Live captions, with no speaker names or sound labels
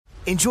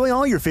Enjoy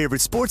all your favorite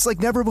sports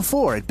like never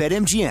before at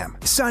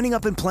BetMGM. Signing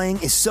up and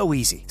playing is so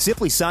easy.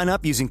 Simply sign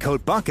up using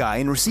code Buckeye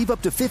and receive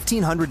up to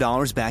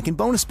 $1,500 back in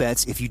bonus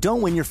bets if you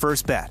don't win your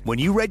first bet. When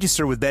you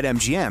register with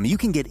BetMGM, you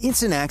can get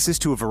instant access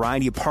to a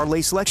variety of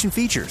parlay selection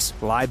features,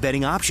 live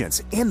betting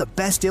options, and the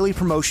best daily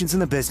promotions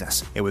in the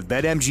business. And with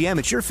BetMGM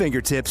at your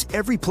fingertips,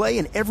 every play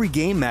and every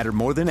game matter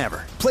more than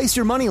ever. Place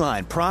your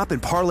moneyline, prop,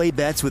 and parlay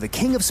bets with the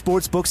king of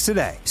sportsbooks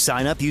today.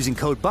 Sign up using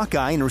code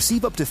Buckeye and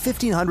receive up to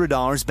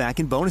 $1,500 back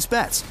in bonus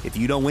bets if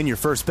you don't win your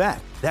first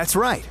bet. That's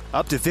right,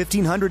 up to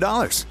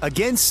 $1,500.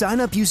 Again, sign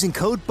up using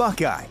code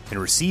Buckeye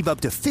and receive up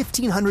to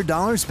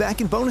 $1,500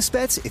 back in bonus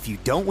bets if you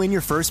don't win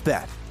your first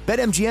bet.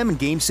 BetMGM and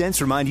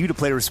GameSense remind you to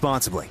play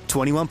responsibly.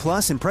 21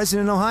 plus and present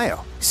in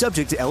Ohio.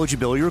 Subject to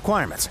eligibility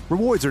requirements.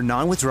 Rewards are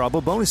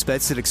non-withdrawable bonus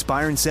bets that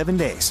expire in 7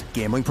 days.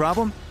 Gambling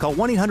problem? Call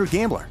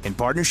 1-800-GAMBLER in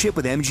partnership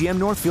with MGM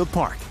Northfield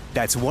Park.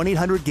 That's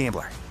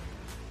 1-800-GAMBLER.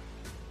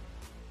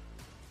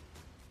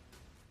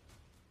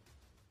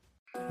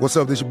 What's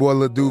up, this your boy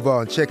Lil Duval,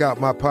 and check out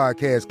my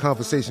podcast,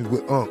 Conversations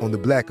with Unc, on the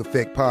Black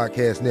Effect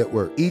Podcast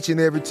Network. Each and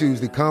every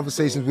Tuesday,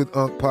 Conversations with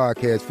Unc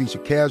podcast feature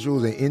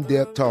casuals and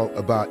in-depth talk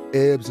about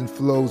ebbs and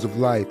flows of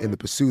life and the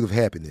pursuit of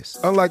happiness.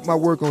 Unlike my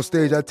work on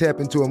stage, I tap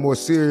into a more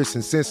serious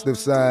and sensitive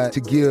side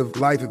to give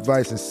life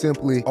advice and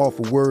simply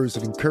offer words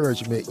of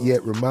encouragement,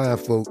 yet remind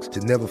folks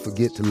to never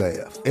forget to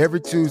laugh.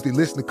 Every Tuesday,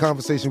 listen to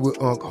Conversation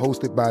with Unc,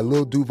 hosted by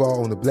Lil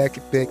Duval on the Black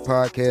Effect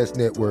Podcast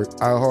Network,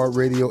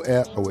 iHeartRadio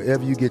app, or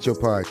wherever you get your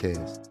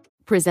podcasts.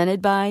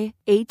 Presented by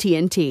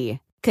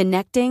AT&T.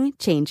 Connecting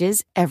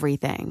changes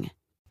everything.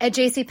 At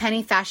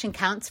JCPenney, fashion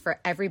counts for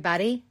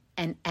everybody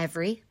and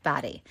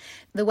everybody.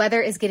 The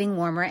weather is getting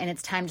warmer, and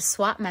it's time to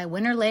swap my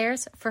winter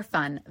layers for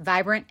fun,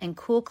 vibrant, and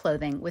cool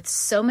clothing. With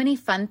so many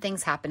fun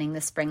things happening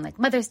this spring, like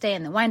Mother's Day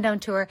and the Wind Down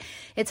Tour,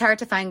 it's hard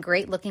to find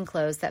great-looking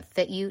clothes that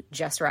fit you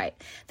just right.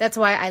 That's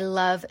why I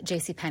love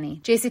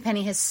JCPenney.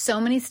 JCPenney has so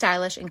many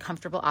stylish and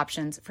comfortable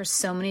options for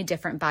so many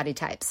different body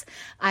types.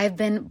 I've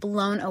been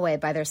blown away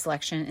by their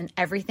selection, and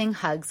everything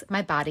hugs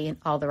my body in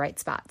all the right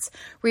spots.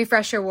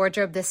 Refresh your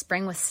wardrobe this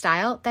spring with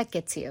style that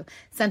gets you.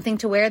 Something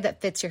to wear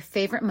that fits your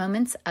favorite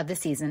moments of the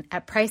season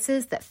at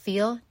prices that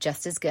feel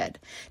just as good.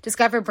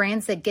 Discover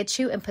brands that get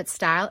you and put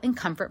style and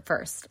comfort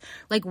first,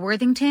 like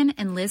Worthington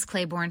and Liz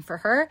Claiborne for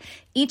her,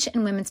 each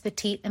in women's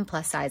petite and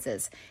plus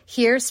sizes.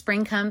 Here,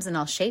 spring comes in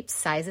all shapes,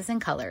 sizes,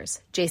 and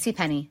colors.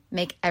 JCPenney,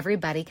 make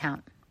everybody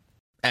count.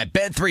 At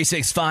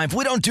Bet365,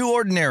 we don't do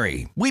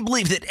ordinary. We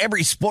believe that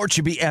every sport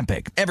should be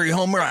epic. Every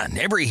home run,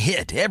 every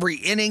hit, every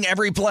inning,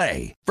 every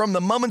play. From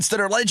the moments that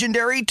are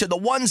legendary to the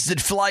ones that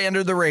fly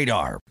under the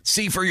radar.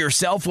 See for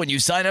yourself when you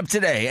sign up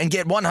today and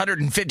get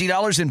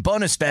 $150 in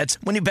bonus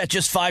bets when you bet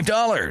just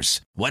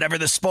 $5. Whatever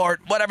the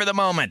sport, whatever the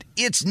moment,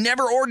 it's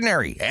never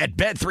ordinary at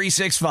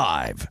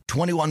Bet365.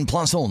 21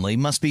 plus only.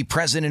 Must be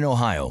present in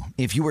Ohio.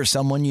 If you or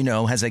someone you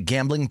know has a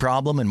gambling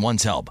problem and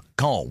wants help,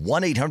 call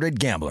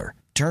 1-800-GAMBLER.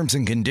 Terms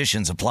and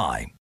conditions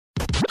apply.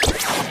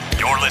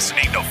 You're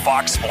listening to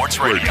Fox Sports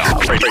Radio.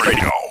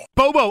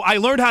 Bobo, I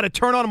learned how to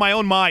turn on my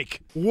own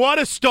mic. What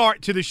a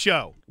start to the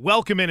show.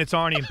 Welcome in, it's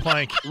Arnie and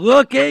Plank.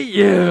 Look at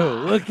you.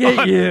 Look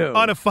at you.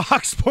 On a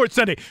Fox Sports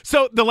Sunday.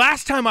 So the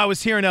last time I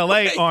was here in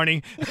L.A.,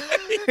 Arnie,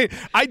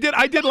 I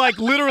did like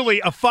literally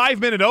a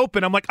 5-minute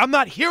open. I'm like, I'm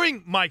not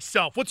hearing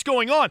myself. What's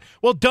going on?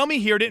 Well, Dummy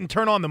here didn't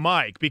turn on the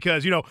mic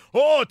because,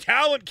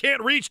 talent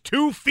can't reach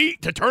 2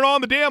 feet to turn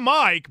on the damn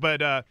mic.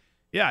 But,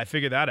 yeah, I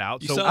figured that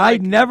out. So I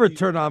never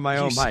turn on my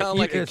own mic. Sound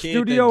like a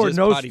studio or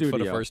no studio? For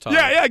the first time.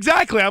 Yeah,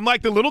 exactly. I'm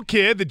like the little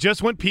kid that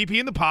just went pee-pee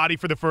in the potty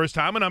for the first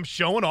time, and I'm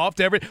showing off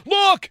to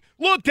Look,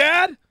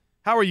 Dad.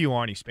 How are you,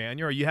 Arnie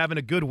Spanier? Are you having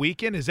a good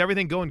weekend? Is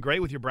everything going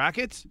great with your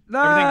brackets?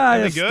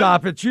 Everything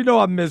stop it. You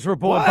know I'm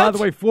miserable. What? And by the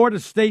way, Florida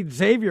State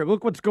Xavier,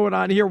 look what's going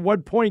on here.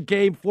 1-point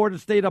game. Florida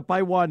State up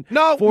by 1.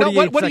 No,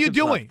 what are you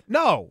doing?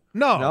 Left.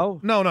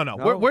 No.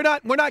 We're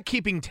not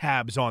keeping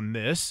tabs on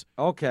this.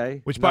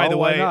 Okay. Which, by the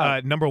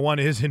way, number one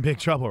is in big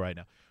trouble right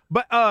now.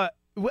 But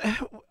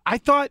I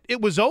thought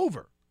it was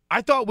over.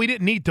 I thought we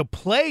didn't need to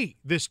play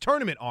this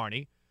tournament,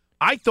 Arnie.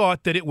 I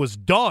thought that it was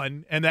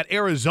done and that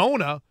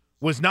Arizona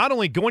was not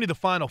only going to the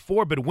Final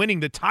Four, but winning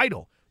the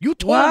title. You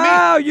told me.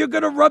 Wow, you're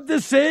going to rub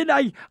this in?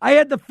 I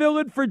had to fill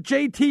in for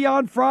JT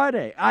on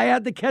Friday. I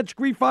had to catch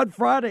grief on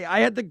Friday.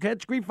 I had to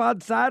catch grief on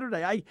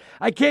Saturday.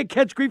 I can't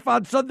catch grief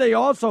on Sunday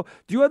also.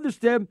 Do you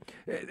understand?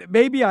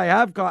 Maybe I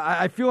have got.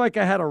 I feel like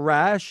I had a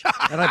rash,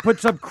 and I put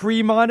some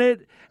cream on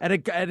it, and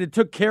it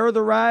took care of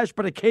the rash,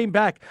 but it came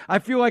back. I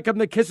feel like I'm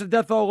the kiss of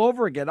death all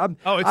over again.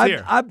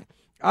 Here.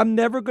 I'm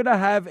never going to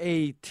have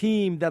a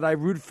team that I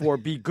root for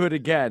be good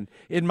again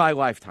in my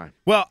lifetime.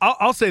 Well,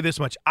 I'll say this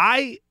much.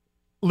 I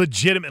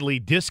legitimately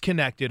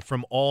disconnected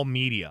from all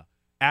media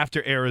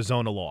after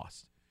Arizona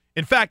lost.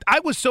 In fact,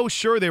 I was so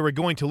sure they were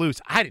going to lose,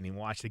 I didn't even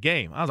watch the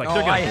game. I was like,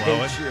 they're going to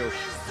blow it. You.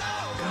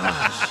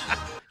 Gosh.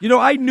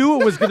 I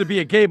knew it was going to be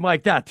a game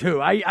like that,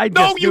 too.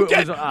 You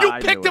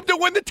picked them to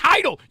win the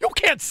title. You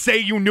can't say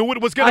you knew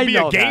it was going to be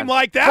a game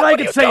like that. But I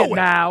can say it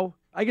now.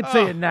 I can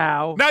say it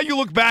now. Now you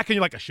look back and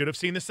you're like, I should have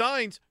seen the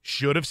signs.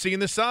 Should have seen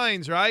the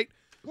signs, right?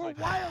 We're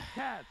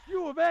Wildcats.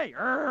 U of A.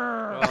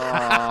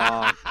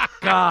 Oh,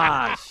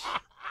 gosh.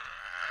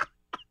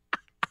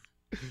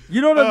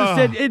 You don't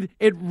understand.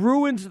 It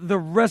ruins the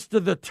rest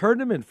of the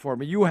tournament for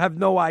me. You have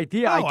no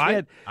idea. Oh,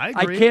 I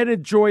agree. can't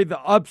enjoy the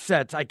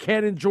upsets. I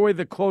can't enjoy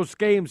the close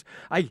games.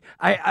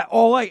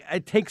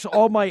 It takes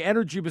all my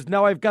energy because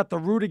now I've got to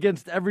root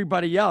against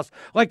everybody else.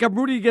 Like I'm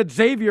rooting against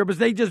Xavier because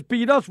they just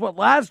beat us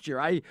last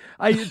year.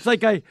 It's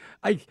like I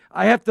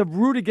have to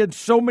root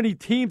against so many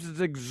teams.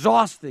 It's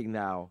exhausting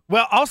now.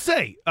 Well, I'll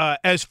say,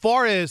 as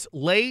far as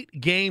late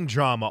game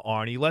drama,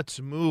 Arnie, let's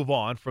move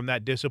on from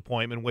that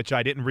disappointment, which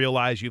I didn't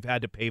realize you've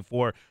had to pay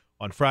for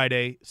on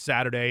Friday,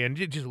 Saturday, and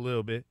just a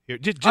little bit here.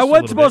 Just I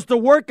wasn't supposed to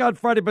work on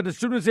Friday, but as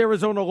soon as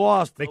Arizona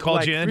lost, they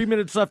called you in. 3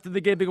 minutes left in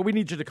the game. They go, "We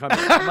need you to come in."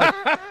 I'm like,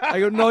 I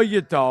go, "No, you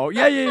don't."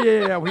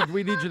 Yeah.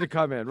 We need you to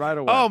come in right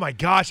away. Oh my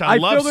gosh, I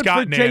love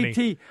Scott and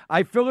Annie.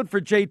 I fill in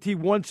for JT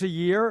once a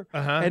year,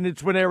 and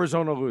it's when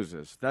Arizona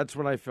loses. That's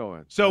when I fill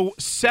in. So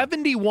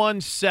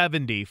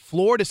 71-70,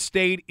 Florida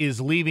State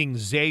is leaving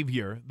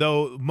Xavier,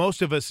 though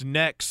most of us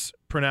next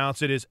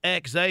pronounce it as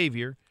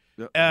Xavier.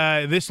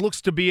 This looks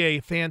to be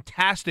a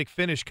fantastic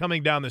finish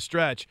coming down the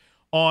stretch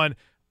on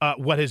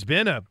what has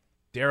been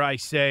dare I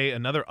say,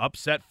 another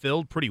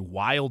upset-filled, pretty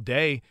wild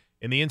day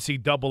in the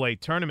NCAA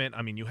tournament.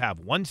 I mean, you have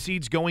 1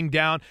 seeds going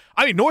down.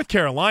 I mean, North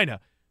Carolina,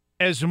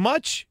 as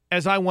much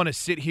as I want to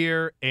sit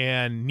here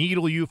and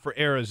needle you for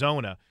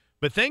Arizona,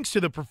 but thanks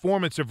to the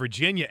performance of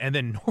Virginia and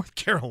then North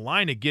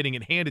Carolina getting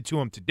it handed to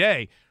them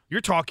today,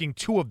 you're talking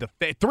 3 of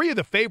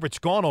the favorites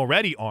gone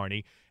already,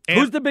 Arnie. And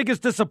who's the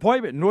biggest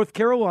disappointment, North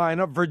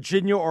Carolina,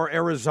 Virginia, or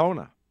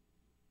Arizona?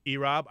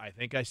 E-Rob, I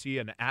think I see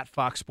an at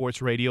Fox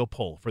Sports Radio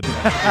poll for the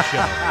rest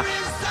of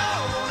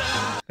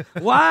the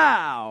show.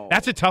 Wow.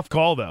 That's a tough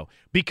call, though,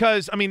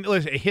 because, I mean,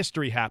 listen,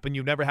 history happened.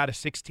 You've never had a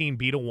 16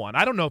 beat a 1.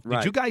 I don't know.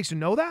 Did you guys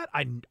know that?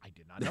 I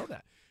did not know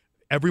that.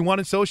 Everyone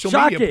on social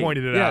media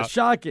pointed it out. Yeah,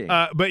 shocking.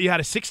 But you had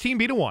a 16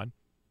 beat a 1.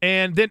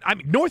 And then, I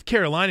mean, North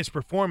Carolina's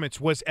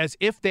performance was as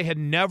if they had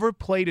never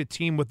played a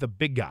team with a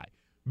big guy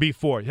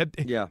before.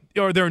 Yeah.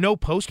 Or there are no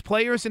post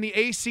players in the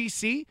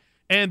ACC.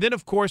 And then,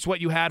 of course,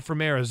 what you had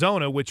from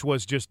Arizona, which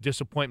was just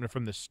disappointment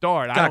from the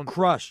start. Got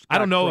crushed. I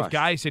don't know if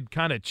guys had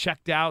kind of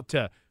checked out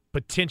to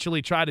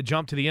potentially try to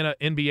jump to the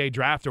NBA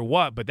draft or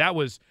what, but that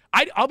was –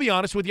 I'll be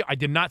honest with you, I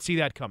did not see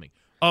that coming.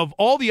 Of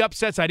all the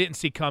upsets I didn't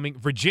see coming,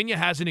 Virginia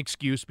has an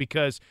excuse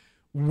because –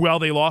 well,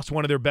 they lost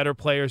one of their better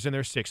players in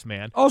their 6th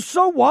man. Oh,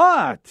 so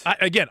what?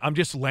 Again, I'm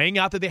just laying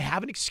out that they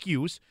have an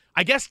excuse.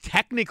 I guess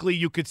technically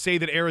you could say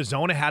that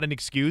Arizona had an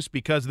excuse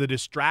because of the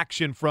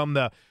distraction from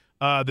the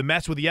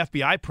mess with the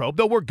FBI probe,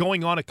 though we're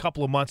going on a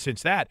couple of months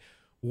since that.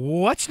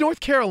 What's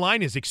North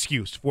Carolina's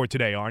excuse for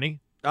today, Arnie?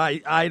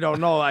 I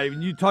don't know.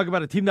 You talk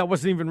about a team that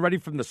wasn't even ready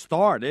from the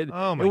start. It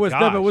was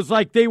gosh. them. It was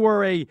like they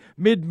were a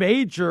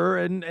mid-major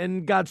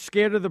and got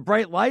scared of the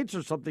bright lights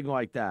or something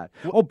like that.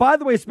 Oh, by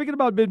the way, speaking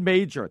about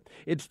mid-major,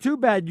 it's too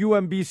bad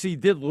UMBC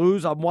did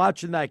lose. I'm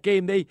watching that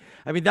game.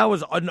 That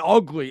was an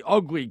ugly,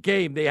 ugly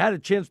game. They had a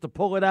chance to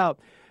pull it out.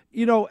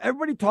 You know,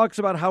 everybody talks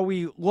about how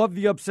we love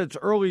the upsets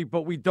early,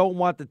 but we don't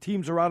want the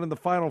teams around in the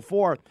Final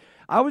Four.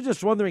 I was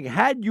just wondering,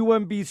 had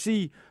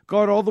UMBC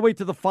gone all the way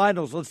to the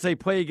finals, let's say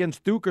play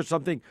against Duke or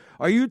something,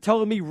 are you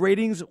telling me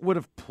ratings would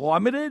have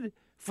plummeted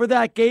for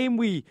that game?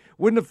 We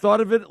wouldn't have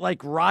thought of it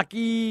like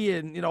Rocky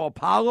and,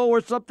 Apollo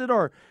or something?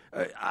 Or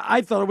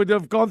I thought it would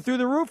have gone through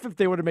the roof if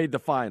they would have made the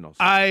finals.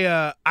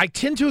 I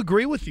tend to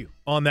agree with you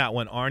on that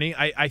one, Arnie.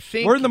 I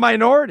think we're in the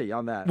minority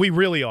on that. We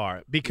really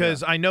are,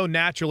 because I know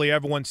naturally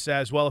everyone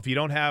says, well, if you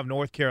don't have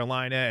North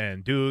Carolina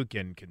and Duke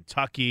and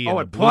Kentucky and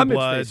the Blue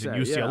Bloods and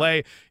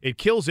UCLA, it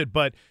kills it.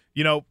 But,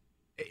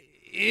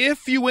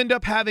 if you end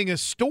up having a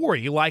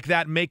story like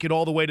that and make it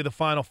all the way to the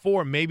Final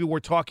Four, maybe we're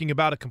talking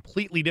about a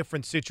completely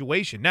different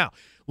situation. Now,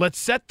 let's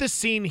set the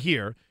scene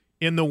here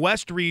in the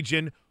West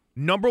region.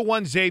 Number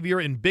 1 Xavier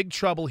in big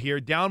trouble here,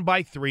 down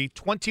by 3,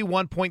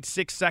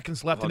 21.6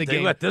 seconds left in the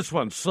game. Let this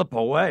one slip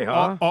away,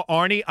 huh?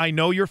 Arnie, I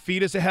know your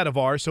feet is ahead of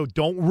ours, so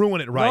don't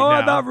ruin it now. No,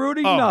 I'm not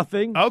rooting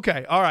nothing.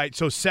 Okay, all right.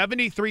 So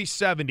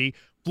 73-70,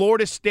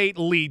 Florida State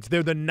leads.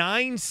 They're the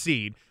 9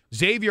 seed.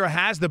 Xavier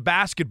has the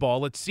basketball.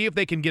 Let's see if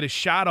they can get a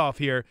shot off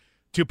here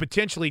to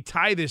potentially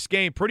tie this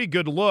game. Pretty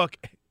good look.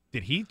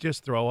 Did he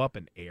just throw up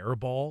an air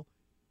ball?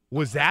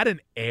 Was that an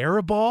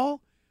air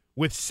ball?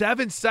 With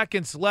 7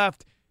 seconds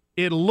left,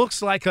 it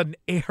looks like an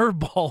air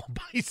ball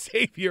by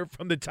Xavier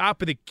from the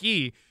top of the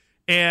key.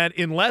 And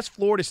unless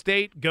Florida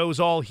State goes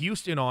all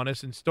Houston on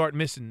us and start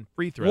missing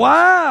free throws.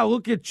 Wow,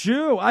 look at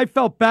you. I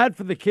felt bad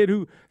for the kid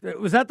who –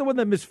 was that the one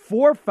that missed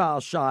 4 foul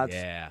shots?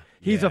 Yeah.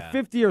 He's a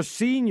fifth-year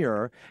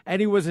senior,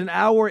 and he was an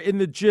hour in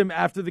the gym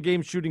after the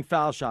game shooting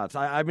foul shots.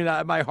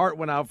 My heart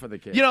went out for the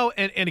kid.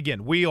 And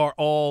again,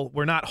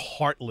 we're not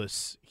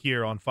heartless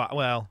here on Fox.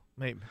 Well,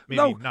 maybe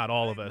not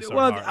all of us are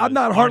heartless. I'm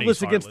not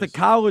heartless against the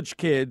college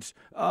kids,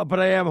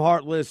 but I am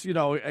heartless,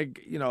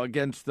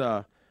 against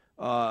the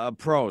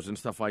pros and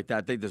stuff like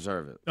that. They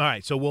deserve it. All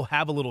right, so we'll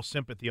have a little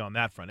sympathy on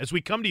that front. As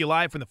we come to you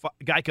live from the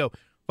Geico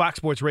Fox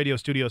Sports Radio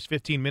Studios,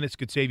 15 minutes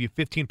could save you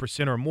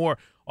 15% or more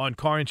on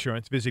car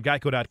insurance. Visit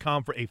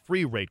geico.com for a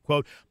free rate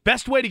quote.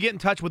 Best way to get in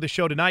touch with the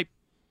show tonight,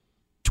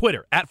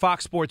 Twitter, at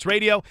Fox Sports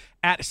Radio,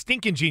 at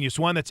Stinkin' Genius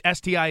 1. That's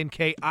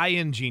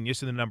STINKIN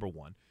Genius and the number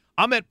 1.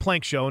 I'm at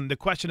Plank Show, and the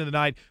question of the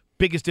night,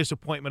 biggest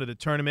disappointment of the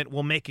tournament.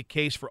 We'll make a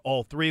case for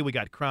all three. We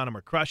got Crown 'em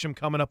or Crush 'em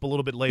coming up a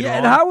little bit later on.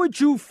 And how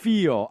would you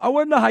feel? I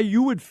want to know how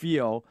you would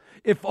feel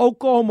if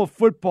Oklahoma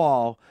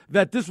football,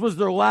 that this was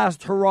their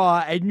last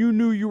hurrah and you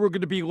knew you were going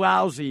to be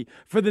lousy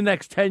for the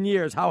next 10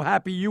 years, how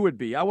happy you would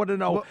be. I want to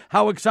know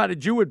how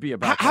excited you would be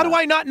about that. How do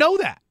I not know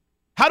that?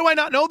 How do I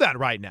not know that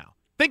right now?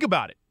 Think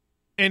about it.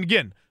 And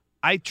again,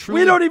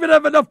 we don't even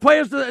have enough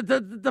players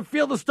to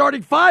field the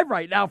starting five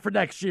right now for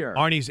next year.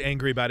 Arnie's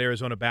angry about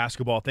Arizona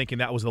basketball, thinking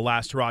that was the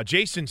last hurrah.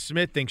 Jason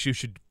Smith thinks you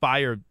should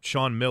fire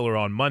Sean Miller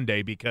on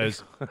Monday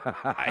because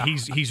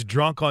he's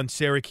drunk on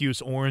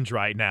Syracuse Orange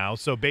right now.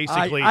 So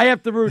basically, I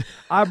have to root.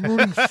 I'm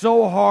rooting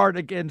so hard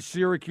against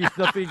Syracuse.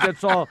 Nothing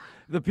against all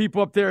the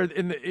people up there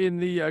in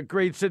the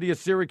great city of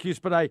Syracuse,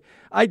 but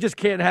I just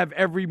can't have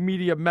every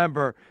media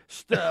member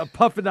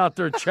puffing out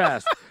their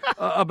chest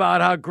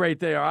about how great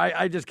they are.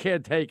 I just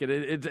can't take it.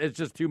 It's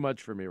just too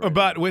much for me right now.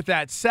 But with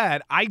that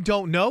said, I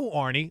don't know,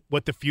 Arnie,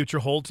 what the future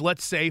holds.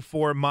 Let's say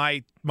for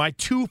my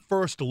two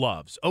first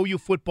loves, OU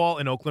football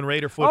and Oakland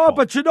Raider football. Oh,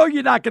 but you know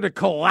you're not going to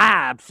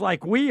collapse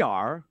like we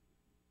are.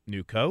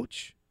 New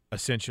coach.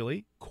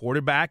 Essentially,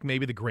 quarterback,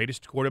 maybe the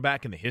greatest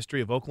quarterback in the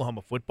history of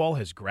Oklahoma football,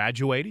 has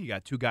graduated. You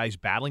got two guys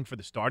battling for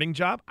the starting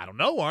job. I don't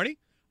know, Arnie.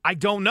 I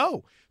don't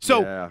know.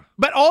 So, yeah.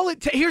 But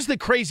here's the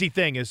crazy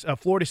thing is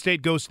Florida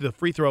State goes to the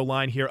free throw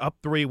line here, up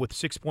 3 with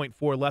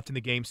 6.4 left in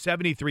the game,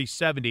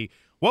 73-70.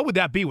 What would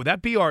that be? Would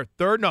that be our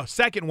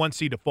second 1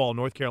 seed to fall?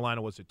 North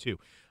Carolina was at 2.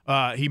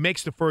 He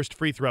makes the first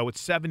free throw.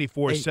 It's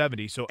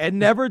 74-70. And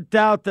never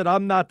doubt that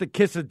I'm not the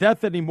kiss of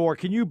death anymore.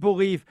 Can you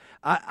believe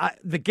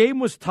the game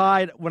was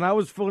tied when I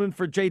was filling in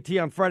for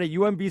JT on Friday?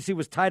 UMBC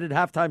was tied at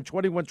halftime,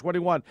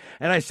 21-21.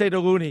 And I say to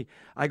Looney,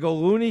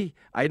 Looney,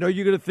 I know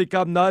you're going to think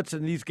I'm nuts,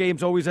 and these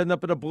games always end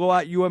up in a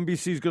blowout.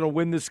 UMBC is going to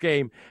win this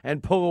game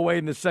and pull away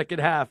in the second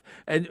half.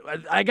 And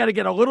I got to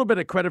get a little bit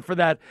of credit for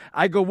that.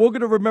 We're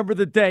going to remember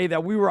the day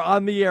that we were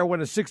on the air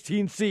when a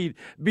 16 seed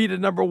beat a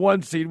number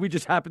 1 seed. We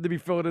just happened to be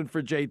filling in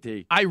for JT.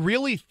 I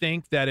really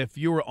think that if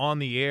you were on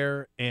the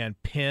air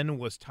and Penn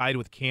was tied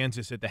with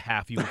Kansas at the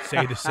half, you would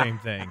say the same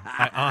thing.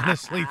 I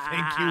honestly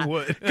think you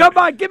would. Come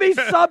on, give me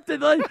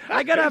something.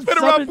 I got to have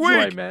some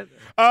enjoyment.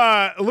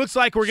 Looks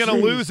like we're going to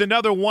lose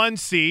another 1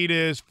 seed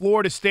as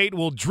Florida State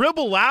will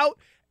dribble out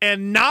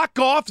and knock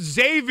off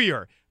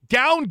Xavier.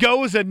 Down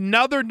goes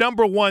another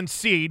number 1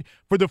 seed.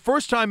 For the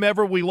first time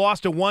ever, we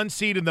lost a 1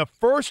 seed in the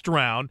first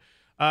round.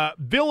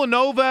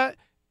 Villanova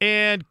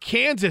and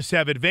Kansas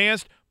have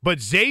advanced. But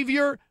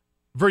Xavier,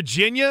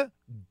 Virginia,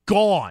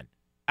 gone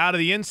out of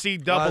the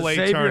NCAA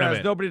Xavier tournament.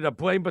 Has nobody to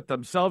blame but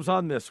themselves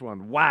on this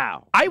one.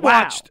 Wow.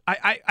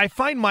 I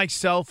find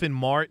myself in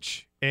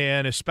March,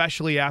 and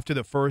especially after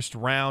the first 2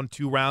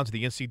 rounds of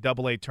the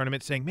NCAA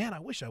tournament, saying, man, I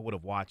wish I would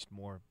have watched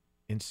more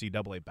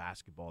NCAA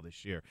basketball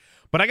this year.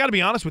 But I got to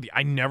be honest with you,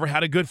 I never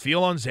had a good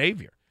feel on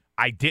Xavier.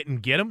 I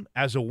didn't get him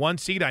as a 1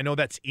 seed. I know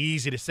that's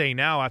easy to say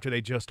now after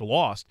they just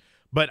lost.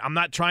 But I'm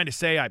not trying to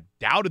say I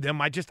doubted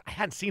them. I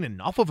hadn't seen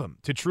enough of him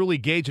to truly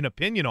gauge an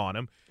opinion on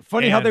him.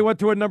 Funny how they went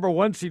to a number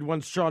 1 seed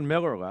once Sean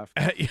Miller left.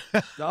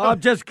 I'm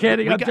just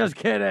kidding. Just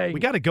kidding. We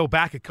got to go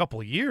back a couple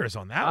of years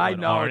on that one, I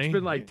know. Arnie. It's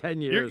been like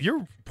 10 years.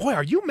 Boy,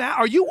 are you mad?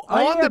 Are you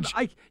on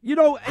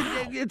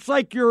it's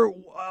like your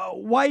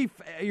wife,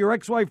 your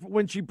ex-wife,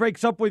 when she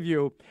breaks up with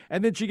you,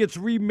 and then she gets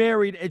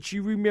remarried, and she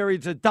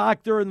remarries a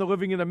doctor, and they're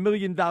living in $1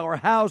 million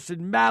house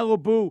in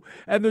Malibu,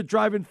 and they're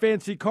driving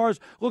fancy cars.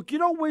 Look, you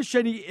don't wish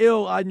any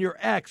ill on your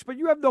ex, but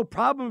you have no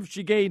problem if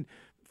she gained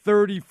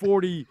 30,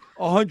 40,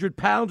 100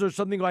 pounds or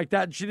something like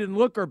that, and she didn't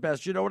look her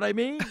best. You know what I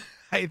mean?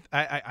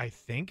 I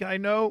think I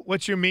know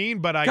what you mean,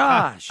 but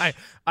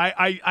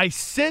I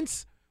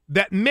sense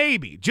that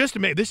maybe, just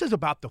maybe, this is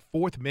about the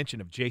 4th mention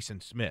of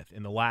Jason Smith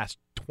in the last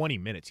 20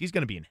 minutes. He's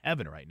going to be in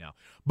heaven right now.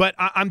 But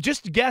I'm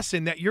just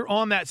guessing that you're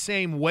on that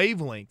same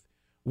wavelength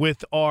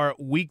with our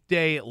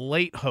weekday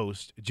late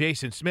host,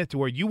 Jason Smith, to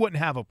where you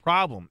wouldn't have a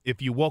problem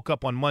if you woke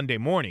up on Monday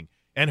morning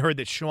and heard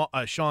that Sean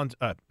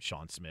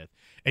Smith,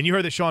 and you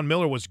heard that Sean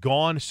Miller was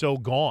gone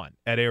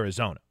at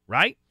Arizona,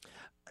 right?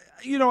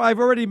 I've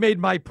already made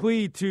my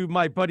plea to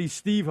my buddy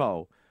Steve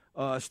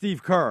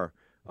Kerr,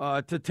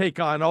 to take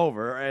on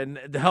over and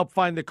to help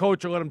find the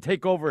coach or let him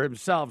take over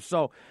himself.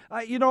 So,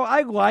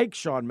 I like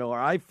Sean Miller.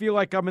 I feel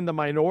like I'm in the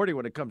minority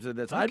when it comes to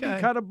this. Okay. I'd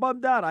be kind of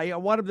bummed out. I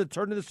want him to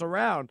turn this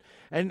around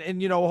and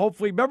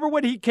hopefully. Remember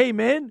when he came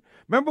in?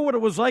 Remember what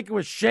it was like? It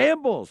was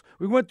shambles.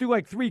 We went through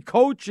like 3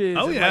 coaches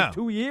in like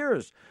 2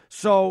 years.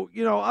 So,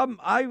 I'm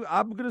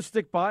going to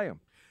stick by him.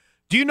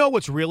 Do you know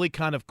what's really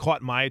kind of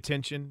caught my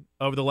attention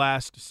over the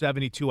last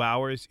 72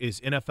 hours is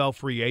NFL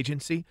free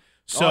agency?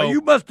 So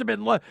you must have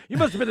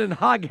been in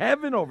hog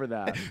heaven over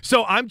that.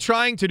 So I'm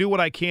trying to do what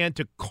I can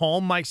to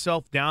calm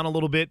myself down a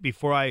little bit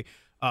before I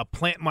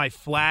plant my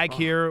flag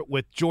here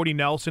with Jordy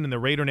Nelson and the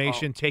Raider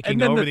Nation taking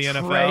and then over the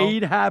NFL.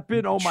 Trade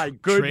happened. Oh my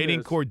goodness!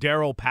 Trading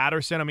Cordero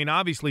Patterson. I mean,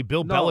 obviously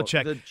Bill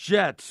Belichick. The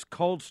Jets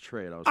Colts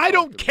trade. I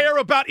don't care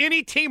about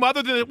any team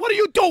other than what are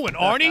you doing,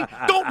 Arnie?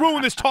 Don't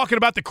ruin this talking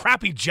about the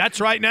crappy Jets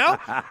right now.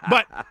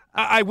 But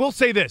I will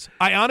say this: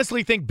 I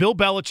honestly think Bill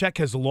Belichick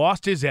has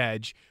lost his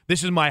edge.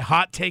 This is my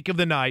hot take of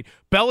the night.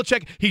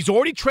 Belichick, he's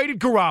already traded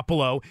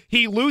Garoppolo.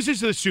 He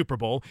loses the Super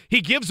Bowl.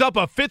 He gives up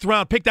a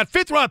 5th-round pick. That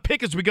 5th-round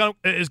pick is going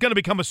to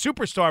become a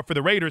superstar for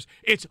the Raiders.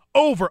 It's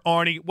over,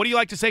 Arnie. What do you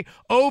like to say?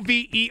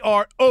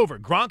 O-V-E-R, over.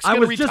 Gronk's going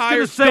to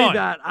retire.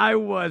 I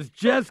was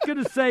just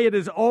going to say it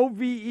is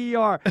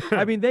O-V-E-R.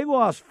 I mean, they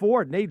lost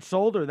Ford, Nate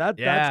Solder. That's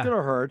going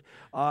to hurt.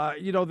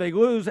 They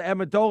lose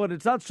Amendola, and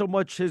it's not so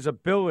much his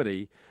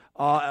ability.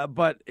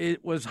 But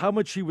it was how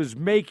much he was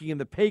making in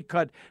the pay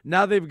cut.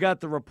 Now they've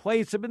got to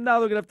replace him, and now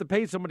they're going to have to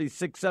pay somebody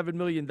 $6-7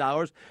 million.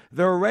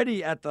 They're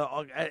already at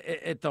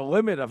the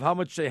limit of how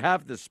much they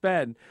have to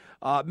spend.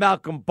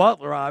 Malcolm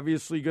Butler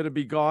obviously going to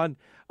be gone,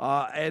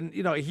 and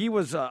he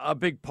was a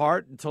big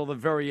part until the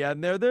very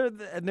end.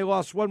 And they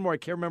lost one more. I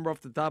can't remember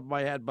off the top of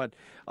my head, but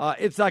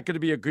it's not going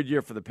to be a good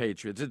year for the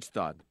Patriots. It's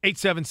done.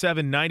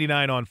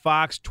 877-99 on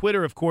Fox.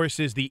 Twitter, of course,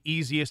 is the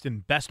easiest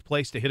and best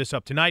place to hit us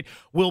up tonight.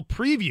 We'll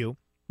preview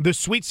the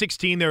Sweet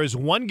 16. There is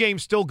one game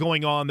still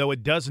going on, though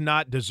it does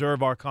not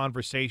deserve our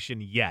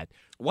conversation yet.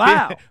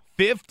 Wow.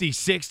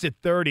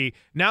 56-30.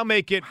 Now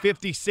make it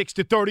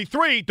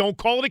 56-33. Don't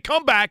call it a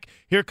comeback.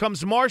 Here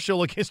comes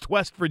Marshall against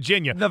West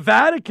Virginia.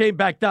 Nevada came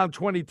back down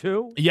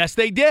 22. Yes,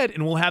 they did,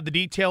 and we'll have the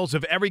details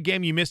of every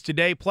game you missed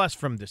today, plus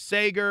from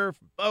DeSager,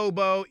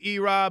 Bobo,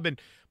 E-Rob,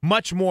 and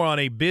much more on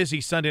a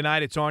busy Sunday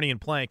night. It's Arnie and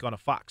Plank on a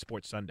Fox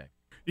Sports Sunday.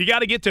 You got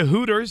to get to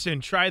Hooters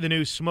and try the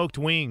new smoked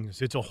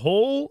wings. It's a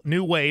whole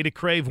new way to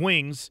crave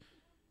wings.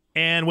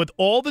 And with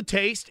all the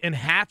taste and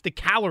half the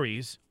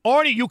calories,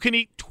 Arnie, you can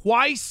eat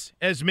twice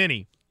as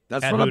many.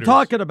 That's what Hooters. I'm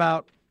talking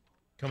about.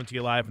 Coming to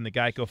you live from the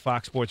Geico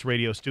Fox Sports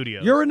Radio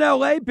studios. You're in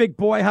L.A., big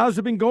boy. How's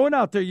it been going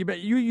out there?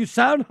 You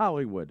sound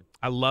Hollywood.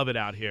 I love it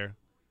out here.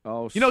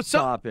 Oh,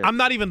 stop it. I'm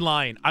not even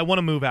lying. I want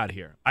to move out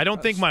here. I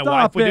don't think my stop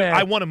wife would do. it.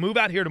 I want to move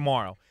out here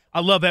tomorrow.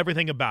 I love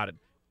everything about it.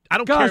 I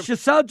don't care. Gosh, you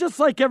sound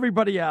just like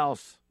everybody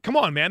else. Come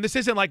on, man. This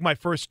isn't like my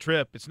first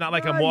trip. It's not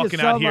like I'm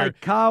walking you out sound here.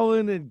 like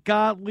Colin and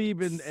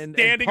Gottlieb and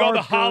standing on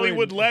the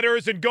Hollywood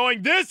letters and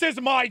going, this is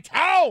my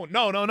town.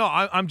 No.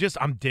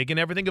 I'm digging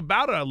everything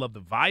about it. I love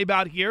the vibe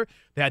out here.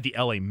 They had the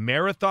LA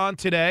Marathon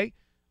today.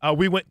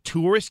 We went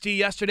touristy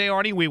yesterday,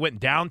 Arnie. We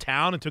went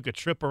downtown and took a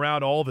trip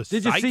around all the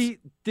sites.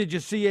 Did you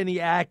see any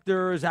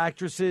actors,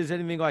 actresses,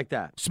 anything like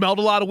that? Smelled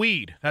a lot of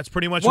weed. That's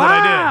pretty much what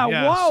I did.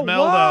 Yeah, whoa,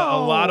 smelled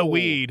a lot of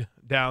weed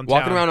downtown.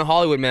 Walking around in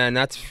Hollywood, man,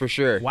 that's for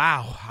sure.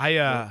 Wow.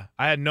 I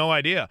had no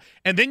idea.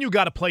 And then you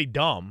got to play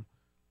dumb.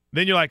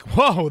 Then you're like,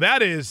 whoa,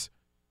 that is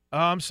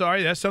I'm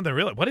sorry, that's something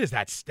really. What is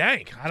that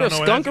stank? I don't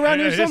know. Skunk around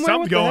here somewhere? There's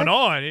something going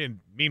on. And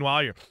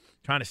meanwhile, you're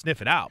trying to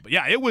sniff it out. But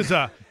yeah, it was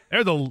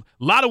there's a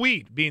lot of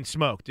weed being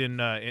smoked in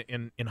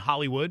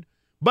Hollywood.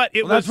 But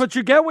that's what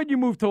you get when you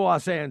move to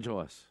Los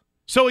Angeles.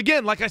 So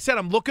again, like I said,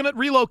 I'm looking at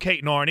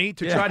relocating, Arnie,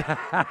 to try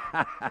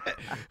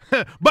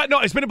to. But no,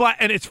 it's been a blast,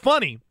 and it's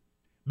funny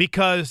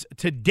because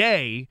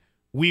today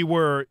we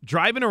were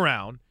driving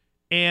around,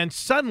 and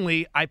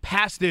suddenly I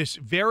passed this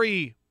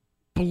very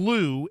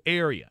blue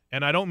area,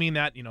 and I don't mean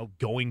that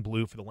going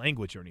blue for the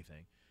language or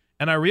anything.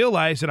 And I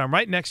realized that I'm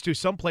right next to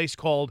some place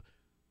called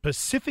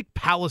Pacific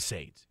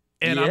Palisades.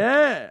 And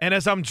and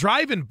as I'm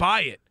driving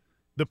by it,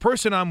 the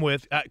person I'm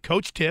with,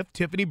 Coach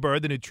Tiffany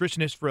Bird, the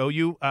nutritionist for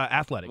OU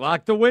Athletics.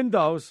 Lock the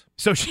windows.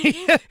 So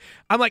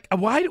I'm like,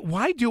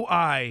 why do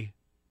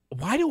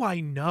I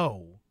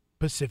know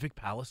Pacific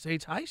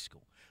Palisades High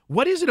School?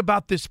 What is it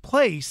about this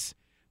place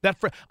that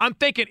I'm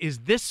thinking, is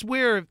this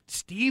where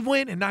Steve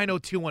went in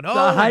 90210?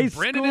 The high and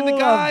Brendan school and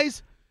the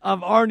guys?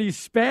 Of Arnie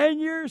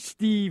Spanier,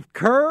 Steve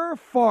Kerr,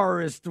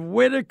 Forrest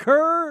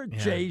Whitaker,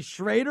 Jay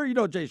Schrader. You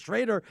know Jay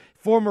Schrader,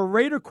 former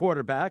Raider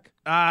quarterback.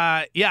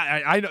 I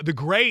know the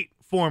great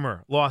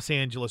former Los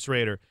Angeles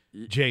Raider,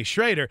 Jay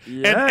Schrader.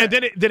 Yeah. And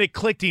then it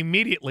clicked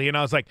immediately, and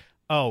I was like,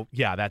 oh,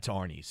 yeah, that's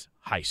Arnie's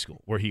high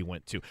school where he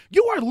went to.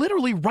 You are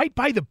literally right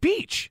by the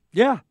beach.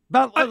 Yeah.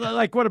 About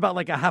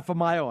like a half a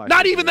mile?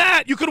 Not even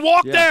that. You could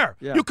walk there.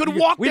 Yeah. You could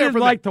walk there. We didn't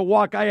like to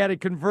walk. I had a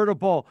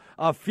convertible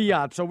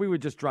Fiat, so we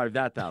would just drive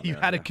that down there. You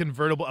had a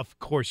convertible. Of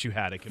course you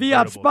had a convertible.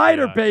 Fiat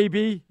Spider,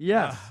 baby.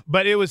 Yes.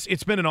 But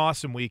it's been an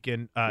awesome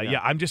weekend.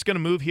 I'm just going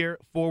to move here,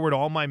 forward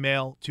all my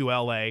mail to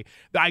L.A.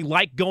 I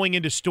like going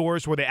into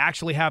stores where they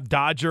actually have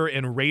Dodger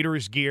and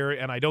Raiders gear,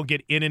 and I don't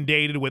get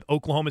inundated with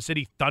Oklahoma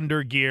City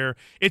Thunder gear.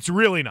 It's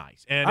really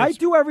nice. And I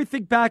do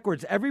everything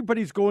backwards.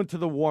 Everybody's going to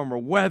the warmer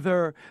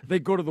weather. They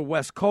go to the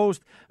West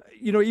Coast.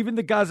 Even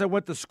the guys I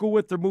went to school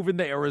with, they're moving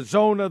to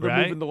Arizona, they're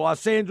moving to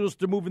Los Angeles,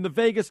 they're moving to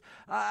Vegas.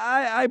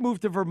 I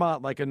moved to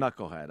Vermont like a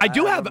knucklehead. I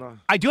do have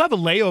a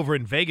layover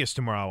in Vegas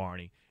tomorrow,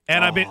 Arnie.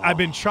 And I've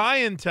been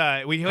trying to.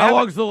 How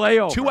long's the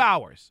layover? 2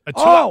 hours.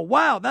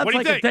 Wow, that's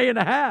like a day and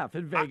a half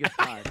in Vegas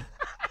time.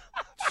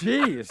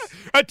 Jeez.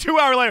 A 2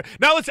 hour later.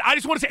 Now, listen, I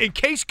just want to say, in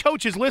case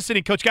Coach is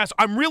listening, Coach Gass,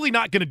 I'm really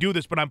not going to do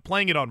this, but I'm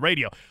playing it on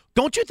radio.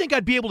 Don't you think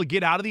I'd be able to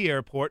get out of the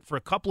airport for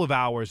a couple of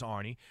hours,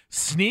 Arnie,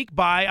 sneak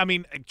by? I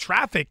mean,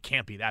 traffic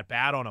can't be that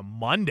bad on a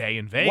Monday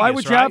in Vegas, Why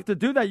would you right? have to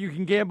do that? You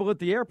can gamble at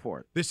the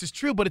airport. This is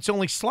true, but it's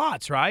only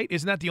slots, right?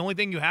 Isn't that the only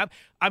thing you have?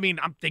 I mean,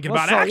 I'm thinking Well,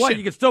 about so action. what?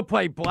 You can still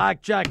play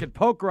blackjack and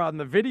poker on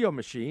the video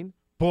machine.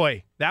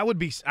 Boy, that would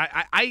be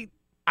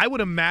I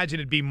would imagine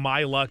it'd be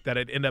my luck that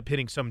I'd end up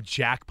hitting some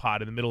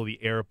jackpot in the middle of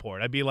the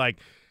airport. I'd be like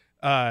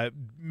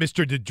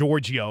Mr.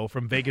 DiGiorgio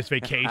from Vegas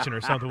Vacation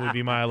or something would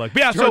be my luck.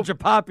 But yeah, George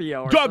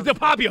Papio.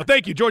 DiPapio,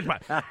 thank you, George.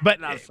 But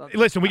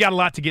listen, we got a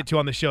lot to get to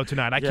on the show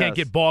tonight. I can't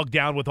Yes. get bogged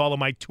down with all of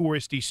my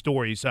touristy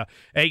stories.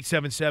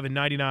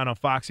 877-99 on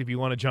Fox if you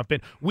want to jump in.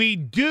 We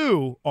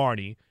do,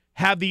 Arnie,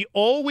 have the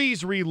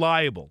always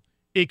reliable,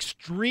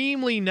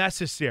 extremely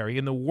necessary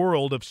in the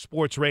world of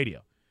sports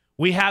radio.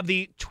 We have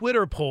the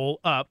Twitter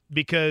poll up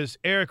because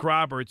Eric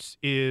Roberts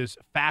is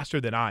faster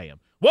than I am.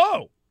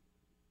 Whoa!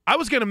 I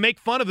was going to make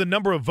fun of the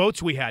number of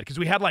votes we had because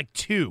we had like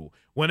 2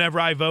 whenever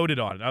I voted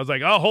on it. I was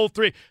like, oh, whole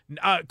 3.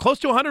 Close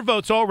to 100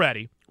 votes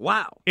already.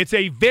 Wow. It's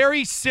a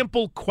very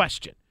simple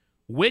question.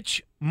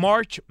 Which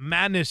March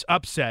Madness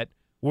upset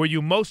were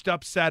you most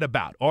upset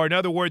about? Or in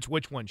other words,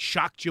 which one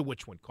shocked you?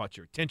 Which one caught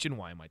your attention?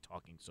 Why am I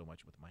talking so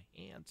much with my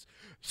hands?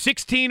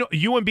 16,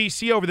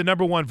 UMBC over the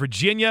number 1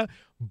 Virginia.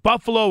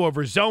 Buffalo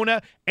over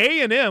Zona.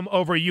 A&M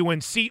over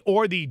UNC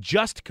or the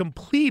just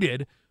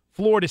completed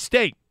Florida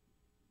State.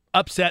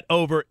 Upset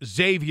over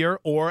Xavier,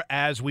 or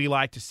as we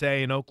like to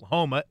say in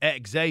Oklahoma,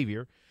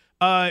 Xavier.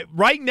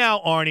 Right now,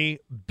 Arnie,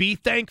 be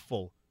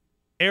thankful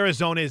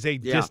Arizona is a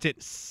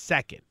distant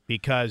second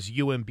because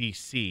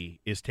UMBC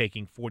is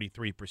taking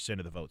 43%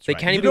 of the votes. They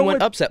can't even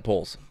win upset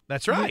polls.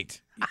 That's right.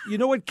 You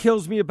know what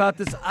kills me about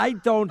this? I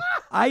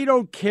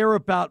don't care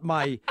about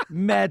my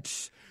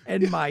Mets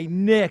and my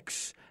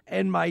Knicks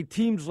and my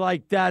teams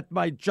like that,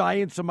 my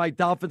Giants and my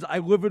Dolphins. I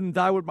live and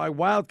die with my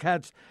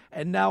Wildcats,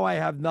 and now I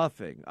have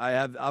nothing.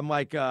 I'm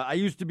like I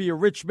used to be a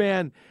rich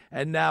man,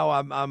 and now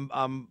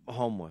I'm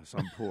homeless.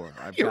 I'm poor.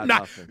 I've got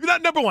nothing. You're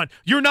not number one.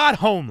 You're not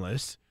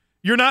homeless.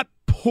 You're not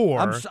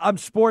poor. I'm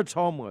sports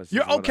homeless.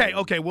 You're okay.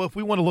 Okay. Well, if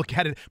we want to look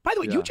at it, by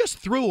the way, you just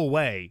threw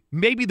away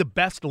maybe the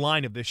best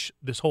line of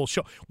this whole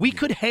show. We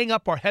could hang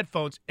up our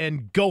headphones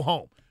and go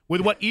home with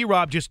what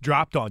E-Rob just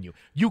dropped on you.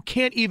 You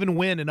can't even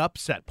win an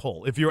upset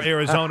poll if you're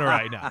Arizona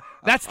right now.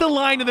 That's the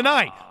line of the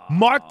night.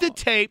 Mark the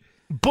tape,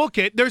 book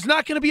it. There's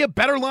not going to be a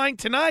better line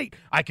tonight.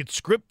 I could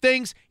script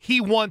things.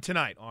 He won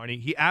tonight, Arnie.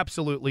 He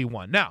absolutely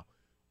won. Now,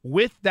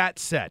 with that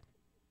said,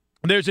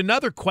 there's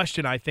another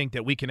question I think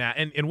that we can ask,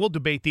 and we'll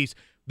debate these.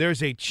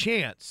 There's a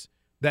chance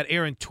that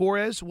Aaron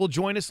Torres will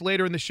join us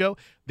later in the show.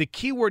 The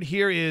key word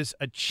here is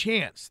a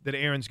chance that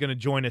Aaron's going to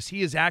join us.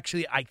 He is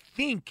actually, I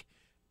think,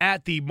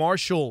 at the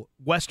Marshall,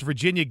 West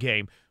Virginia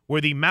game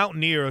where the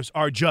Mountaineers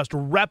are just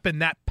repping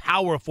that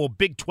powerful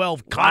Big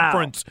 12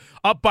 conference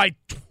up by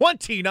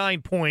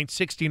 29 points,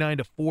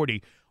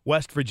 69-40.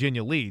 West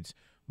Virginia leads.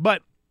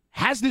 But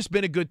has this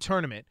been a good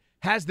tournament?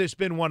 Has this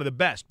been one of the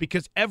best?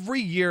 Because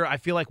every year I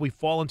feel like we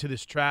fall into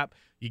this trap.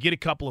 You get a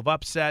couple of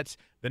upsets.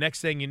 The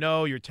next thing you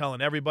know, you're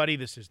telling everybody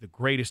this is the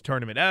greatest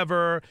tournament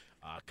ever.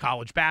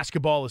 College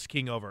basketball is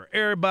king over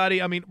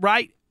everybody. I mean,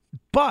 right?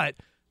 But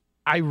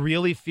I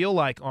really feel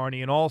like,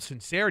 Arnie, in all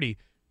sincerity,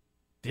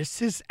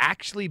 this has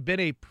actually been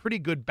a pretty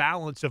good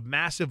balance of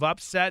massive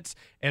upsets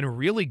and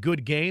really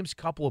good games.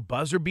 Couple of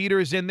buzzer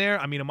beaters in there.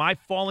 I mean, am I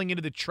falling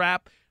into the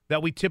trap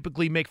that we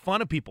typically make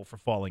fun of people for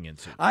falling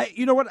into?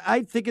 You know what?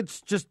 I think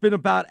it's just been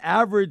about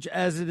average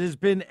as it has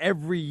been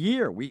every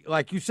year.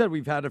 Like you said,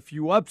 we've had a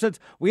few upsets.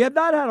 We have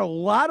not had a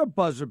lot of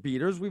buzzer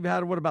beaters. We've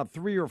had, about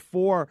 3 or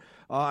 4?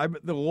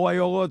 The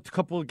Loyola, a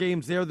couple of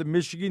games there, the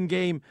Michigan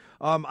game.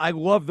 I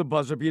love the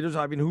buzzer beaters.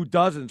 I mean, who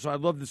doesn't? So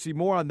I'd love to see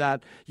more on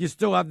that. You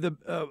still have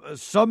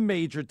some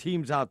major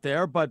teams out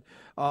there, but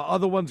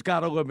other ones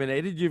got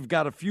eliminated. You've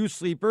got a few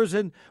sleepers,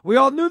 and we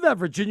all knew that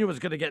Virginia was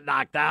going to get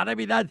knocked out. I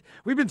mean,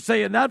 we've been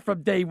saying that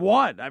from day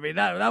one. I mean,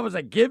 that was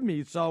a give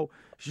me. So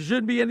she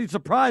shouldn't be any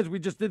surprise. We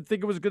just didn't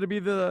think it was going to be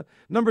the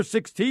number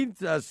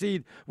 16th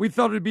seed. We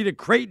thought it'd be the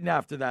Creighton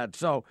after that.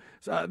 So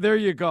there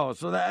you go.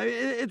 So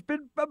it's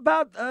been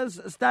about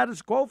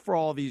status quo for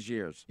all these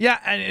years. Yeah,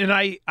 and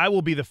I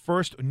will be the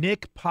first.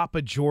 Nick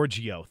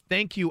Papagiorgio.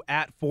 Thank you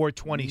at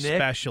 420 Nick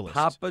Specialist.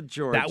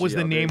 Papagiorgio. That was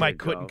the name I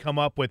couldn't go. come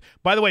up with.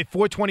 By the way,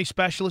 420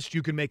 Specialist,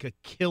 you can make a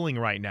killing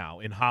right now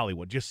in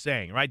Hollywood. Just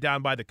saying. Right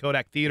down by the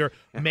Kodak Theater.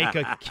 Make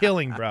a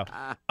killing, bro.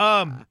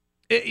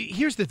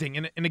 Here's the thing,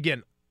 and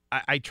again,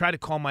 I try to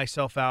call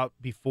myself out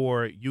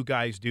before you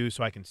guys do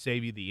so I can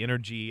save you the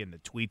energy and the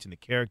tweets and the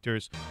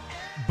characters.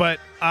 But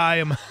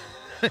I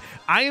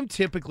am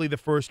typically the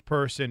first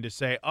person to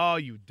say, oh,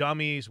 you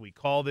dummies, we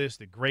call this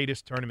the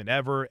greatest tournament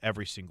ever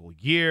every single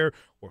year.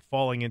 We're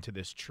falling into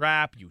this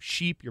trap. You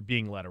sheep, you're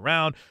being led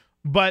around.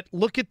 But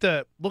look at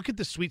the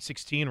Sweet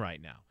 16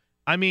 right now.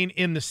 I mean,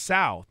 in the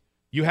South,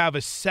 you have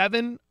a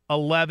 7,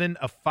 11,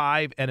 a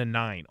 5, and a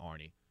 9,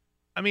 Arnie.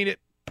 I mean,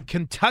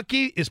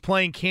 Kentucky is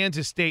playing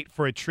Kansas State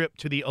for a trip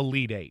to the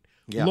Elite Eight.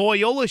 Yeah.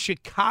 Loyola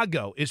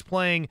Chicago is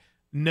playing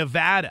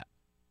Nevada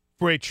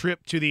for a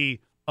trip to the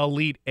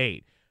Elite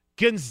Eight.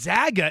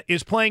 Gonzaga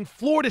is playing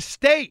Florida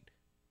State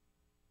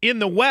in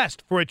the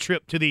West for a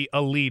trip to the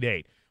Elite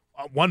Eight.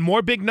 One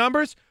more big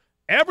numbers.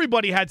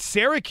 Everybody had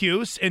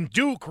Syracuse and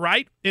Duke,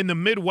 right, in the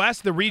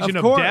Midwest, the region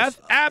of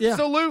death.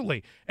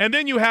 Absolutely. Yeah. And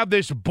then you have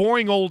this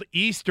boring old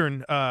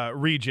Eastern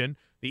region,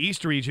 the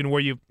East region,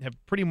 where you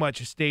have pretty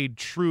much stayed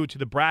true to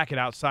the bracket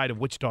outside of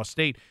Wichita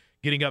State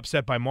getting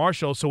upset by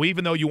Marshall. So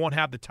even though you won't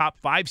have the top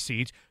 5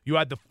 seeds, you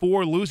had the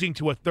 4 losing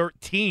to a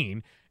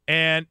 13,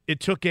 and it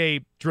took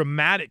a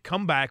dramatic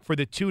comeback for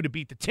the 2 to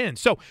beat the 10.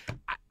 So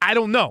I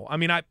don't know. I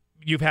mean,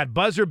 you've had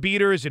buzzer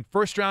beaters in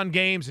first-round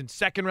games and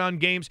second-round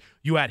games.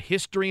 You had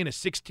history in a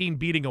 16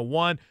 beating a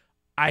 1.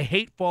 I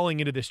hate falling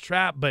into this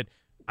trap, but,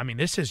 I mean,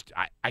 this is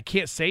 – I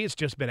can't say it's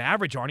just been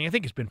average, Arnie. I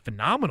think it's been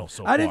phenomenal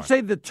so far. I didn't say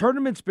the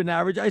tournament's been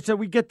average. I said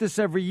we get this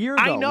every year,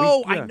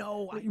 though. I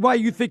know. Why,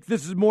 you think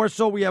this is more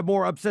so we have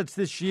more upsets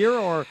this year,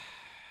 or –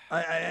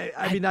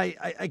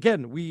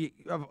 Again, we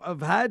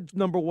have had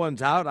number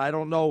ones out. I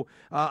don't know.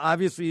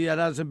 Obviously, it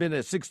hasn't been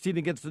a 16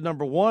 against the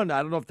number 1.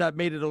 I don't know if that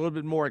made it a little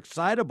bit more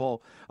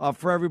excitable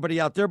for everybody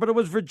out there, but it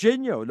was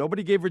Virginia.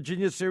 Nobody gave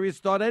Virginia serious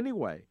thought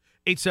anyway.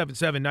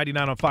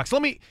 877-99 on Fox.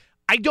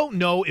 I don't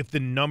know if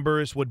the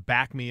numbers would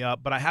back me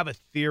up, but I have a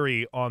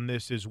theory on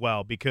this as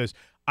well, because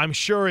I'm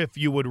sure if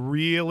you would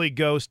really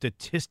go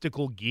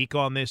statistical geek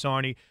on this,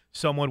 Arnie,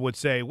 someone would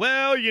say,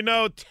 well,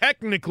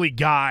 technically,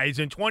 guys,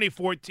 in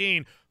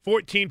 2014,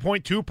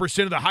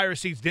 14.2% of the higher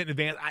seeds didn't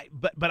advance.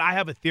 But I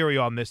have a theory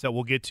on this that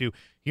we'll get to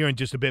here in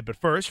just a bit. But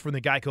first, from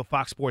the Geico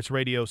Fox Sports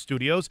Radio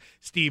studios,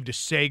 Steve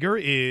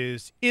DeSager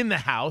is in the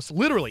house,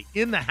 literally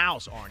in the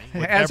house,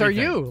 Arnie. As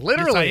everything. Are you,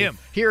 literally. Yes, I am.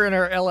 Here in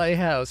our L.A.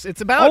 house.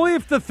 It's about only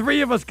if the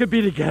 3 of us could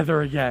be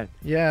together again.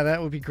 Yeah,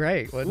 that would be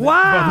great, wouldn't it?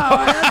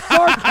 Wow, that's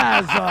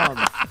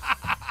sarcasm.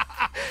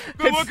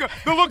 The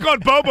look on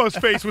Bobo's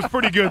face was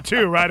pretty good,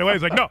 too, right away.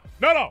 He's like, no,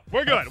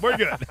 we're good.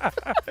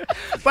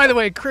 By the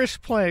way, Chris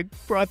Plank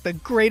brought the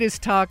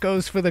greatest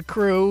tacos for the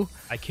crew.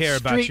 I care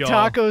about y'all. Street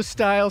tacos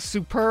style,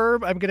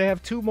 superb. I'm going to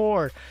have 2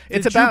 more.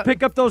 Did you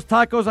pick up those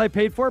tacos I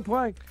paid for,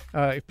 Plank?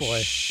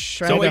 Boy.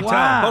 So wait,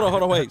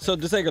 hold on, wait. So,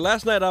 DeSager,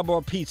 last night I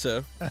bought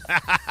pizza.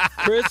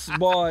 Chris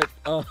bought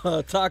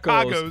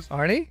tacos.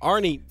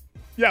 Arnie?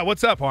 Yeah,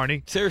 what's up,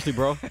 Arnie? Seriously,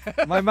 bro.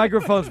 My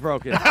microphone's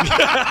broken. but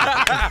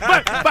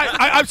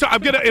I'm sorry.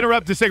 I'm going to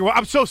interrupt to say,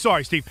 I'm so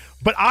sorry, Steve.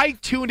 But I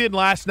tuned in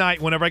last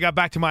night whenever I got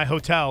back to my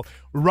hotel,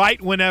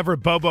 right whenever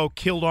Bobo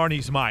killed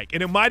Arnie's mic.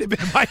 And it might have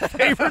been my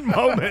favorite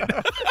moment.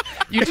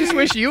 You just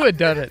wish you had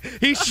done it.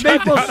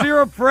 Maple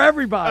syrup for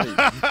everybody.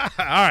 All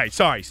right.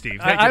 Sorry, Steve.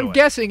 I'm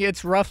guessing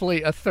it's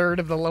roughly a third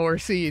of the lower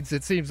seeds,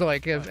 it seems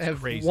like,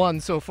 have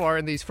won so far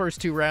in these first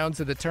 2 rounds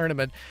of the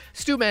tournament.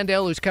 Stu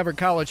Mandel, who's covered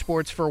college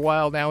sports for a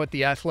while now at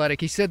The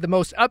Athletic, he said the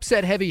most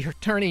upset-heavy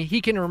tourney he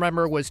can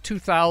remember was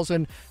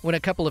 2000, when a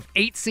couple of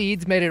 8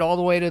 seeds made it all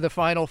the way to the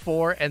Final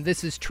Four, and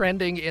this is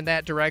trending in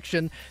that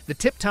direction. The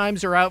tip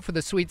times are out for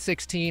the Sweet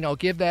 16. I'll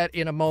give that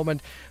in a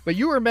moment. But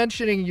you were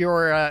mentioning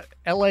your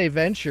L.A.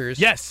 ventures.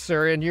 Yes.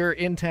 Sir, and you're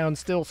in town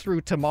still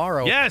through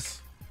tomorrow.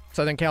 Yes.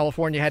 Southern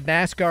California had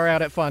NASCAR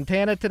out at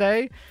Fontana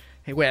today.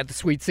 We had the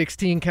Sweet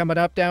 16 coming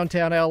up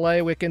downtown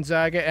L.A. with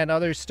Gonzaga and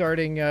others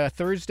starting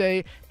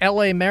Thursday.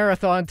 L.A.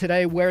 Marathon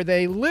today, where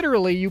they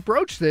literally, you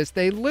broached this,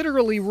 they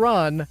literally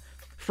run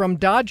from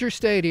Dodger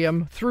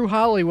Stadium through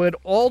Hollywood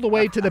all the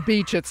way to the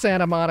beach at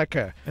Santa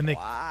Monica. And they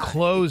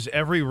close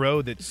every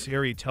road that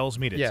Siri tells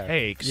me to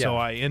take, so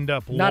I end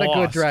up not lost.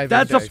 A good drive.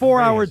 That's a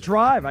 4-hour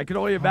drive. I can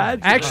only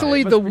imagine.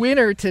 Actually, the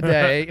winner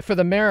today for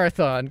the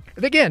marathon,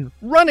 again,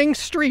 running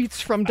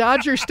streets from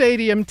Dodger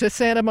Stadium to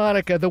Santa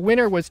Monica, the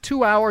winner was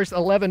 2 hours,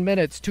 11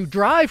 minutes. To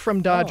drive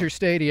from Dodger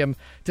Stadium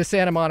to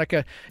Santa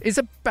Monica is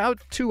about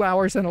 2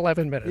 hours and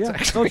 11 minutes. Yeah,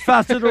 so it's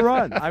faster to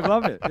run. I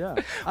love it. Yeah,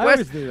 I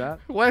always knew that.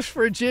 West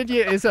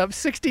Virginia is up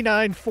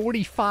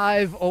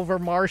 69-45 over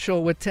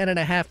Marshall with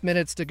 10.5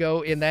 minutes to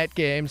go in that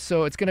game.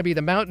 So it's going to be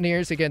the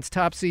Mountaineers against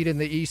top seed in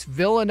the East,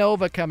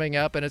 Villanova coming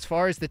up. And as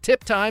far as the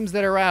tip times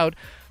that are out,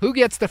 who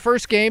gets the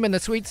first game in the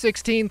Sweet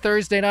 16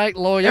 Thursday night?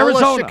 Loyola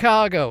Arizona.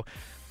 Chicago.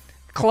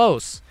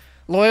 Close.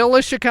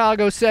 Loyola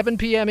Chicago, 7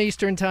 p.m.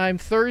 Eastern Time,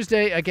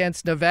 Thursday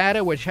against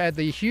Nevada, which had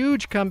the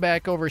huge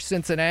comeback over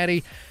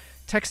Cincinnati.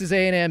 Texas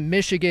A&M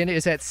Michigan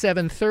is at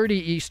 7:30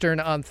 Eastern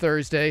on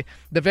Thursday.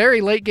 The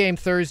very late game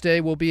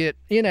Thursday will be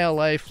in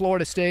L.A.,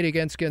 Florida State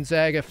against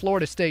Gonzaga.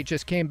 Florida State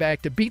just came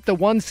back to beat the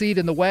 1 seed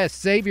in the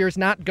West. Xavier's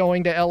not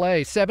going to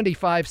L.A.,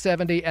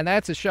 75-70, and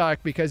that's a shock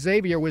because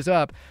Xavier was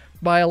up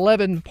by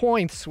 11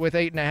 points with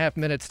 8.5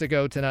 minutes to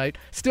go tonight.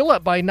 Still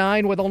up by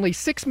 9 with only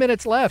 6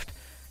 minutes left.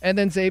 And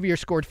then Xavier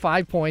scored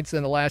 5 points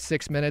in the last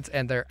 6 minutes,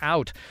 and they're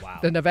out. Wow.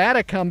 The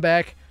Nevada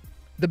comeback,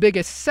 the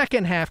biggest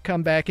second-half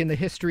comeback in the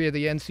history of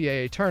the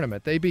NCAA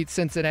tournament. They beat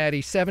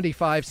Cincinnati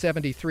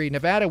 75-73.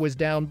 Nevada was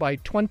down by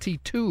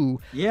 22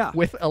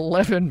 with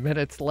 11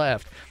 minutes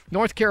left.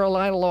 North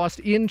Carolina lost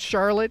in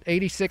Charlotte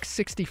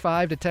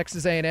 86-65 to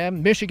Texas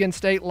A&M. Michigan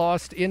State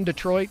lost in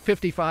Detroit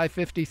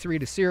 55-53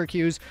 to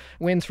Syracuse.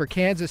 Wins for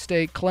Kansas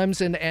State,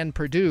 Clemson, and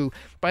Purdue.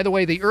 By the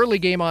way, the early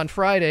game on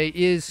Friday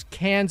is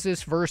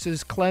Kansas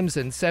versus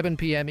Clemson, 7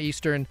 p.m.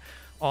 Eastern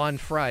on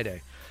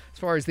Friday. As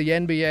far as the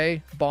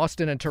NBA,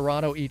 Boston and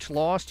Toronto each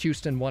lost.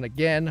 Houston won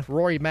again.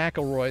 Rory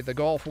McIlroy, the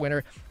golf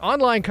winner.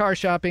 Online car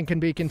shopping can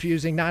be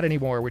confusing. Not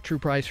anymore with True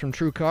Price from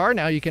TrueCar.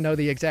 Now you can know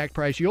the exact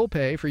price you'll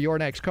pay for your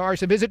next car.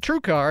 So visit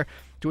TrueCar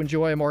to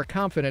enjoy a more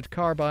confident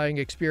car buying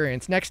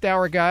experience. Next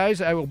hour, guys,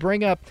 I will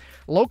bring up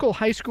local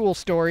high school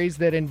stories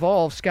that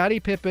involve Scottie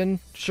Pippen,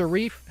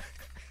 Sharif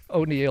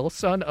O'Neal,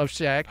 son of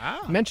Shaq.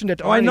 Mentioned it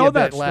to Arnie a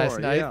bit last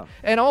night. Yeah.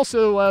 And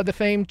also the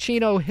famed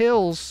Chino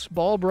Hills,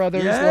 Ball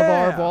Brothers,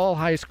 LeVar Ball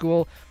High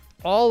School.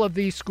 All of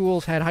these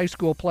schools had high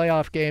school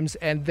playoff games,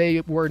 and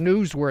they were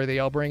newsworthy.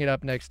 I'll bring it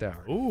up next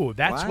hour. Ooh,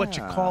 that's what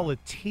you call a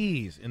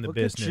tease in the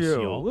business,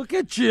 y'all. Look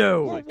at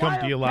you. Come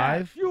to you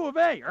live. U of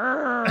A.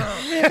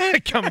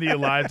 Coming to you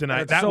live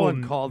tonight. That's that will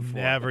uncalled for.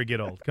 Never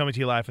get old. Coming to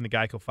you live from the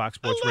Geico Fox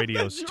Sports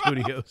Radio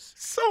studios.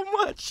 So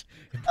much.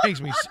 It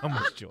brings me so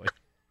much joy.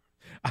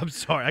 I'm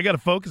sorry. I got to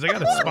focus. I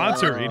got a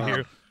sponsor in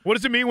here. What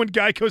does it mean when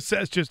Geico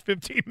says just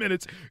 15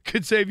 minutes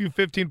could save you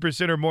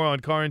 15% or more on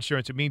car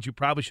insurance? It means you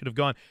probably should have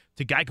gone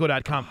to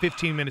geico.com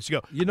 15 minutes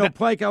ago. You know,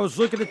 Plank, I was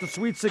looking at the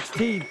Sweet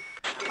 16.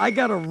 I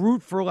got to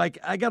root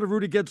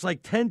against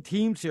like 10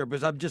 teams here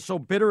because I'm just so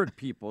bitter at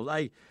people.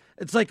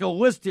 It's like a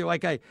list here.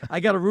 Like I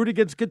got to root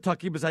against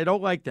Kentucky because I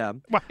don't like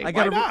them. I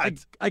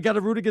got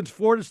to root against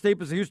Florida State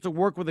because I used to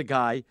work with a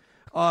guy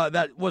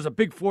that was a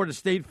big Florida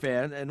State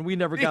fan, and we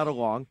never got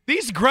along.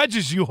 These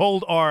grudges you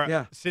hold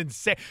are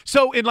insane.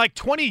 So in like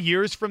 20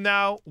 years from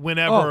now,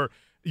 whenever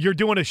you're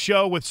doing a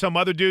show with some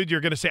other dude,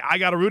 you're going to say, I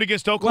got to root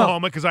against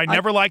Oklahoma because I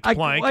never liked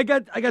Plank. I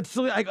got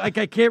silly. I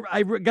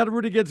got to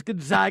root against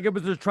Gonzaga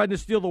because they're trying to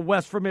steal the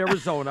West from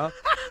Arizona.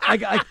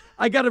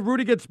 I got to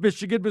root against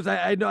Michigan because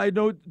I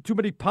know too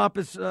many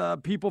pompous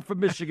people from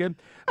Michigan.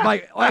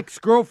 My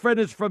ex-girlfriend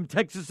is from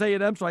Texas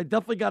A&M, so I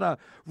definitely got to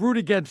root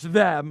against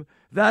them.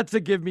 That's a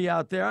give me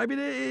out there. I mean,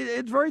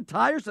 it's very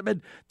tiresome.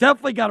 And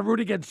definitely got to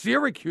root against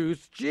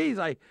Syracuse. Jeez,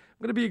 I'm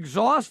going to be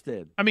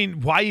exhausted. I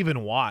mean, why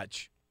even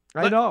watch?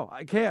 I know.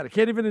 I can't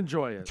even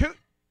enjoy it.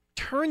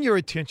 Turn your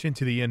attention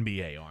to the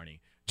NBA,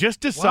 Arnie.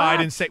 Just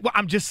decide and say, well,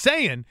 I'm just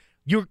saying,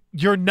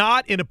 you're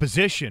not in a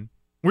position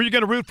where you're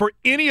going to root for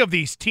any of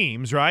these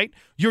teams, right?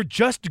 You're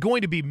just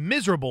going to be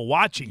miserable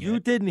watching it. You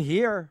didn't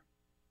hear.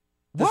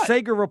 What?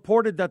 DeSager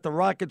reported that the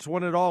Rockets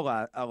won it all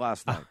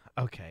last night.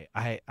 Okay,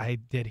 I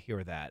did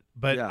hear that.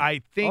 But Yeah.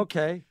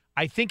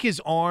 I think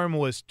his arm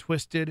was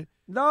twisted.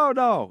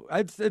 No,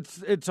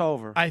 it's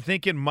over. I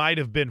think it might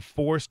have been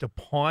forced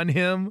upon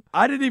him.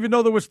 I didn't even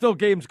know there were still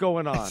games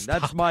going on.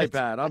 That's my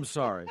bad. I'm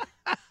sorry.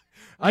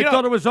 I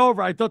thought it was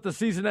over. I thought the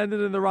season ended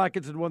and the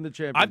Rockets had won the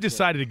championship. I've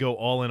decided to go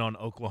all in on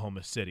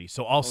Oklahoma City,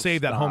 so I'll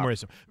save that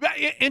homerism.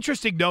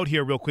 Interesting note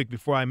here real quick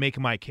before I make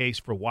my case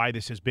for why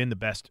this has been the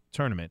best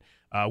tournament,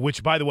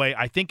 which, by the way,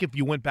 I think if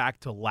you went back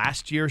to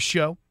last year's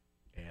show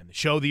and the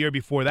show the year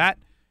before that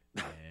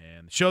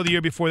and the show the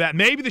year before that,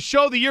 maybe the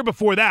show the year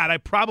before that, I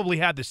probably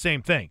had the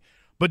same thing.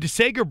 But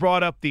DeSager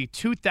brought up the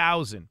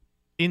 2000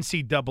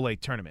 NCAA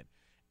tournament,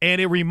 and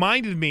it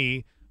reminded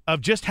me of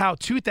just how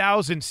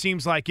 2000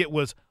 seems like it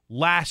was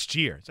last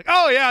year. It's like,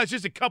 oh, yeah, it's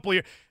just a couple of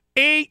years.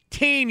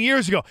 18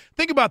 years ago.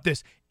 Think about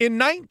this. In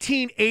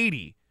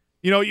 1980,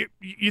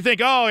 you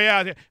think, oh,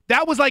 yeah,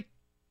 that was like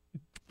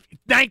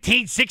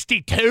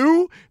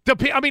 1962?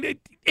 I mean,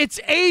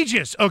 it's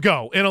ages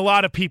ago in a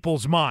lot of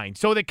people's minds.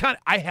 So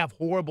I have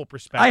horrible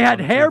perspective. I had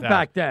hair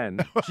back then.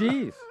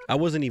 Jeez. I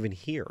wasn't even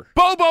here.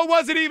 Bobo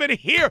wasn't even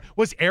here.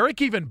 Was Eric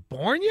even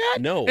born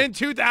yet? No. In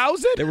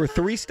 2000? There were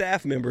 3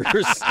 staff members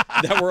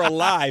that were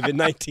alive in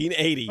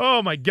 1980.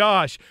 Oh, my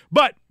gosh.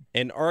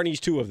 And Arnie's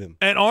 2 of them.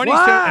 And Arnie's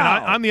 2,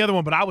 and I'm the other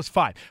one, but I was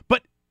 5.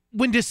 But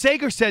when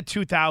DeSager said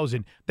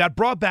 2000, that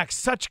brought back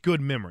such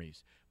good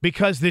memories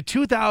because the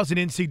 2000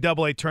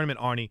 NCAA tournament,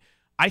 Arnie,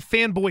 I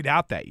fanboyed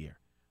out that year.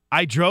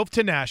 I drove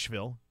to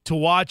Nashville to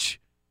watch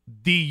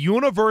the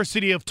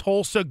University of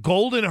Tulsa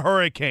Golden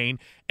Hurricane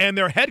and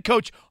their head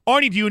coach.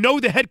 Arnie, do you know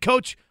who the head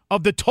coach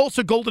of the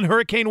Tulsa Golden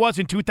Hurricane was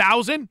in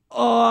 2000?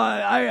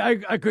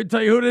 I couldn't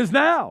tell you who it is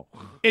now.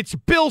 It's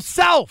Bill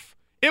Self.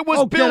 It was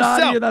Bill get out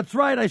Self. of here. That's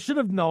right. I should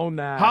have known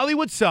that.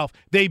 Hollywood Self.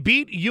 They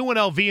beat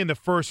UNLV in the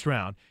first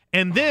round.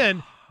 And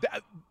then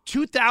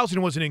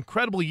 2000 was an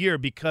incredible year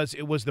because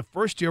it was the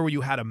first year where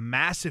you had a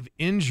massive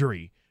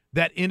injury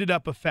that ended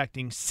up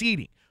affecting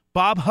seeding.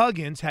 Bob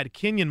Huggins had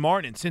Kenyon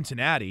Martin in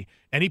Cincinnati,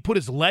 and he put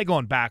his leg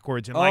on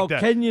backwards. And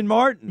Kenyon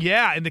Martin.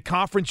 Yeah, in the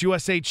Conference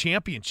USA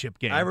Championship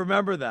game. I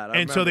remember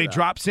that. So they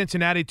dropped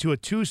Cincinnati to a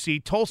 2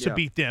 seed. Tulsa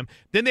beat them.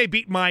 Then they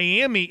beat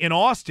Miami in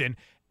Austin,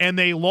 and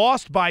they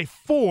lost by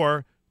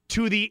 4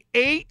 to the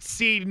 8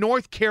 seed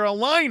North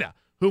Carolina,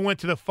 who went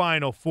to the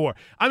Final Four.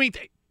 I mean,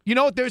 you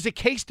know what? There's a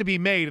case to be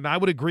made, and I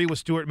would agree with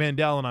Stuart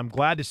Mandel, and I'm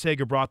glad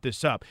DeSager brought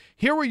this up.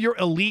 Here were your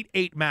Elite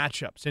Eight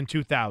matchups in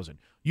 2000.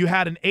 You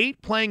had an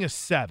 8 playing a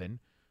 7.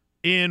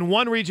 In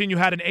one region, you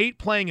had an 8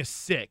 playing a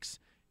 6.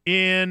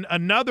 In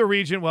another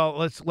region,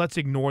 well, let's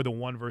ignore the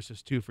 1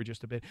 versus 2 for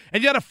just a bit.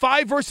 And you had a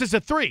 5 versus a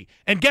 3.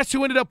 And guess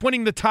who ended up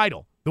winning the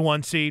title? The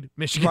 1 seed,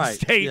 Michigan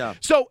State. Yeah.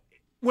 So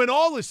when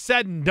all is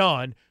said and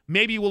done,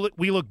 maybe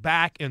we look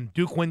back and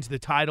Duke wins the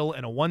title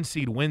and a 1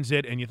 seed wins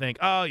it, and you think,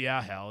 oh,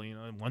 yeah, hell,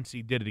 1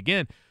 seed did it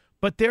again.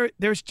 But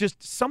there's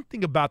just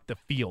something about the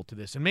feel to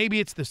this. And maybe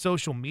it's the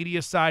social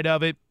media side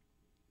of it.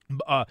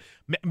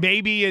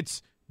 Maybe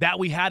it's that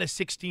we had a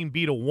 16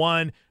 beat a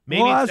 1.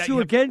 Maybe I'll ask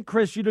you again,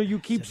 Chris. You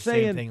keep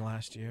saying same thing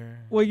last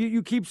year. Well,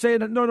 you keep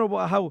saying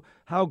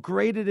how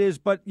great it is,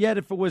 but yet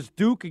if it was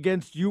Duke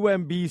against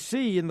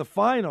UMBC in the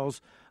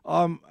finals,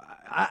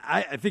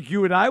 I think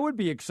you and I would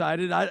be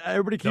excited.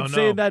 Everybody keeps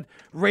saying that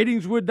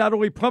ratings would not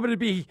only plummet to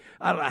be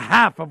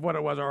half of what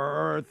it was,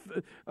 or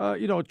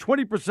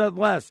 20%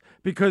 less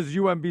because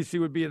UMBC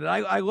would be in it.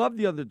 I love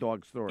the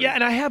underdog story. Yeah,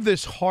 and I have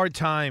this hard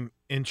time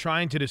in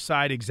trying to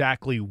decide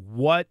exactly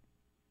what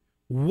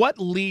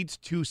leads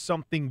to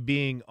something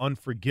being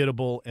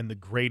unforgettable and the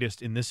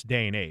greatest in this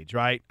day and age,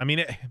 right? I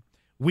mean,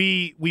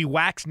 we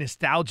wax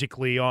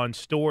nostalgically on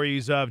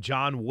stories of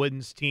John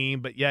Wooden's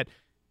team, but yet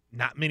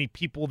not many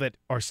people that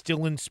are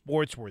still in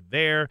sports were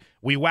there.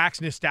 We wax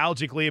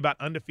nostalgically about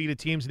undefeated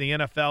teams in the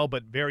NFL,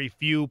 but very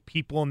few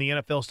people in the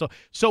NFL still.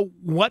 So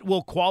what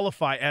will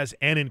qualify as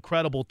an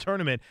incredible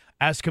tournament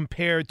as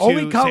compared to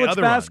only college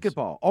other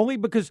basketball? Only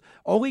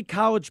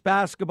college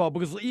basketball,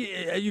 because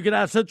you can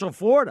have Central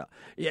Florida.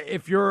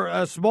 If you're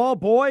a small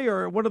boy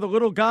or one of the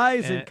little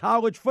guys in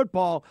college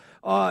football,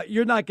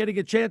 you're not getting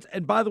a chance.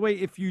 And by the way,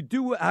 if you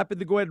do happen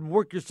to go ahead and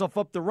work yourself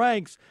up the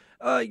ranks,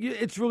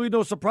 it's really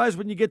no surprise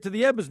when you get to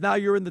the end, because now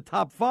you're in the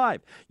top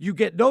 5. You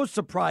get no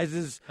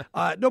surprises.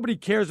 Nobody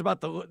cares about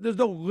there's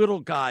no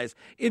little guys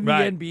in the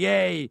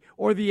NBA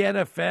or the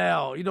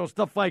NFL,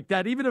 stuff like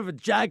that. Even if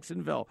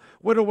Jacksonville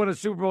would have won a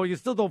Super Bowl, you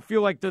still don't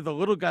feel like they're the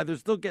little guy. They're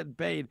still getting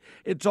paid.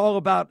 It's all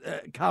about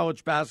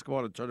college basketball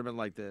in a tournament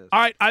like this.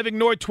 All right, I've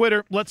ignored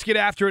Twitter. Let's get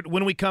after it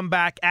when we come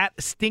back at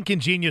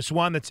Stinkin' Genius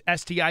 1. That's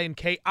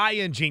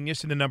STINKIN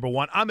Genius in the number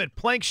 1. I'm at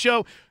Plank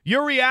Show.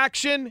 Your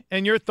reaction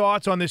and your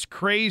thoughts on this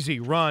crazy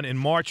run in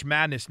March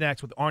Madness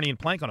next with Arnie and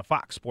Plank on a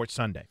Fox Sports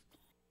Sunday.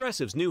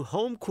 Progressive's new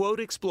Home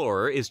Quote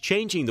Explorer is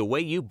changing the way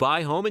you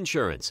buy home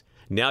insurance.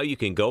 Now you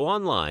can go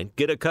online,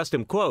 get a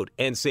custom quote,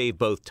 and save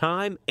both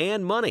time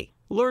and money.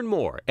 Learn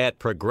more at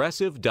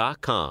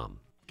Progressive.com.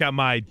 Got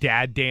my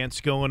dad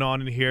dance going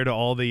on in here to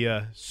all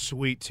the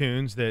sweet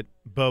tunes that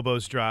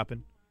Bobo's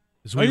dropping.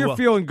 You're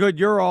feeling good.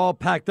 You're all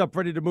packed up,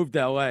 ready to move to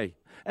L.A.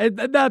 And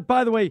that,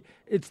 by the way,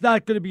 it's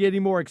not going to be any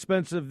more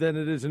expensive than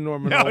it is in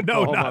Norman.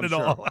 No, not at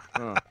all.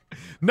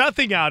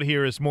 Nothing out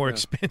here is more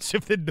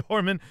expensive than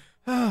Norman.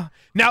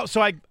 Now, so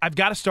I've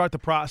got to start the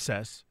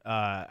process.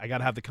 I got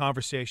to have the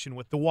conversation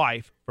with the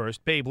wife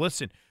first. Babe,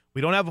 listen, we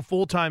don't have a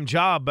full-time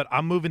job, but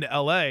I'm moving to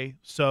L.A.,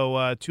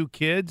 so 2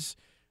 kids,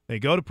 they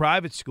go to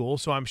private school,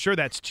 so I'm sure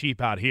that's cheap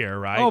out here,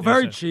 right? Oh,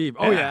 very cheap.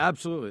 Oh, yeah,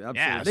 absolutely.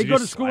 Yeah, so they go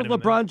to school with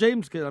LeBron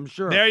James kid, I'm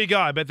sure. There you go.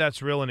 I bet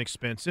that's real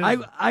inexpensive.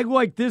 I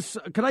like this.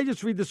 Can I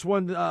just read this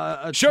one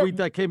tweet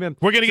that came in?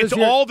 We're going to get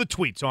to all the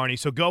tweets, Arnie,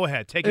 so go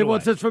ahead. Take it away.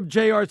 It says from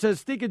JR, it says,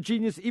 Stinkin'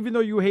 Genius, even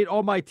though you hate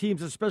all my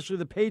teams, especially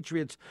the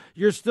Patriots,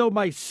 you're still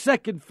my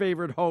second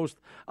favorite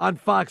host on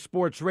Fox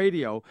Sports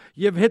Radio.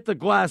 You've hit the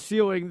glass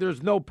ceiling.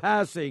 There's no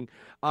passing.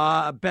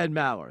 Ben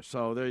Maller.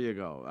 So there you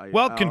go.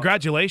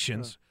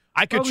 Congratulations.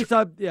 I could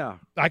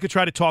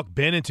try to talk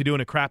Ben into doing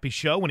a crappy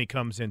show when he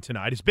comes in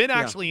tonight. Is Ben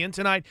actually in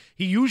tonight?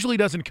 He usually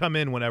doesn't come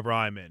in whenever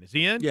I'm in. Is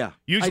he in? Yeah.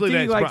 Usually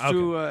I think he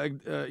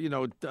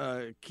likes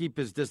to keep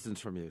his distance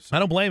from you. So. I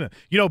don't blame him.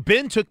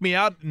 Ben took me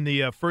out in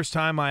the first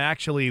time I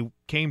actually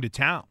came to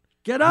town.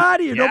 Get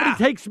out of here. Yeah.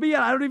 Nobody takes me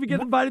out. I don't even get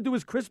invited to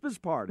his Christmas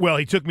party. Well,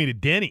 he took me to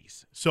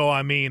Denny's. So,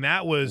 I mean,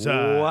 that was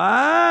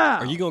wow.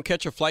 Are you going to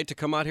catch a flight to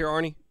come out here,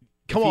 Arnie?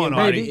 Come on,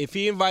 Arnie. If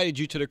he invited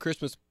you to the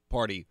Christmas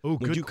party,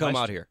 would you come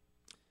out here?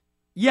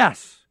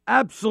 Yes,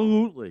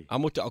 absolutely.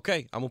 I'm going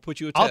to put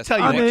you a test. I'll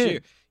tell you next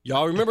year.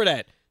 Y'all remember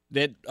that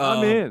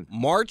I'm in.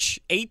 March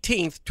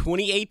 18th,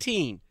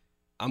 2018,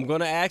 I'm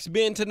going to ask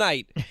Ben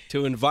tonight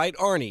to invite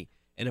Arnie.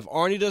 And if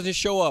Arnie doesn't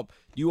show up,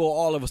 you owe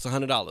all of us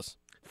 $100.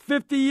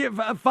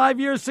 5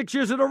 years, 6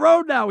 years in a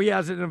row now he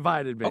hasn't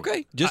invited me.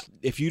 Okay,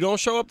 if you don't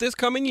show up this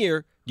coming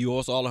year, you owe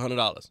us all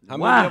 $100. How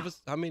many of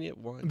us? How many?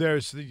 One.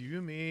 There's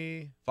you,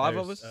 me. 5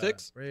 of us?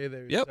 6? Ray,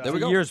 yep, there we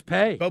go. A year's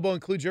pay. Bobo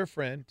includes your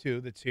friend,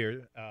 too, that's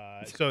here.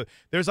 So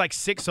there's like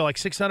 $600,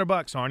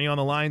 Arnie, on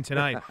the line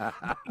tonight.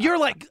 You're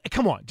like,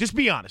 come on, just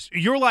be honest.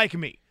 You're like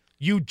me.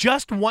 You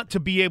just want to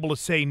be able to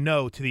say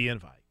no to the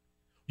invite.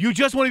 You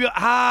just want to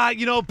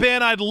be,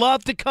 Ben, I'd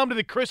love to come to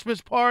the Christmas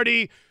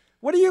party.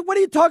 What are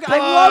you talking? I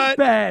love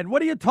Ben.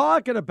 What are you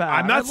talking about?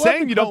 I'm not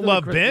saying you don't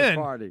love Ben.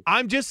 Party.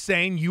 I'm just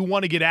saying you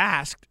want to get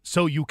asked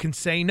so you can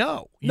say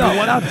no.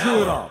 Not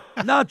true at all.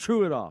 Not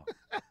true at all.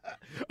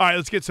 All right,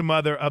 let's get some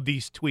other of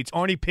these tweets.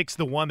 Arnie picks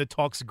the one that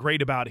talks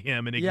great about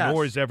him and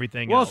ignores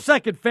everything else. Well,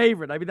 second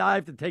favorite. I mean, I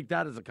have to take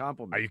that as a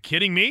compliment. Are you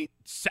kidding me?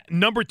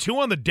 Number 2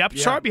 on the depth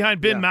chart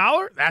behind Ben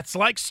Maller? That's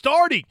like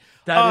starting.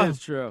 That is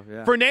true.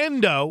 Yeah.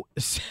 Fernando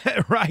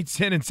writes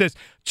in and says,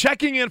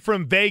 checking in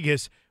from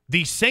Vegas,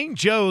 the St.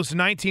 Joe's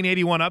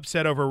 1981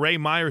 upset over Ray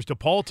Meyer's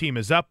DePaul team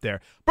is up there.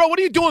 Bro, what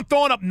are you doing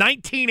throwing up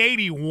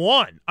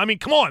 1981? I mean,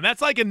 come on.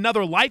 That's like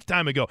another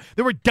lifetime ago.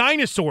 There were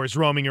dinosaurs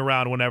roaming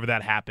around whenever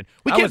that happened.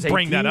 We can't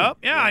bring that up.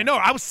 Yeah, I know.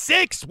 I was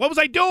 6. What was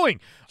I doing?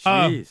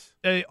 Jeez.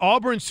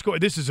 Auburn score.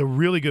 This is a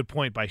really good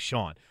point by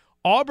Sean.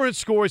 Auburn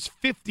scores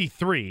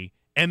 53,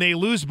 and they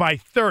lose by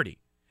 30.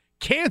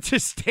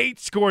 Kansas State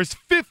scores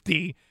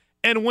 50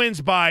 and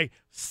wins by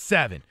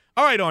 7.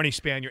 All right, Arnie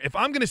Spanier, if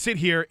I'm going to sit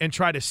here and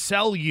try to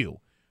sell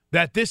you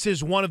that this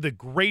is one of the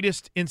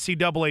greatest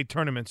NCAA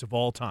tournaments of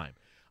all time,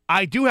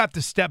 I do have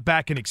to step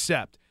back and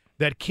accept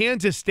that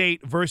Kansas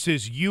State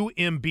versus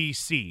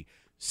UMBC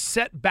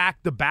set back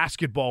the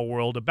basketball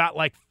world about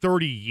like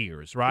 30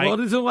 years, right? Well,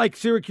 it isn't like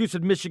Syracuse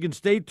and Michigan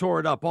State tore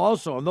it up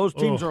also, and those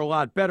teams are a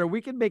lot better.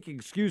 We can make an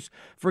excuse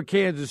for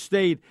Kansas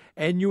State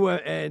and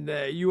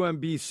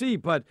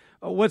UMBC, but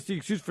what's the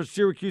excuse for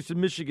Syracuse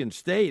and Michigan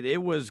State?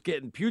 It was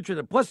getting putrid.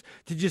 And plus,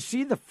 did you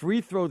see the free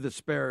throw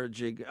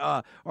disparaging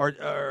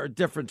or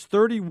difference?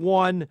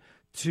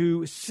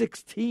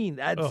 31-16.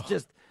 That's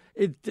just...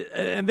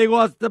 and they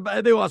lost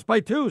by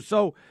 2.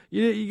 So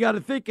you got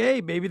to think, hey,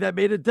 maybe that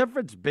made a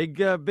difference.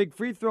 Big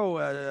free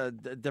throw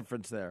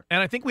difference there.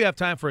 And I think we have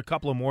time for a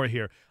couple of more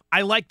here.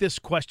 I like this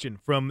question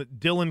from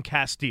Dylan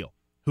Castile,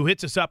 who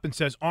hits us up and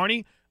says,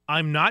 Arnie,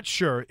 I'm not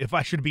sure if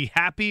I should be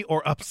happy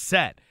or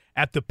upset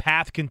at the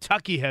path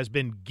Kentucky has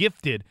been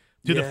gifted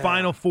to the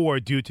Final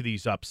Four due to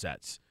these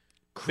upsets.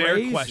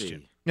 Crazy. Fair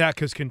question. Yeah,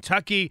 because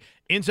Kentucky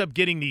ends up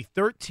getting the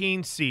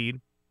 13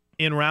 seed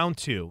in round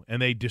 2, and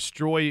they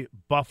destroy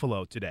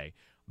Buffalo today.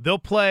 They'll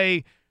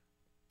play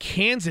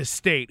Kansas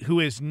State, who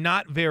is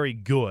not very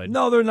good.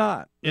 No, they're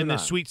not. In the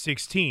Sweet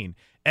 16.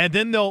 And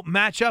then they'll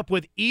match up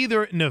with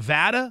either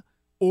Nevada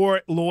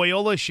or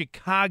Loyola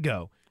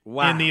Chicago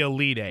in the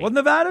Elite Eight. Well,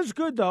 Nevada's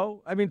good,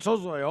 though. I mean,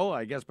 so's Loyola,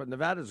 I guess, but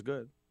Nevada's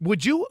good.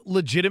 Would you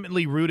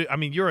legitimately root it? I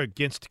mean, you're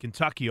against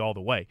Kentucky all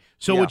the way.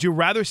 So would you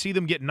rather see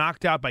them get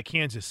knocked out by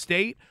Kansas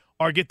State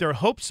or get their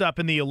hopes up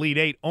in the Elite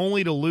Eight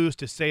only to lose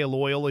to, say, a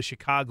Loyola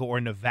Chicago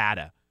or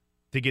Nevada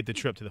to get the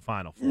trip to the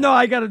Final Four? No,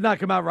 I got to knock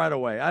them out right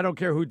away. I don't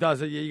care who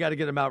does it. You got to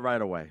get them out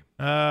right away.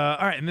 All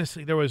right, and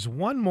there was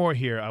one more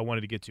here I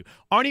wanted to get to.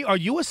 Arnie, are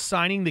you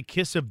assigning the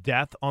kiss of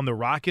death on the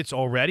Rockets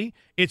already?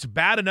 It's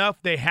bad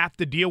enough they have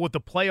to deal with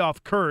the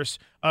playoff curse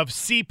of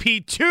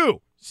CP2,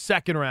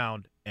 second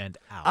round and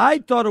out. I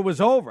thought it was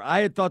over.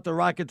 I had thought the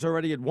Rockets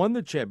already had won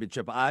the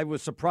championship. I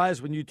was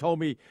surprised when you told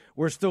me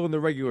we're still in the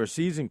regular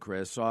season,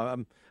 Chris. So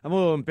I'm a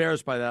little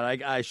embarrassed by that.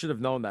 I should have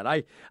known that.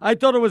 I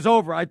thought it was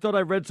over. I thought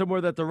I read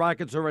somewhere that the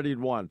Rockets already had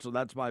won. So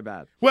that's my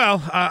bad.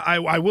 Well,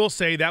 I will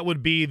say that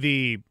would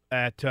be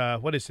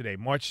what is today?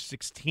 March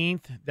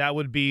 16th. That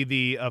would be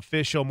the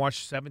official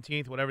March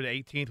 17th, whatever, the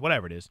 18th,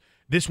 whatever it is.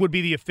 This would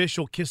be the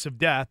official kiss of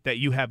death that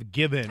you have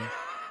given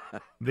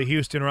the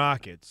Houston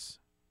Rockets.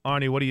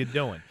 Arnie, what are you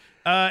doing?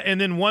 And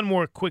then one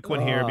more quick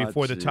one here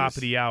before the top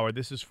of the hour.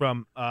 This is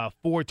from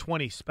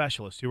 420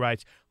 Specialist, who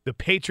writes, the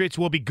Patriots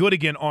will be good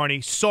again,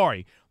 Arnie.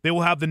 Sorry. They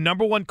will have the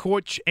number 1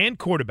 coach and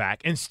quarterback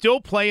and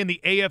still play in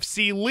the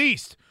AFC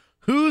least.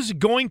 Who's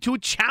going to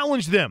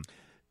challenge them?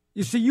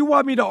 You see, you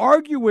want me to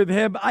argue with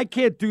him. I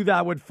can't do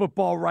that with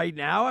football right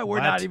now. We're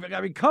not even –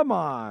 I mean, come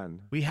on.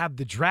 We have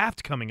the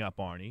draft coming up,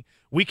 Arnie.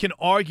 We can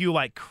argue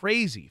like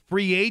crazy.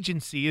 Free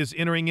agency is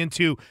entering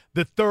into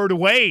the third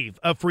wave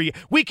of free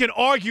 – we can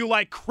argue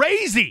like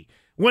crazy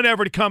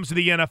whenever it comes to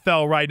the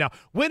NFL right now.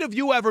 When have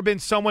you ever been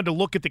someone to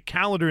look at the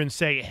calendar and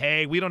say,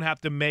 hey, we don't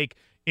have to make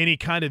any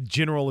kind of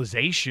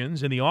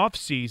generalizations in the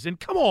offseason?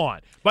 Come on.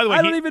 By the way,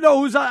 I don't even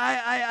know who's –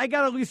 I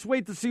got to at least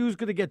wait to see who's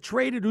going to get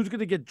traded, who's going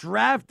to get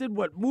drafted,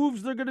 what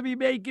moves they're going to be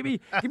made. Give me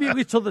at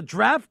least till the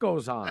draft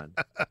goes on.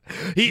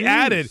 He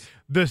added,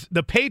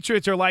 the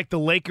Patriots are like the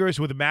Lakers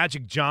with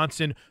Magic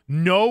Johnson,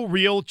 no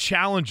real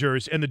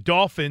challengers, and the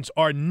Dolphins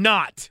are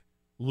not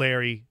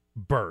Larry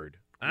Bird.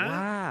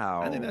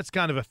 Wow. I think that's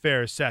kind of a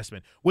fair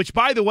assessment, which,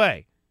 by the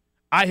way,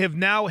 I have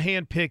now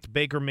handpicked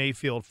Baker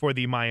Mayfield for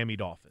the Miami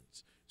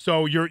Dolphins.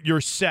 So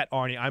you're set,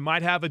 Arnie. I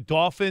might have a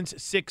Dolphins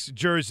 6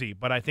 jersey,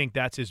 but I think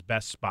that's his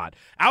best spot.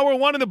 Hour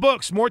 1 in the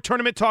books. More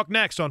tournament talk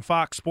next on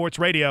Fox Sports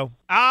Radio.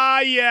 Ah,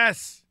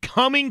 yes.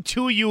 Coming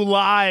to you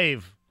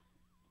live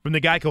from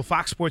the Geico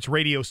Fox Sports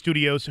Radio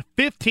studios.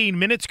 15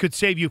 minutes could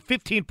save you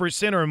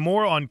 15% or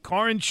more on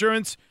car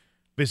insurance.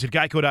 Visit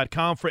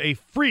geico.com for a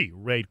free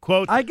rate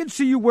quote. I can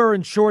see you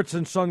wearing shorts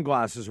and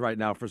sunglasses right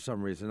now for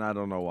some reason. I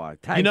don't know why.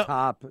 Tank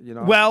top,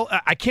 Well,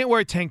 I can't wear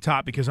a tank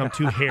top because I'm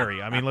too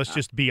hairy. I mean, let's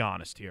just be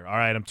honest here. All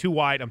right, I'm too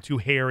white. I'm too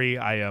hairy.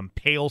 I am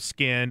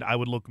pale-skinned. I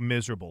would look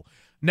miserable.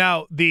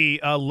 Now,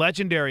 the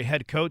legendary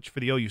head coach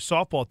for the OU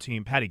softball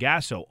team, Patty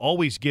Gasso,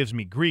 always gives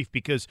me grief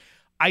because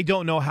I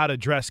don't know how to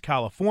dress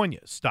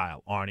California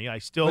style, Arnie. I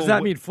still. Does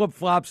that mean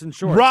flip-flops and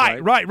shorts?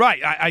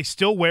 Right. I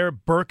still wear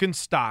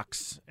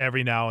Birkenstocks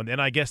every now and then.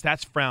 I guess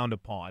that's frowned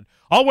upon.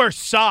 I'll wear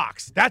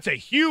socks. That's a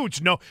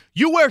huge no.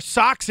 You wear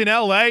socks in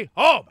L.A.?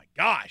 Oh, my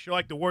gosh. You're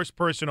like the worst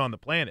person on the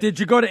planet. Did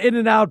you go to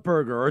In-N-Out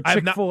Burger or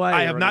Chick-fil-A?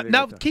 I have not.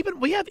 Now, like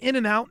we have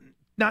In-N-Out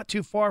not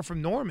too far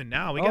from Norman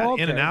now. We got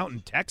In-N-Out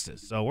in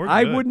Texas, so we're good.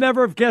 I would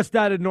never have guessed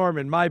that in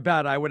Norman. My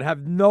bad. I would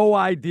have no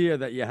idea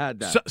that you had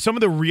that. So, some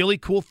of the really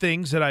cool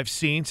things that I've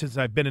seen since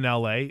I've been in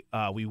L.A.,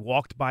 we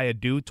walked by a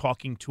dude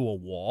talking to a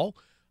wall.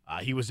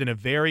 He was in a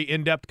very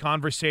in-depth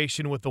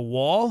conversation with the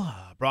wall.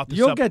 Brought this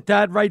You'll up. get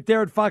that right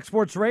there at Fox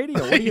Sports Radio.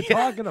 What are you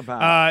talking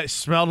about?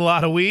 Smelled a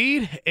lot of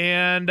weed.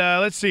 And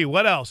let's see,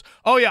 what else?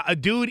 Oh, yeah, a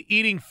dude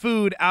eating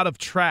food out of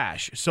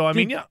trash. So, I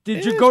mean,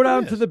 Did you go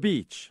down to the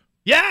beach?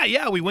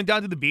 Yeah, we went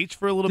down to the beach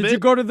for a little bit. Did you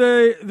go to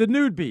the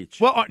nude beach?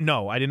 Well,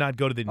 no, I did not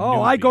go to the nude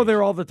I beach. go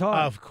there all the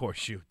time. Of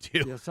course you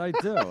do. Yes, I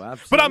do.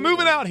 Absolutely. But I'm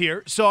moving out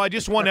here, so I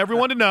just want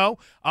everyone to know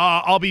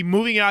I'll be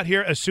moving out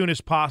here as soon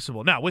as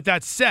possible. Now, with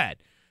that said,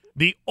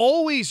 the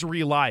always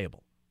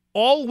reliable,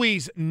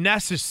 always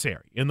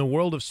necessary in the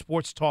world of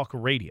sports talk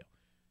radio,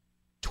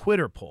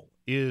 Twitter poll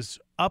is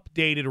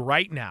updated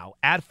right now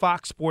at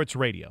Fox Sports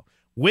Radio.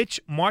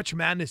 Which March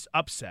Madness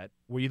upset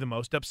were you the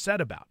most upset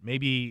about?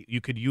 Maybe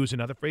you could use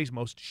another phrase,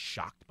 most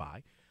shocked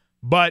by.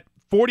 But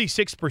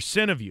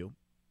 46% of you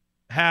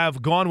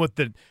have gone with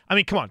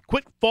come on,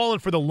 quit falling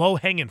for the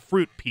low-hanging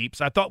fruit, peeps.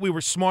 I thought we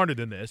were smarter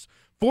than this.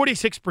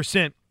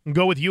 46%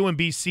 go with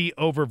UMBC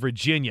over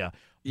Virginia.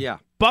 Yeah.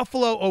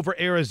 Buffalo over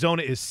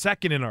Arizona is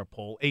second in our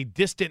poll. A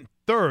distant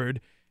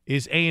third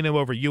is A&M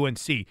over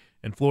UNC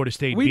and Florida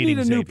State beating We need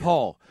a Xavier. new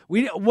poll.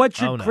 What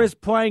should Chris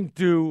Plank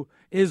do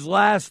his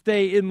last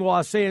day in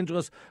Los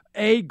Angeles?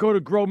 A, go to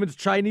Groman's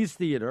Chinese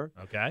Theater.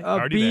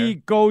 Okay, B,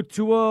 there. go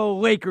to a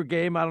Laker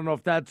game. I don't know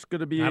if that's going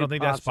to be I don't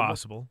think that's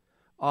possible.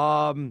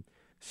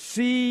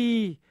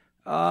 C,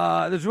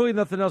 there's really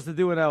nothing else to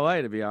do in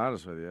L.A., to be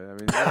honest with you. I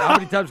mean, how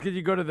many times can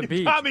you go to the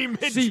beach? Got me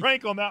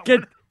mid-drink on that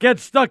one. Get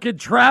stuck in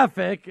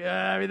traffic.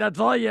 I mean, that's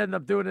all you end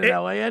up doing in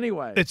L.A.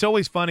 anyway. It's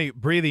always funny.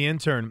 Bree, the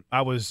intern,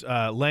 I was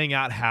laying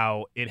out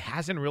how it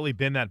hasn't really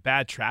been that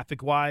bad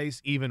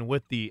traffic-wise, even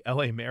with the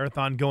L.A.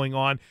 Marathon going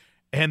on.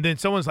 And then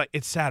someone's like,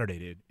 it's Saturday,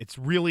 dude. It's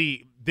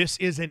really – this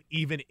isn't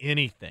even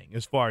anything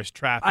as far as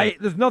traffic.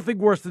 There's nothing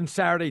worse than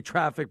Saturday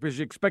traffic because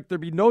you expect there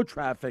to be no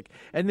traffic,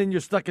 and then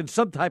you're stuck in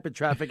some type of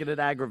traffic, and it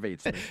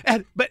aggravates me.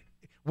 But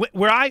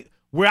where I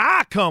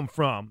come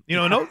from,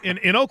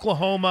 in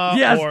Oklahoma.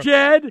 Yes,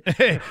 Jed.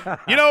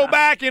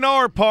 Back in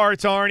our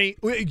parts, Arnie,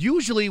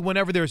 usually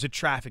whenever there's a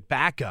traffic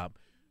backup,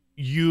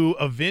 you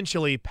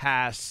eventually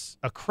pass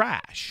a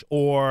crash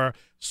or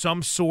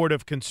some sort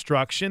of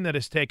construction that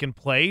has taken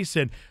place,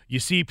 and you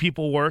see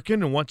people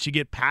working, and once you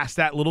get past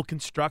that little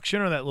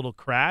construction or that little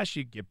crash,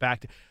 you get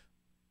back to –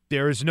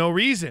 there is no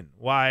reason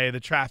why the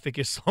traffic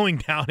is slowing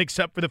down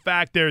except for the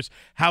fact there's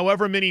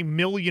however many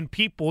million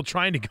people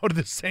trying to go to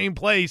the same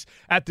place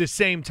at the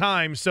same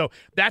time. So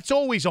that's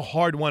always a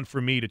hard one for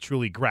me to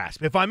truly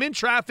grasp. If I'm in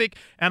traffic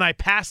and I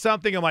pass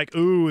something, I'm like,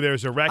 ooh,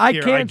 there's a wreck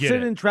here. I can't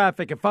sit in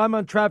traffic. If I'm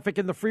on traffic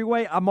in the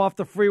freeway, I'm off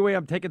the freeway.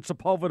 I'm taking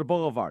Sepulveda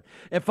Boulevard.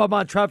 If I'm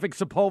on traffic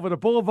Sepulveda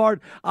Boulevard,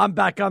 I'm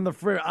back on the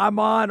freeway. I'm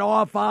on,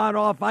 off.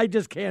 I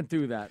just can't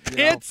do that.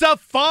 It's a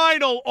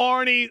final,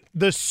 Arnie.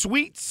 The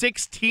Sweet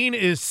 16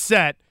 is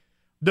set.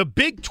 The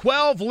Big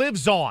 12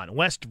 lives on.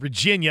 West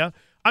Virginia.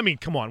 I mean,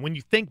 come on. When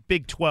you think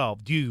Big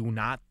 12, do you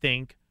not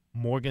think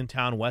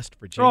Morgantown, West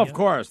Virginia? Oh, of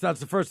course. That's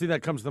the first thing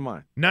that comes to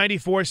mind.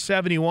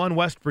 94-71,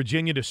 West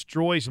Virginia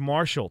destroys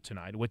Marshall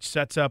tonight, which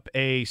sets up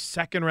a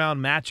second-round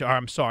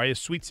matchup. A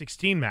Sweet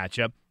 16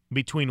 matchup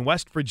between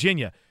West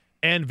Virginia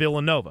and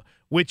Villanova,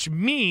 which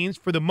means,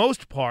 for the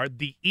most part,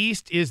 the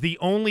East is the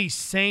only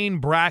sane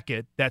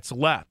bracket that's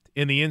left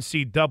in the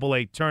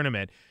NCAA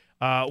tournament.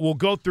 We'll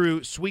go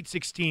through Sweet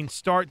 16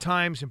 start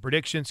times and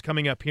predictions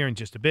coming up here in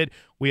just a bit.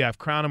 We have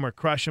Crown 'em or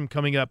Crush 'em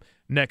coming up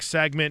next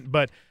segment.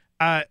 But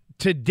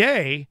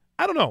today,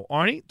 I don't know,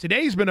 Arnie,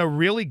 today's been a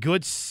really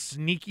good,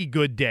 sneaky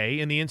good day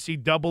in the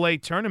NCAA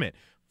tournament.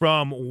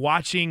 From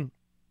watching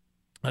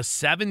a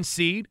 7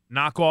 seed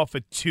knock off a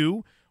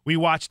 2, we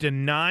watched a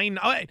 9.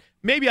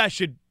 Maybe I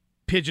should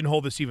pigeonhole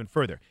this even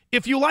further.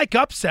 If you like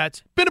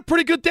upsets, been a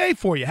pretty good day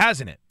for you,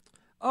 hasn't it?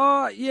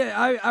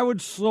 Yeah, I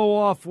would slow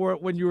off for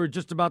it when you were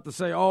just about to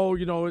say,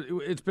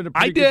 it's been a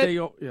pretty good day.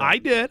 Yeah. I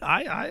did.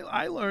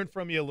 I learned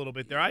from you a little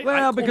bit there.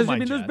 Because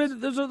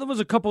there was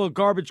a couple of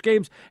garbage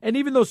games, and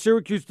even though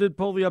Syracuse did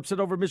pull the upset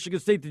over Michigan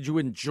State, did you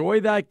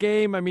enjoy that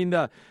game? I mean,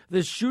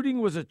 the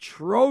shooting was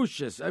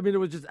atrocious. I mean, it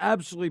was just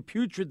absolutely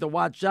putrid to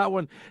watch that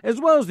one,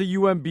 as well as the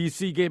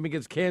UMBC game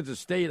against Kansas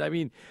State. I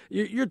mean,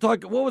 you're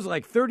talking, what was it,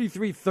 like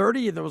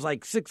 33-30, and there was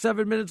like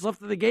 6-7 minutes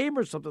left of the game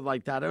or something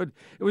like that. It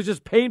was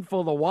just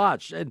painful to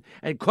watch. March,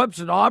 and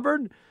Clemson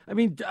Auburn. I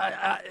mean,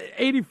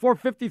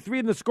 84-53,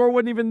 and the score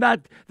wasn't even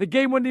that. The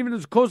game wasn't even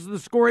as close as the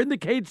score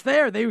indicates.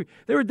 They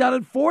were down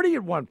at 40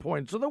 at one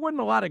point, so there wasn't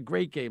a lot of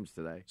great games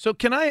today. So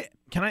can I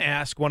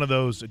ask one of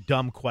those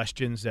dumb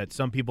questions that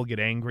some people get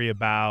angry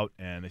about,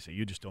 and they say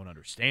you just don't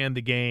understand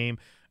the game.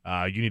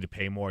 You need to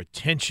pay more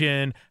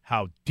attention.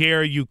 How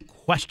dare you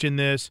question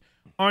this,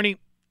 Arnie?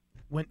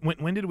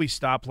 When did we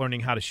stop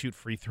learning how to shoot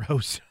free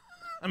throws?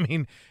 I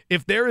mean,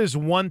 if there is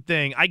one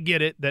thing, I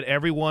get it that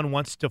everyone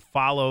wants to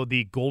follow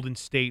the Golden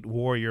State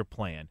Warrior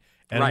plan,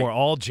 and right. We're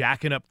all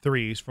jacking up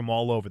threes from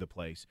all over the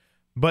place.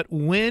 But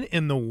when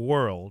in the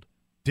world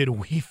did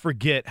we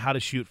forget how to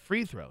shoot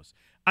free throws?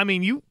 I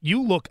mean, you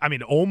look. I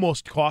mean, it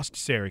almost cost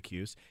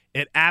Syracuse.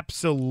 It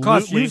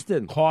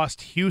absolutely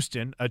cost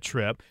Houston a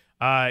trip.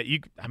 I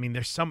mean,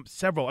 there's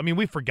several. I mean,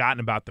 we've forgotten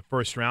about the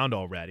first round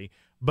already,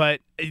 but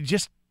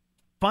just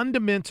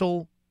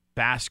fundamental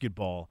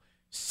basketball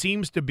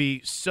seems to be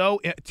so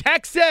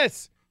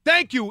Texas.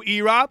 Thank you,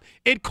 E-Rob.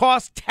 It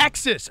cost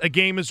Texas a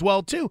game as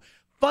well too.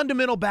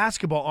 Fundamental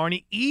basketball,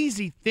 Arnie.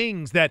 Easy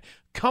things that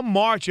come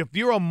March, if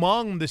you're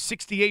among the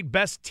 68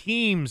 best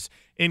teams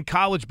in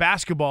college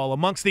basketball,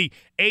 amongst the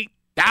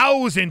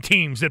 8,000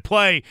 teams that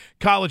play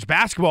college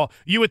basketball,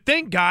 you would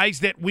think, guys,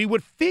 that we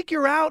would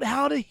figure out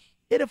how to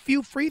hit a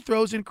few free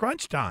throws in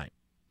crunch time.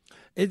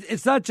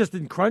 It's not just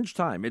in crunch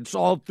time. It's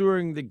all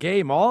during the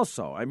game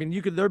also. I mean,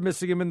 they're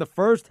missing them in the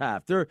first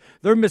half. They're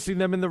missing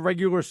them in the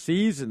regular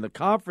season, the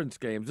conference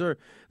games. They're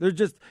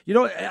just,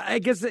 I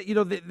guess,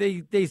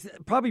 they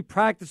probably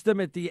practice them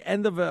at the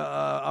end of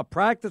a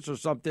practice or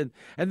something,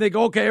 and they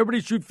go, okay,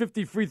 everybody shoot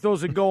 50 free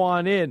throws and go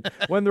on in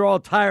when they're all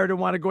tired and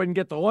want to go ahead and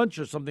get to lunch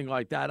or something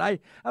like that. I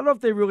don't know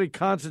if they really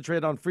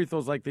concentrate on free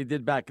throws like they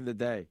did back in the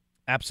day.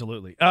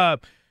 Absolutely.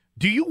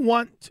 Do you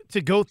want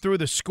to go through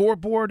the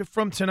scoreboard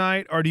from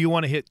tonight, or do you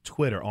want to hit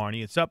Twitter,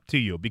 Arnie? It's up to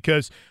you,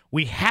 because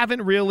we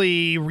haven't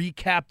really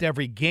recapped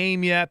every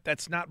game yet.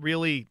 That's not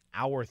really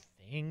our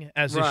thing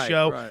as a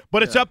show,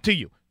 but it's up to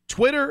you.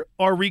 Twitter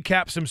or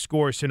recap some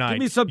scores tonight. Give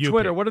me some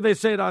Twitter. Pick. What do they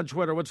say on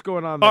Twitter? What's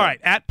going on there? All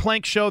right, at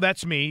Plank Show,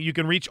 that's me. You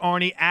can reach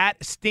Arnie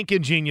at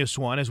Stinkin' Genius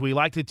One, as we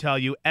like to tell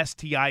you,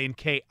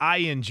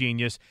 STINKIN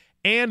Genius,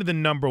 and the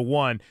number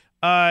 1.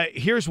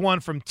 Here's one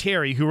from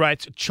Terry, who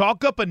writes,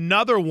 chalk up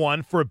another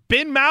one for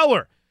Ben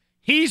Maller.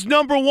 He's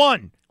number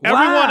 1. Wow.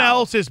 Everyone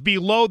else is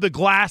below the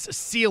glass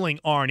ceiling,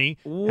 Arnie.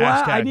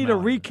 Wow. I need Maller. a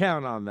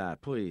recount on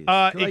that, please.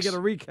 Can I get a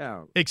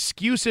recount?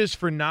 Excuses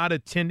for not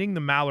attending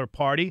the Maller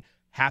party.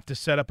 Have to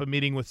set up a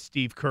meeting with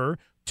Steve Kerr.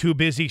 Too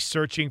busy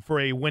searching for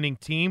a winning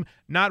team.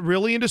 Not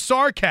really into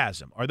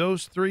sarcasm. Are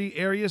those 3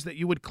 areas that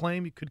you would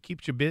claim could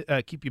keep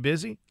you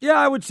busy? Yeah,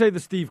 I would say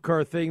the Steve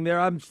Kerr thing there.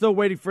 I'm still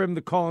waiting for him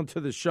to call into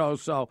the show.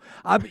 So,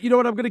 you know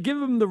what? I'm going to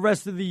give him the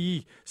rest of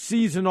the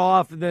season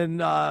off. And then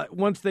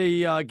once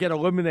they get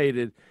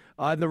eliminated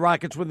and the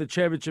Rockets win the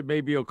championship,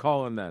 maybe he'll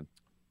call in then.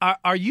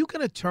 Are you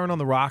going to turn on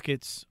the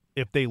Rockets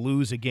if they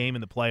lose a game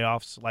in the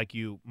playoffs like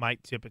you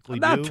might typically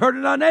do? I'm not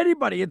turning on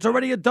anybody. It's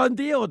already a done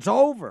deal. It's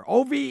over.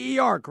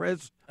 OVER,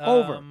 Chris.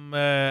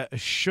 Over.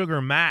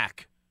 Sugar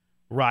Mac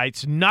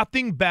writes,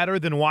 nothing better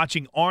than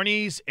watching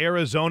Arnie's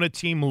Arizona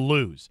team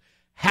lose.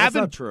 That's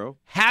not true.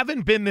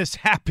 Haven't been this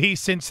happy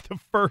since the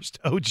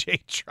first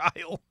OJ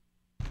trial.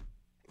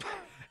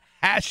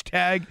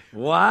 Hashtag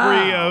wow.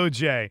 free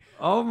OJ.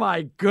 Oh,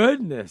 my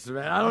goodness,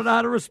 man. I don't know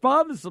how to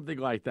respond to something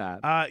like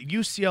that.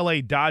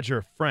 UCLA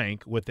Dodger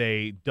Frank with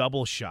a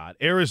double shot.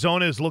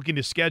 Arizona is looking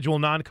to schedule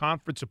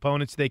non-conference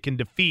opponents they can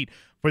defeat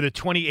for the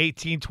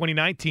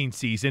 2018-2019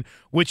 season,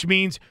 which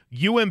means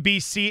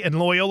UMBC and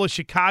Loyola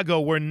Chicago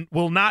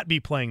will not be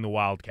playing the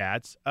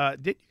Wildcats.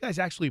 Did you guys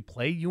actually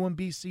play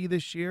UMBC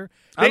this year?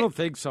 I don't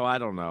think so. I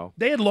don't know.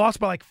 They had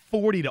lost by like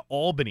 40 to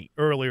Albany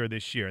earlier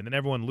this year, and then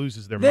everyone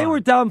loses their mind. They were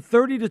down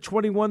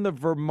 30-21 to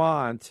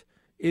Vermont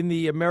in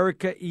the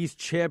America East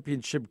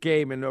Championship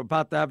game, and they're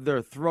about to have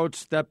their throats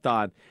stepped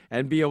on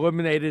and be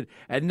eliminated.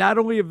 And not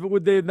only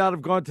would they not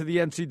have gone to the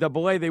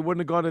NCAA, they wouldn't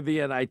have gone to the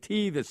NIT,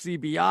 the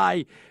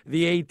CBI,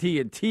 the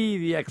AT&T,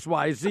 the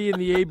XYZ,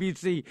 and the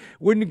ABC.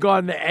 Wouldn't have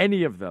gone to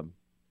any of them.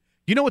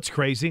 You know what's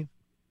crazy?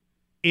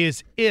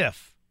 Is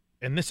if,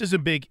 and this is a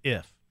big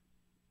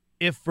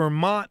if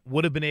Vermont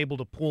would have been able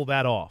to pull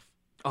that off,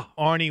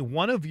 Arnie,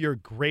 one of your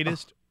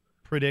greatest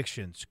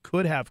predictions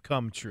could have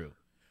come true.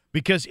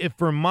 Because if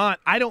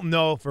Vermont, I don't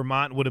know if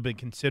Vermont would have been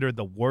considered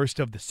the worst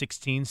of the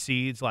 16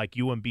 seeds like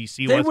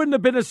UMBC was. They wouldn't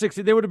have been a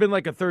 16. They would have been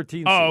like a 13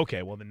 seed. Oh,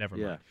 okay. Well, then never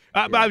mind.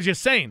 But I was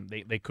just saying,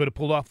 they could have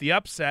pulled off the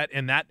upset,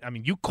 and that, I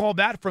mean, you called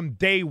that from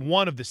day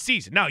one of the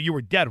season. Now, you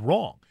were dead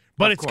wrong.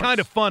 But it's kind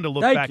of fun to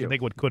look back and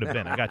think what could have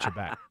been. I got your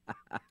back.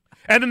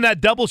 And then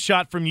that double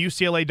shot from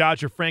UCLA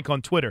Dodger Frank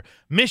on Twitter.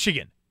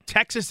 Michigan,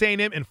 Texas A&M,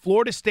 and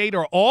Florida State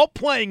are all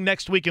playing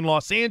next week in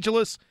Los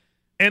Angeles.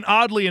 And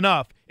oddly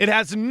enough, it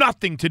has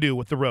nothing to do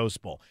with the Rose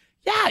Bowl.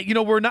 Yeah, you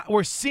know,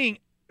 we're seeing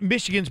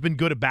Michigan's been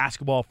good at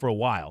basketball for a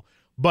while,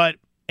 but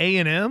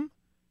A&M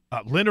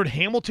Leonard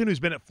Hamilton,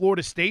 who's been at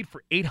Florida State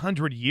for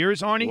 800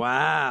 years, Arnie.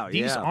 Wow,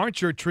 These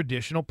aren't your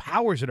traditional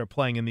powers that are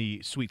playing in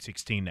the Sweet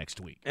 16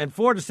 next week. And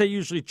Florida State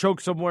usually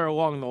chokes somewhere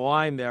along the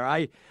line there.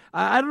 I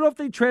don't know if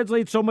they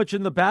translate so much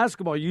in the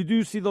basketball. You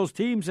do see those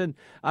teams, and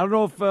I don't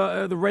know if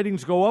the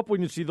ratings go up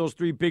when you see those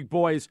three big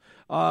boys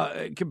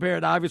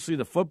compared, obviously,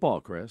 to football,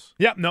 Chris.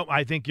 Yeah, no,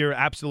 I think you're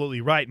absolutely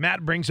right.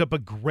 Matt brings up a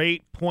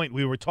great point.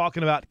 We were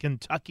talking about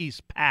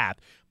Kentucky's path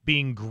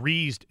being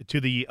greased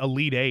to the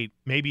Elite Eight,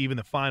 maybe even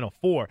the Final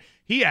Four.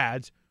 He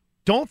adds,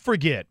 don't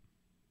forget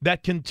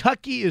that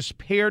Kentucky is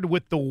paired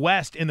with the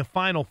West in the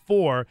Final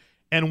Four,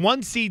 and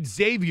 1 seed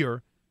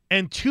Xavier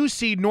and 2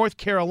 seed North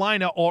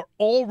Carolina are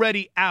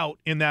already out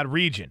in that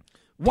region.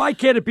 Why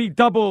can't it be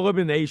double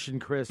elimination,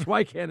 Chris?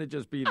 Why can't it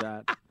just be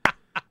that?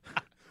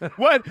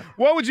 What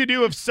would you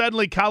do if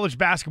suddenly college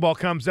basketball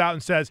comes out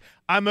and says,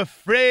 I'm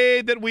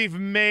afraid that we've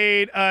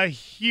made a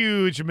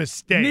huge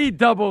mistake. Need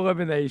double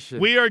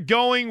elimination. We are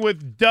going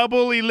with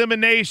double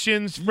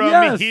eliminations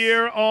from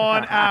here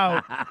on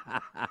out.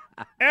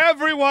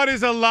 Everyone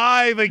is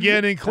alive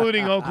again,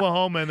 including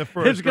Oklahoma in the first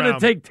round. It's going to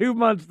take 2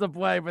 months to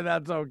play, but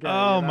that's okay.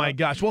 Oh, my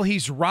gosh. Well,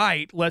 he's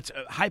right. Let's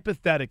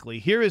hypothetically,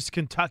 here is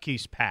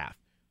Kentucky's path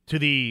to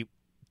the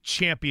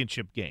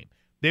championship game.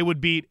 They would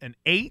beat an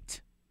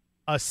 8,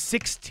 a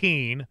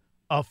 16,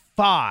 a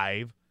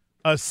 5,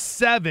 a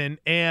 7,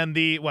 and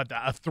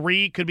a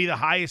 3 could be the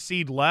highest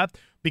seed left,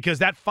 because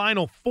that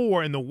Final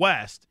Four in the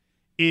West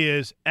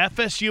is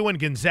FSU and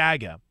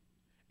Gonzaga,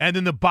 and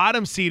then the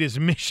bottom seed is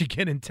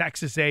Michigan and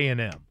Texas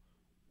A&M.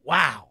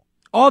 Wow.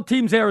 All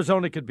teams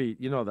Arizona could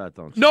beat. You know that,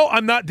 don't you? No,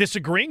 I'm not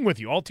disagreeing with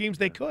you. All teams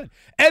they could.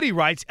 Eddie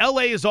writes,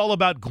 L.A. is all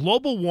about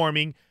global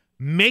warming,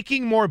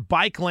 making more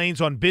bike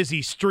lanes on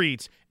busy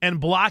streets, and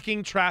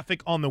blocking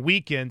traffic on the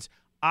weekends.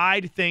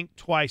 I'd think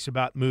twice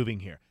about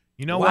moving here.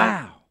 You know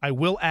what? I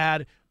will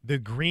add, the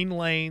green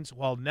lanes,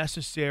 while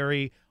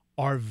necessary,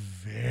 are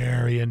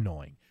very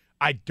annoying.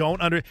 I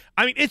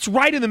mean, it's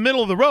right in the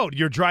middle of the road.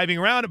 You're driving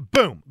around,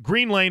 boom,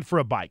 green lane for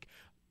a bike.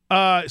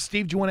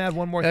 Steve, do you want to add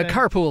one more thing?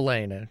 Carpool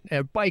lane,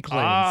 bike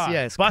lanes,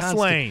 yes. Bus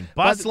lane.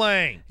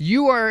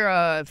 You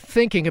are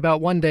thinking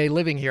about one day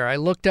living here. I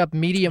looked up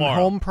medium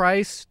home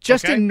price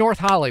just in North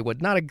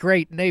Hollywood. Not a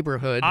great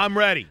neighborhood. I'm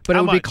ready. But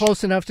it would be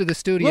close enough to the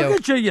studio.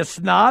 Look at you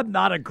snob.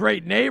 Not a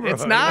great neighborhood.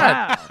 It's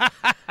not. Wow.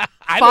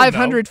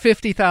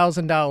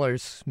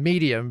 $550,000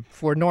 medium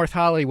for North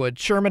Hollywood.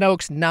 Sherman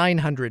Oaks,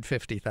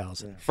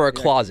 $950,000 for a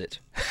closet.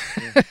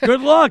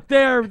 Good luck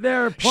there,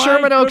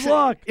 Sherman Oaks. Good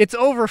luck. It's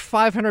over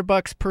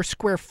 $500 per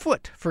square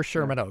foot for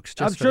Sherman Oaks.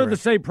 I'm sure the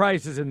same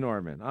price is in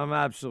Norman. I'm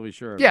absolutely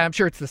sure. Yeah, I'm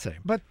sure it's the same.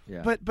 But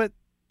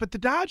the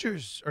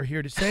Dodgers are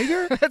here to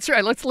Sager. That's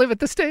right. Let's live at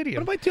the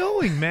stadium. What am I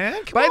doing, man?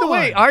 By the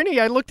way,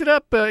 Arnie, I looked it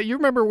up. You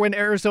remember when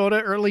Arizona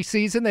early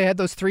season they had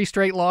those 3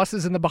 straight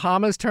losses in the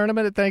Bahamas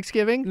tournament at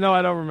Thanksgiving? No,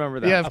 I don't remember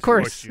that. Yeah, of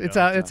course. It's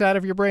out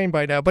of your brain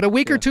by now. But a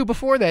week or two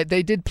before that,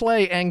 they did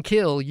play and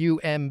kill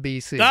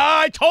UMBC.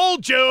 I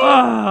told you.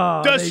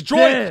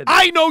 Destroy.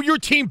 I know your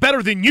team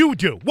better than you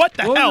do. What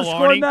the hell, What was the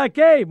score in that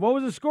game? What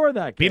was the score of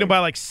that game? Beat them by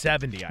like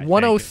 70,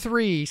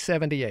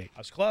 103-78. I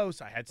was close.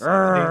 I had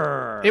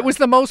 70. It was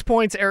the most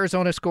points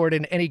Arizona scored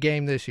in any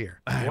game this year.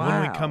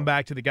 When we come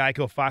back to the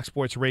Geico Fox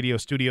Sports Radio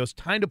studios,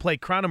 time to play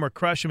Crown 'em or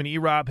Crush 'em, and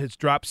E-Rob has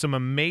dropped some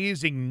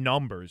amazing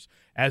numbers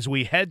as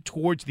we head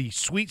towards the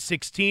Sweet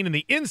 16 in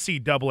the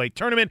NCAA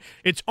tournament.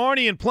 It's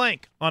Arnie and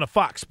Plank on a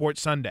Fox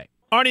Sports Sunday.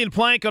 Arnie and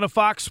Plank on a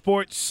Fox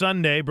Sports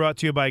Sunday, brought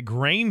to you by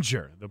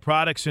Grainger, the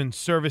products and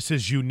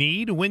services you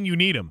need when you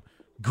need them.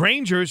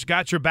 Grainger's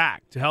got your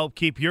back to help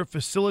keep your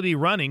facility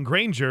running.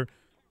 Grainger,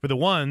 for the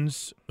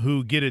ones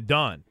who get it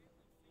done.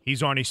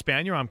 He's Arnie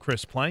Spanier. I'm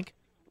Chris Plank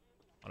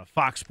on a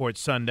Fox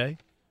Sports Sunday.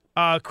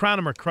 Crown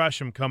 'em or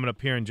Crush 'em coming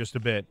up here in just a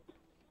bit.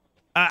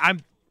 I'm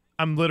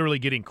literally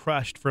getting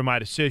crushed for my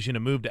decision to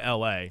move to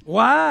L.A.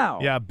 Wow.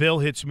 Yeah, Bill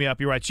hits me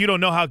up. You're right. So you don't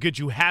know how good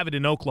you have it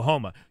in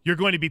Oklahoma. You're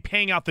going to be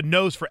paying out the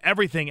nose for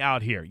everything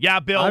out here. Yeah,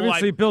 Bill.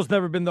 Obviously, Bill's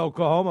never been to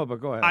Oklahoma, but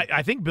go ahead.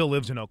 I think Bill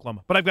lives in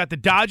Oklahoma. But I've got the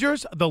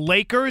Dodgers, the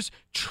Lakers.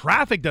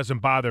 Traffic doesn't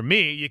bother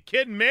me. You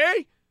kidding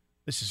me?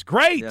 This is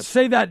great. Yeah,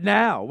 say that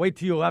now. Wait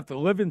till you'll have to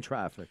live in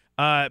traffic.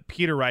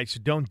 Peter writes,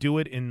 don't do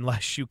it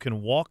unless you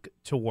can walk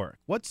to work.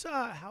 What's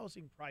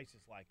housing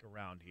prices like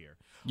around here?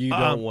 You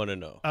don't want to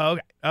know.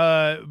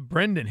 Okay.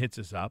 Brendan hits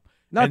us up.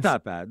 Not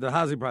that bad. The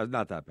housing price is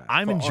not that bad.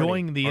 I'm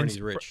enjoying the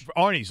Arnie's rich.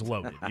 Arnie's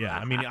loaded. Yeah.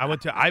 I mean,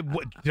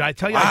 did I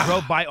tell you I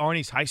drove by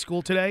Arnie's high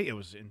school today? It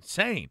was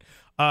insane.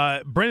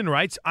 Brendan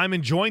writes, I'm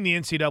enjoying the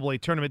NCAA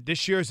tournament.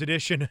 This year's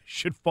edition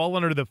should fall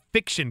under the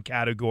fiction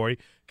category,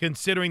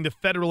 considering the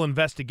federal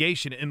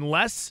investigation,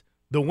 unless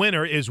the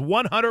winner is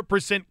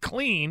 100%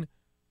 clean,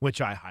 which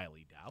I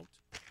highly doubt.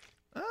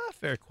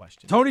 Fair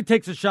question. Tony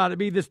takes a shot at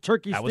me. This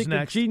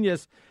turkey-sticking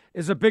genius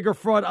is a bigger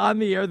fraud on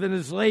the air than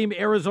his lame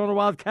Arizona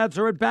Wildcats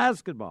are at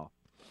basketball.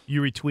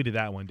 You retweeted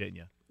that one, didn't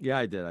you? Yeah,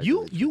 I did.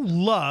 You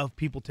love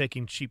people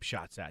taking cheap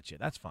shots at you.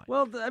 That's fine.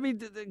 Well, I mean,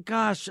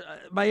 gosh,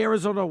 my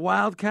Arizona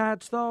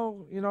Wildcats,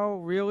 though,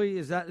 really?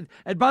 Is that?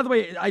 And by the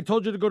way, I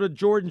told you to go to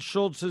Jordan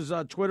Schultz's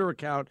Twitter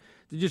account.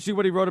 Did you see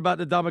what he wrote about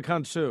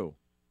Ndamukong Suh?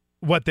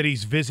 What, that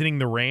he's visiting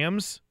the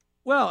Rams?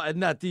 Well,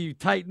 and that the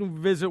Titan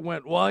visit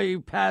went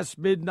past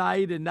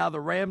midnight, and now the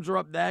Rams are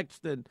up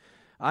next. And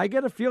I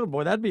get a feeling,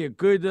 boy, that'd be a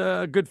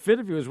good fit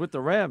if he was with the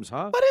Rams,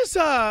 huh?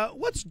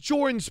 What's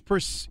Jordan's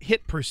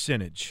hit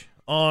percentage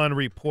on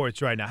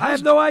reports right now? I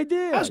have no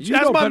idea. You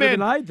know better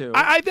than I do.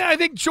 I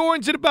think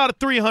Jordan's at about a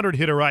 300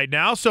 hitter right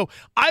now. So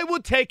I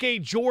would take a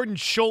Jordan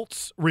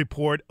Schultz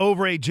report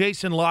over a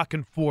Jason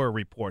Lockenfor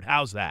report.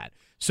 How's that?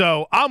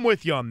 So I'm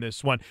with you on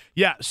this one.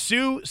 Yeah,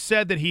 Suh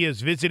said that he has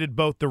visited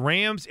both the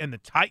Rams and the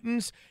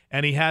Titans,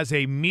 and he has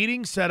a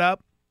meeting set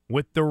up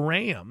with the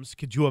Rams.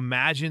 Could you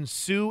imagine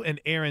Suh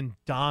and Aaron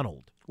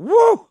Donald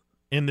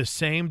in the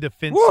same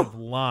defensive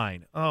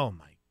line? Oh,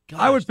 my God.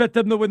 I would bet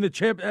them to win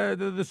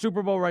the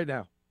Super Bowl right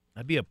now.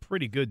 That'd be a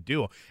pretty good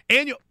duo.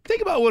 And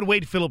think about what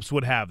Wade Phillips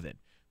would have then.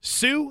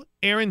 Suh,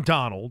 Aaron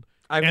Donald.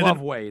 I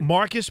love Wade.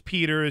 Marcus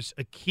Peters,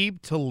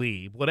 Aqib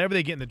Talib, whatever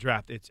they get in the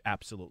draft, it's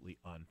absolutely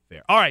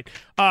unfair. All right,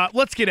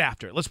 let's get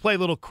after it. Let's play a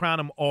little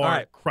Crown 'em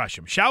or Crush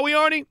 'em. Shall we,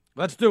 Arnie?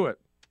 Let's do it.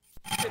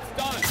 It's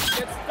done.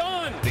 It's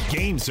done. The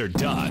games are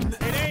done.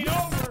 It ain't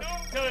over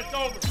till it's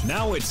over.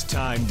 Now it's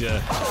time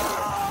to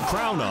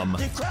crown 'em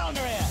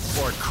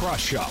or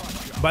crush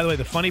 'em. By the way,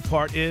 the funny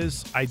part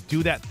is I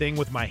do that thing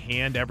with my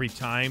hand every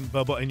time,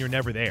 Bubba, and you're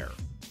never there.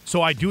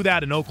 So I do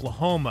that in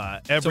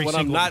Oklahoma every single. So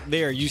when I'm not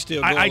there, you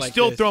still. I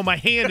still throw my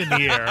hand in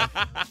the air,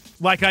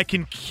 like I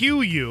can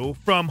cue you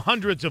from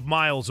hundreds of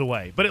miles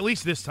away. But at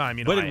least this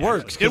time, But it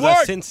works. It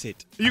works. I sense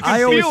it. You can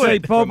I always feel say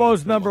it.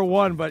 Bobo's number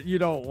one, but you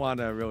don't want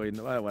to really.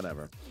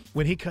 Whatever.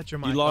 When he cut your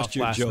mic off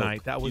last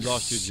night, that was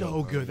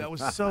so good. That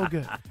was so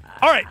good.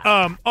 All right,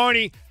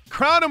 Arnie,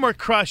 crown him or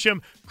crush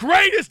him.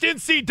 Greatest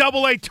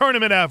NCAA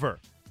tournament ever.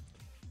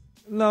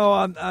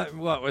 No,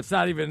 it's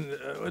not even.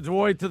 It's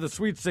way to the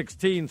Sweet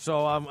 16,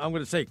 so I'm going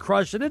to say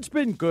crush it. It's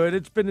been good.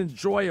 It's been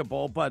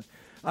enjoyable, but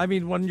I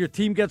mean, when your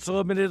team gets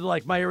eliminated,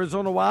 like my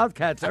Arizona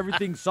Wildcats,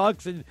 everything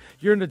sucks, and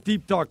you're in a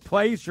deep, dark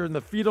place. You're in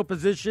the fetal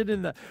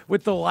position,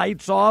 with the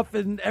lights off,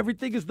 and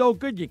everything is no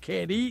good. You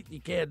can't eat.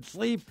 You can't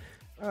sleep.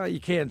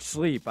 You can't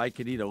sleep. I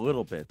could eat a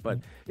little bit, but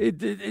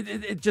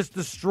it just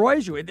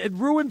destroys you. It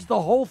ruins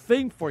the whole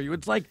thing for you.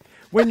 It's like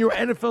when your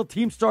NFL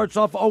team starts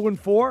off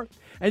 0-4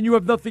 and you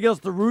have nothing else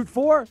to root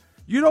for.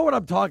 You know what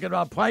I'm talking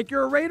about, Pike.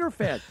 You're a Raider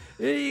fan.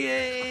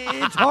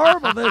 It's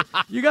horrible.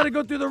 You got to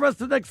go through the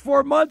rest of the next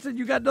 4 months, and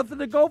you got nothing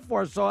to go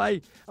for. So I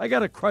got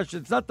to crush it.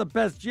 It's not the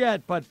best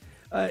yet, but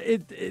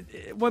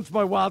once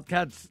my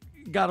Wildcats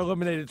got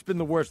eliminated, it's been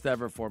the worst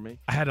ever for me.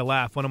 I had to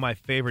laugh. One of my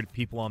favorite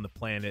people on the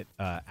planet,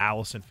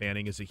 Allison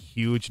Fanning, is a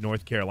huge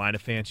North Carolina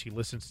fan. She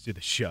listens to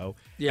the show.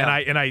 Yeah.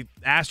 And I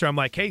asked her, I'm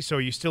like, hey, so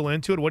are you still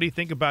into it? What do you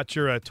think about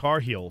your Tar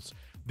Heels?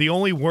 The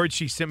only word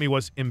she sent me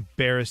was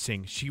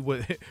embarrassing.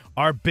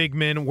 Our big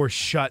men were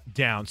shut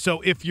down. So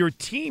if your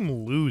team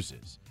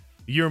loses,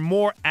 you're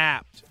more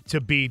apt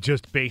to be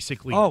just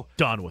basically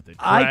done with it,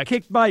 correct? I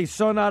kicked my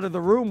son out of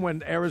the room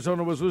when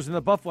Arizona was losing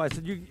to Buffalo. I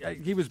said,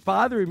 he was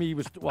bothering me.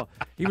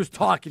 He was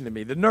talking to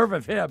me. The nerve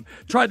of him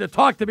trying to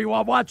talk to me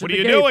while I'm watching the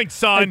game. What are you doing,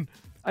 son?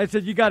 I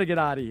said, you got to get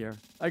out of here.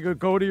 I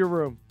go to your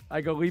room.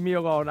 I go, leave me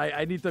alone.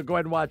 I need to go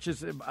ahead and watch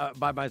this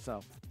by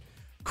myself.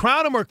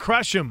 Crown him or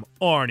crush him,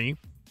 Arnie.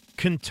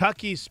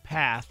 Kentucky's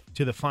path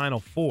to the Final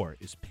Four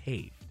is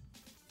paved.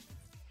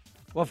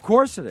 Well, of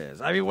course it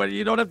is. I mean,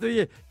 you don't have to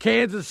be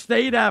Kansas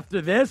State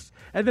after this,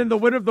 and then the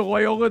winner of the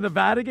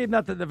Loyola-Nevada game.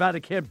 Not that Nevada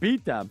can't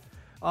beat them.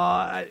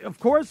 Of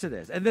course it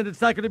is. And then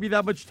it's not going to be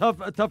that much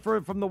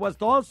tougher from the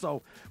West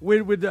also,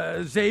 with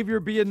Xavier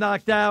being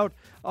knocked out.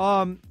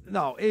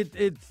 No,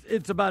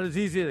 it's about as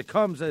easy as it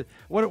comes.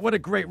 What a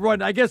great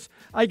run. I guess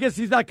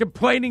he's not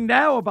complaining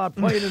now about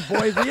playing in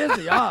Boise, is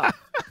he? Huh?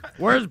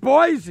 Where's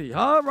Boise?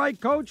 Huh? Right,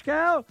 Coach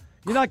Cal?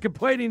 You're not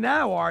complaining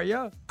now, are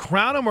you?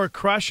 Crown him or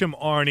crush him,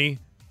 Arnie.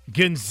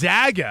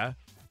 Gonzaga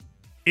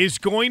is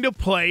going to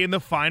play in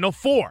the Final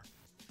Four.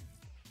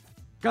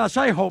 Gosh,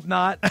 I hope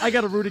not. I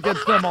got to root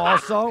against them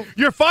also.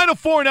 Your Final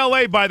Four in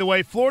L.A., by the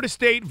way, Florida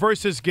State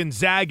versus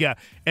Gonzaga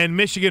and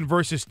Michigan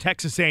versus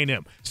Texas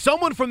A&M.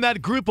 Someone from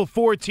that group of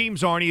four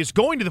teams, Arnie, is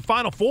going to the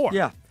Final Four.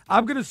 Yeah,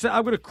 I'm going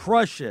to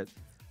crush it.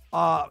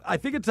 I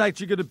think it's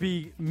actually going to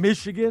be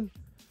Michigan,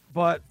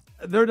 but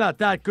they're not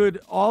that good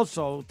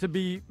also to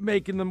be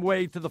making them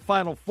way to the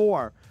Final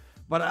Four.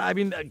 But, I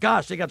mean,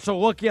 gosh, they got so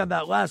lucky on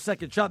that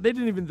last-second shot. They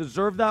didn't even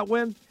deserve that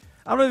win.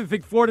 I don't even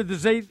think Florida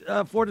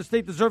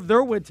State deserved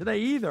their win today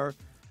either.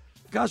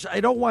 Gosh, I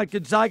don't want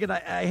Gonzaga. And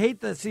I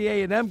hate to see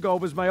A&M go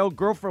because my old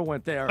girlfriend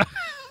went there.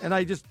 And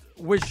I just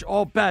wish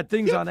all bad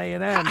things on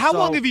A&M. How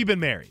long have you been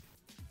married?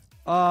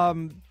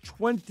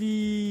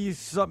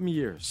 20-something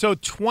years. So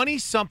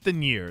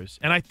 20-something years.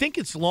 And I think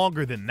it's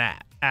longer than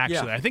that,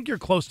 actually. Yeah. I think you're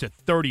close to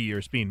 30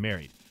 years being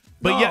married.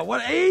 But yet,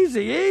 what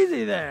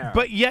easy there.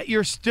 But yet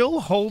you're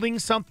still holding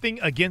something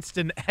against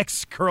an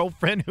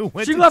ex-girlfriend who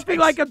went She to left me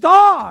like a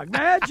dog,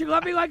 man. She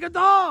left me like a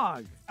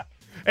dog.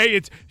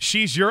 Hey,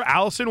 she's your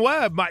Allison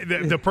Webb,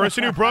 the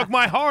person who broke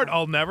my heart.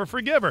 I'll never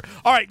forgive her.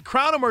 All right,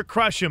 crown him or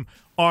crush him,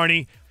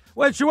 Arnie.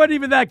 Well, she wasn't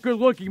even that good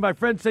looking. My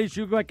friend says she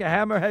looked like a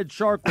hammerhead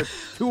shark with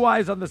 2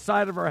 eyes on the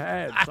side of her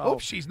head. I hope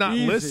she's not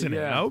listening.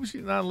 Yeah. I hope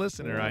she's not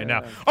listening right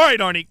now. All right,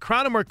 Arnie,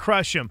 crown him or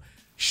crush him.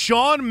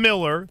 Sean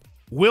Miller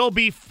will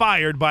be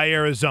fired by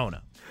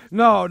Arizona.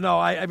 No.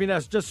 I mean,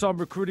 that's just some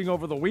recruiting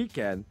over the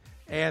weekend.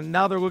 And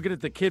now they're looking at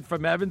the kid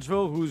from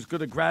Evansville who's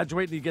going to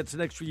graduate, and he gets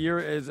an extra year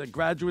as a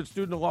graduate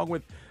student along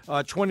with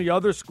 20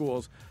 other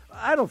schools.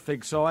 I don't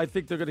think so. I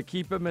think they're going to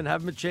keep him and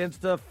have him a chance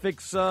to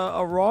fix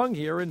a wrong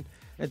here and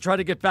try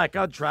to get back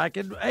on track.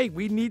 And, hey,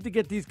 we need to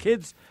get these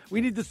kids – we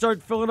need to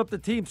start filling up the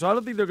team. So I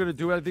don't think they're going to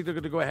do it. I think they're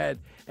going to go ahead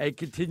and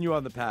continue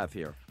on the path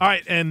here. All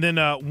right, and then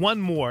one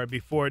more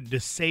before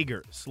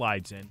DeSager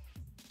slides in.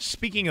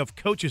 Speaking of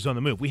coaches on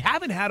the move, we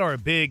haven't had our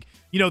big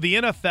 – the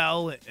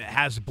NFL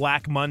has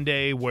Black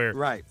Monday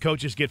where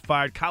coaches get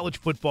fired. College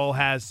football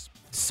has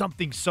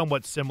something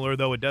somewhat similar,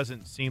 though it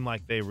doesn't seem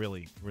like they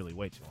really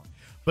wait too long.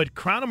 But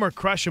crown them or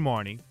crush them,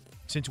 Arnie,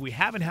 since we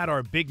haven't had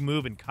our big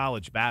move in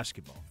college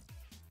basketball.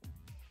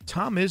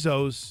 Tom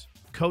Izzo's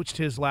coached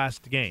his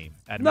last game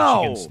at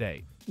Michigan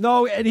State.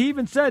 No, and he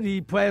even said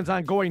he plans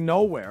on going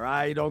nowhere.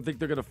 I don't think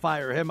they're going to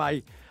fire him.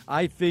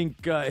 I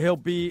think he'll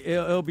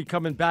be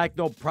coming back,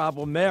 no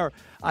problem there.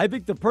 I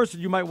think the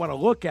person you might want to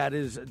look at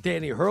is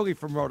Danny Hurley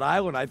from Rhode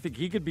Island. I think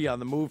he could be on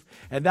the move,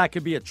 and that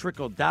could be a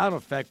trickle-down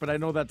effect, but I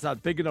know that's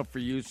not big enough for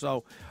you.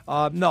 So,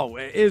 no,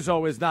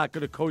 Izzo is not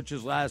going to coach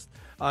his last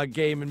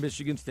game in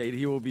Michigan State.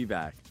 He will be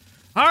back.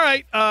 All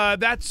right,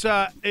 that's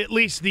at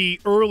least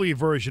the early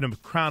version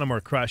of Crown 'em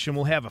or Crush, and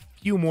we'll have a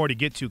few more to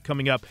get to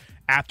coming up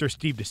after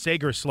Steve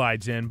DeSager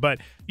slides in. But,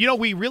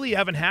 we really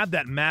haven't had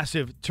that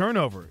massive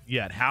turnover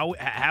yet. How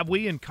have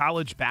we in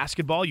college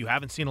basketball? You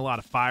haven't seen a lot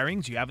of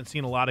firings. You haven't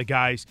seen a lot of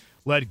guys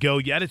let go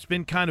yet. It's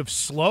been kind of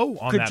slow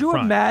on that front. Could you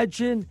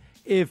imagine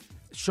if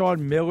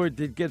Sean Miller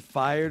did get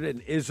fired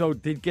and Izzo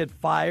did get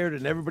fired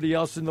and everybody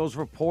else in those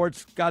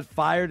reports got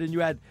fired and you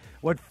had –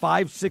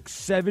 5, 6,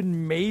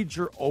 7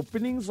 major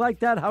openings like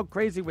that? How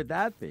crazy would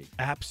that be?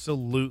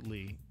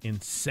 Absolutely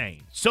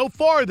insane. So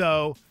far,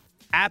 though,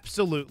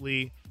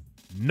 absolutely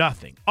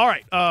nothing. All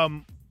right,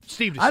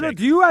 Steve.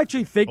 Do you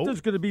actually think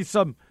there's going to be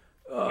some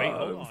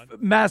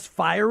mass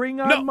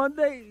firing on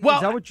Monday? Well,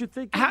 is that what you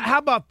think? How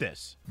about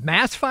this?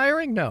 Mass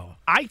firing? No.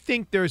 I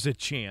think there's a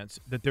chance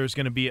that there's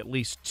going to be at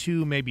least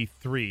 2, maybe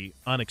 3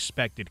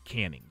 unexpected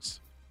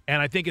cannings.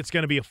 And I think it's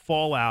going to be a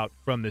fallout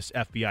from this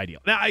FBI deal.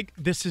 Now,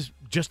 this is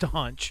just a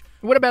hunch.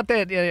 What about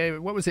that,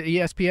 what was it,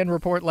 ESPN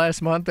report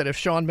last month that if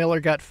Sean Miller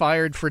got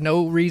fired for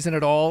no reason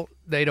at all,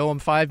 they'd owe him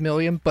 $5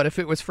 million, but if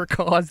it was for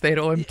cause, they'd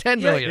owe him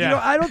 $10 million.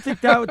 I don't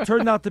think that would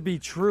turn out to be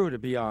true, to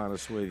be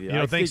honest with you. You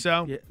don't think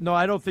so? No,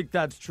 I don't think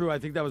that's true. I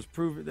think that was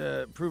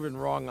proven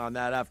wrong on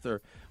that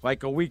after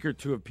like a week or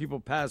two of people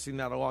passing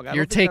that along.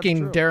 You're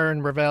taking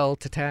Darren Ravel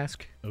to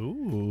task?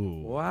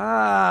 Ooh.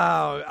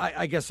 Wow.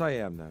 I guess I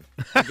am then.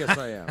 I guess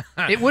I am.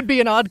 It would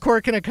be an odd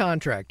quirk in a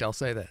contract, I'll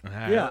say that.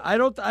 Yeah, I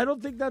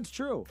don't think that's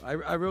true.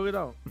 I really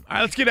don't. All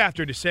right, let's get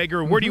after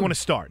DeSager. Where do you want to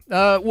start?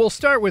 We'll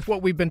start with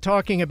what we've been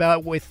talking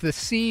about with the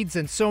seeds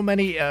and so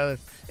many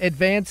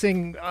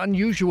advancing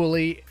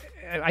unusually.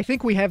 I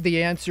think we have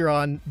the answer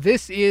on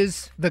this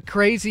is the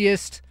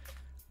craziest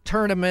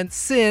tournament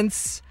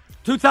since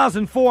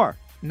 2004.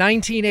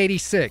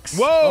 1986.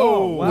 Whoa!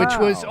 Oh, wow. Which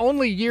was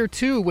only year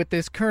 2 with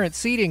this current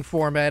seeding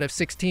format of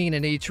 16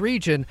 in each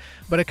region.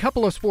 But a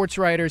couple of sports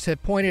writers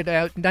have pointed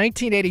out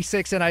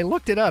 1986, and I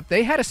looked it up.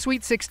 They had a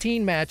Sweet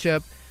 16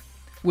 matchup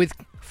with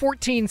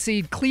 14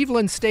 seed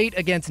Cleveland State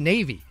against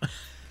Navy.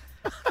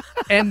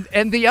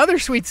 and the other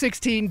Sweet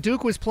 16,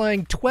 Duke was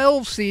playing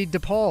 12 seed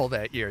DePaul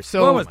that year.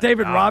 So was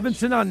David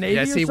Robinson on Navy?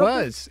 Yes, he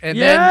was. And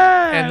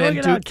then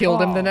Duke killed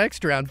him the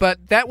next round.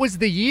 But that was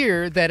the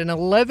year that an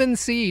 11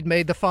 seed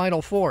made the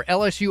Final Four.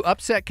 LSU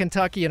upset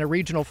Kentucky in a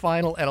regional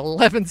final. An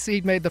 11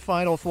 seed made the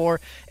Final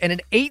Four, and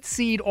an 8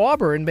 seed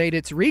Auburn made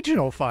its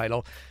regional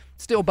final.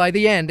 Still, by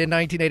the end in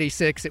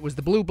 1986, it was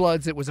the Blue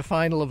Bloods. It was a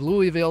final of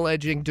Louisville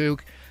edging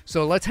Duke.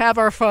 So let's have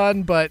our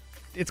fun, but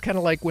it's kind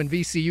of like when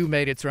VCU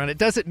made its run. It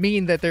doesn't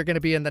mean that they're going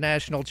to be in the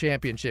national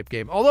championship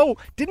game. Although,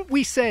 didn't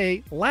we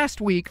say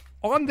last week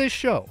on this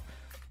show,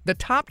 the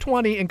top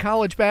 20 in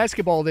college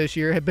basketball this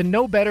year have been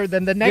no better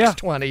than the next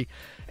 20.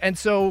 And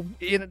so,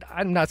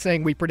 I'm not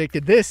saying we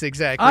predicted this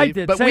exactly. I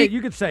did. But say it.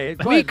 You could say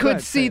it. We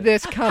could see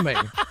this coming.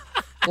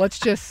 Let's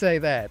just say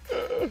that.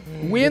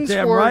 Wins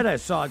Damn for right I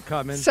saw it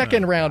coming.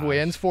 second round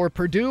wins for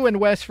Purdue and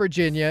West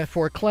Virginia,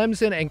 for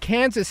Clemson and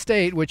Kansas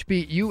State, which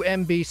beat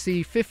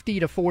UMBC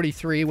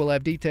 50-43. We'll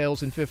have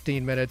details in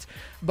 15 minutes.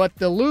 But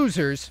the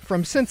losers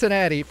from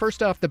Cincinnati,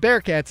 first off, the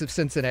Bearcats of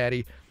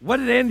Cincinnati. What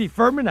did Andy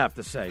Furman have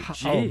to say? Oh,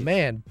 Jeez.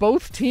 man.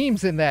 Both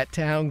teams in that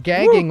town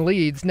gagging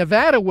leads.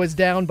 Nevada was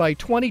down by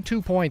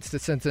 22 points to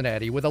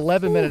Cincinnati with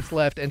 11 minutes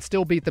left and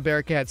still beat the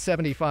Bearcats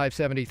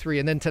 75-73.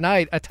 And then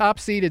tonight, a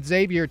top-seeded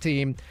Xavier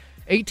team,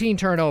 18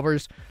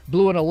 turnovers,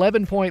 blew an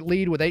 11-point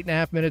lead with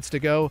 8.5 minutes to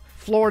go.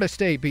 Florida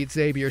State beat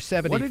Xavier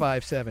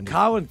 75-70.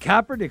 Colin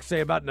Kaepernick say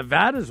about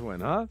Nevada's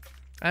win, huh?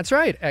 That's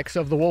right, ex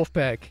of the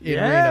Wolfpack in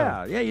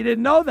Yeah, Reno. yeah, you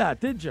didn't know that,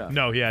 did you?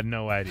 No, he had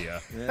no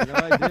idea. Yeah, no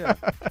idea.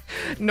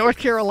 North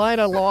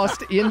Carolina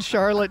lost in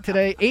Charlotte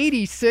today,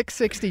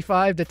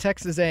 86-65 to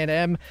Texas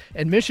A&M,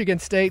 and Michigan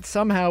State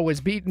somehow was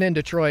beaten in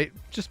Detroit,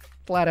 just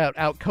flat out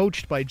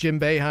outcoached by Jim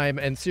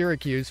Boeheim and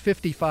Syracuse,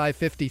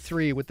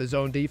 55-53 with the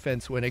zone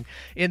defense winning.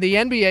 In the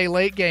NBA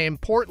late game,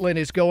 Portland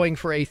is going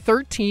for a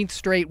 13th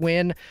straight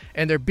win,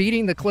 and they're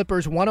beating the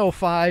Clippers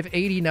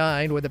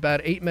 105-89 with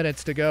about 8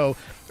 minutes to go.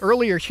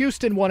 Earlier,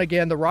 Houston won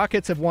again. The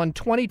Rockets have won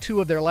 22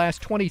 of their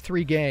last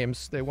 23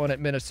 games. They won at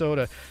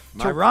Minnesota.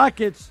 My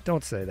Rockets.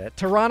 Don't say that.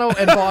 Toronto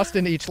and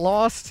Boston each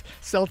lost.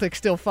 Celtics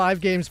still 5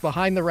 games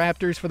behind the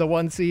Raptors for the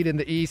 1 seed in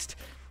the East.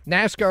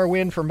 NASCAR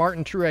win for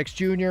Martin Truex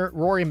Jr.,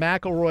 Rory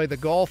McIlroy the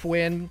golf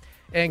win.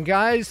 And,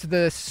 guys,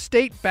 the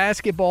state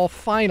basketball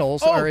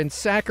finals are in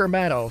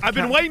Sacramento. I've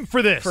been waiting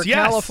for this. For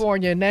Yes.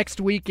 California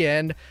next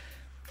weekend.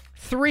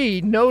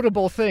 3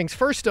 notable things.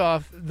 First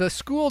off, the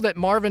school that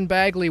Marvin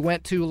Bagley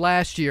went to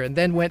last year and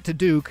then went to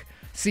Duke,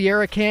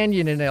 Sierra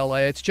Canyon in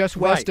L.A. It's just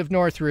west of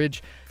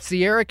Northridge.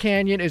 Sierra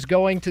Canyon is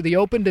going to the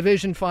Open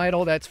Division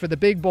Final. That's for the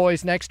big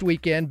boys next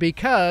weekend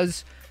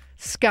because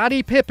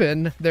Scottie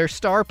Pippen, their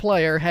star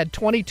player, had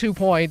 22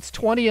 points,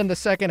 20 in the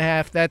second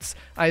half. That's,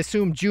 I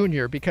assume,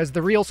 junior, because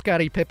the real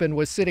Scottie Pippen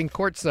was sitting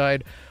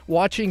courtside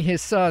watching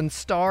his son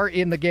star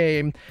in the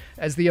game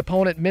as the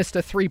opponent missed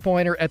a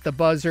three-pointer at the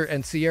buzzer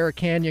and Sierra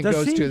Canyon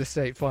goes to the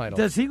state final.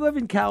 Does he live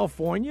in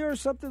California or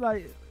something?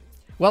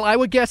 Well, I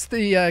would guess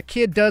the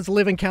kid does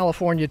live in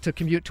California to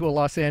commute to a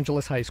Los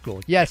Angeles high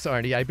school. Yes,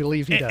 Arnie, I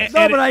believe he does.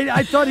 No, but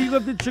I thought he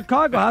lived in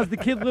Chicago. How's the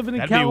kid living in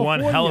That'd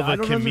California? be one hell of a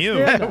commute.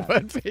 That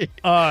would be.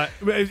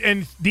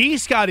 And the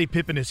Scottie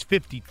Pippen is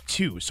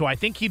 52, so I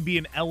think he'd be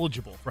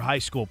ineligible for high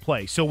school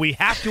play. So we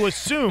have to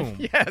assume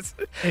yes,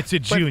 it's a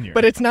junior.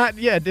 But it's not.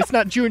 Yeah, it's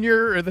not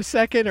junior or the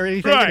second or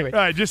anything. Right, anyway.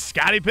 right, just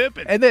Scottie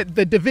Pippen. And then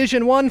the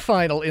Division I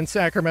final in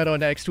Sacramento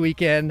next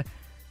weekend.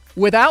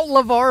 Without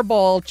LeVar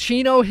Ball,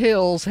 Chino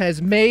Hills has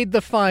made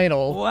the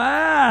final.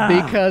 Wow.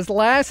 Because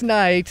last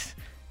night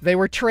they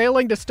were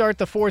trailing to start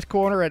the fourth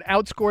quarter and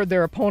outscored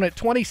their opponent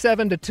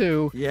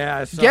 27-2. Yeah,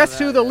 I saw Guess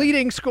that, who the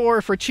leading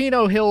scorer for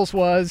Chino Hills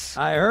was?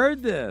 I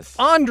heard this.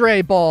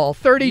 Andre Ball,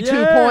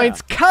 32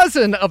 points,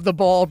 cousin of the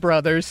Ball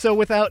brothers. So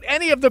without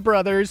any of the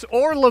brothers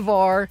or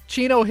LeVar,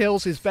 Chino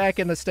Hills is back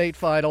in the state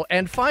final.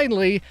 And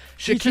finally,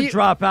 He should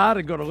drop out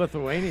and go to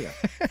Lithuania.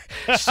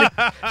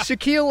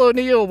 Shaquille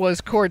O'Neal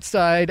was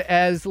courtside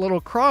as little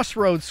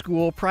Crossroads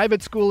School,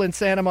 private school in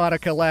Santa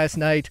Monica last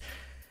night.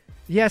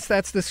 Yes,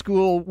 that's the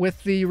school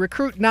with the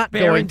recruit not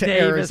Baron going to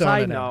Davis, Arizona.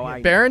 I now.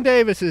 know. Baron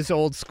Davis's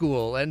old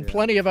school, and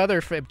plenty of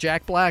other.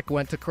 Jack Black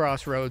went to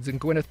Crossroads,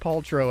 and Gwyneth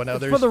Paltrow and It's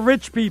others. for the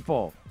rich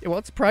people. Well,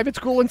 it's a private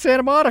school in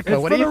Santa Monica.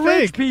 It's What for do you the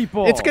think? rich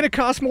people. It's going to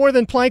cost more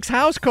than Plank's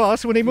house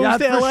costs when he moves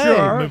to for L.A.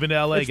 Sure. Moving to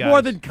L.A., It's guys.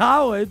 more than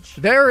college.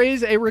 There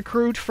is a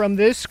recruit from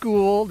this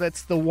school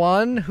that's the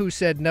one who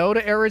said no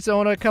to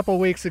Arizona a couple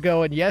weeks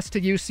ago and yes to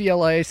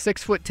UCLA,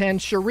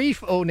 6'10",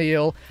 Sharif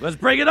O'Neal. Let's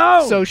bring it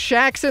on. So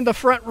Shaq's in the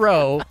front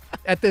row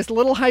at this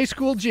little high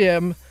school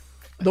gym.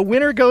 The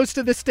winner goes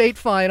to the state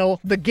final.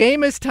 The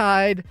game is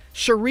tied.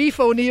 Sharif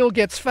O'Neal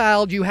gets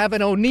fouled. You have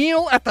an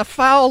O'Neal at the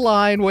foul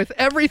line with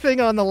everything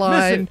on the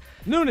line. Listen,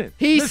 Noonan.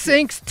 He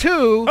sinks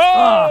 2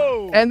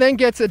 and then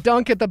gets a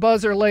dunk at the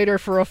buzzer later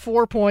for a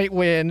 4-point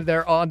win.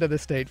 They're on to the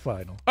state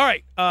final. All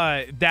right,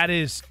 that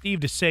is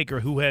Steve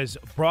DeSaker, who has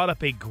brought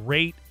up a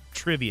great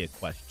trivia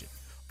question.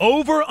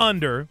 Over,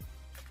 under,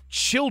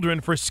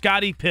 children for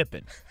Scottie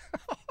Pippen.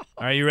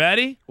 Are you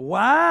ready?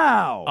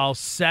 Wow. I'll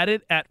set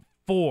it at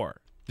 4.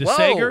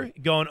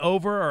 DeSaker, going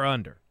over or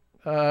under?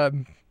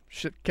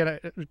 Should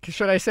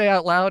I say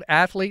out loud,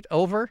 athlete,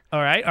 over? All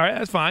right,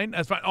 that's fine.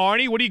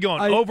 Arnie, what are you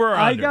going, over or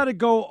I under? got to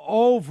go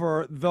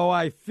over, though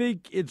I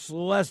think it's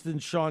less than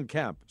Sean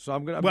Kemp. So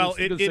I'm going to Well,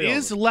 it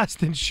is less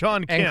than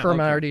Sean Kemp. And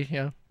Cromartie,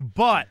 yeah.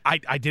 But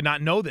I did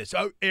not know this.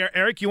 Oh,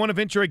 Eric, you want to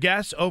venture a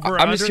guess? Over or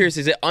I'm under? just curious,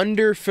 is it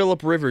under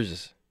Phillip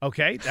Rivers?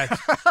 Okay,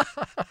 that's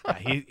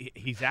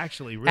he's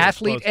actually really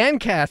athlete close. and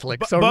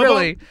Catholic. So Bubba,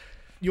 really,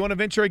 you want to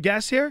venture a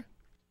guess here?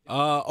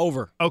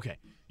 Over. Okay,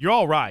 you're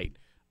all right.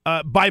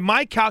 By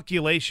my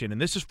calculation, and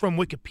this is from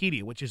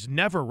Wikipedia, which is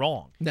never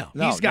wrong.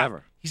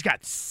 never. He's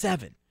got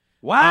 7.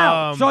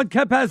 Wow. Sean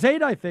Kemp has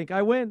 8, I think.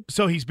 I win.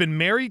 So he's been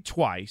married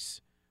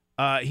twice.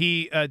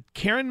 Karen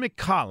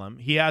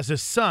McCollum, he has a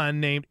son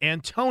named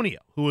Antonio,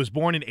 who was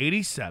born in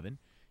 1987.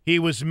 He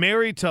was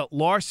married to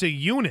Larsa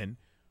Yunin,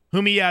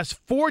 whom he has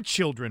 4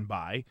 children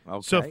by.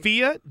 Okay.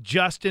 Sophia,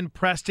 Justin,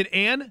 Preston,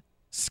 and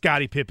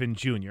Scottie Pippen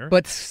Jr.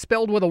 But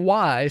spelled with a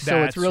Y, so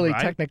That's it's really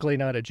right. technically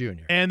not a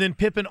junior. And then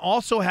Pippen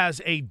also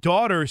has a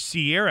daughter,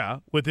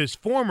 Sierra, with his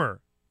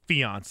former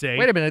fiance.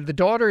 Wait a minute. The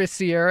daughter is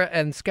Sierra,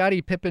 and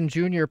Scottie Pippen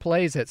Jr.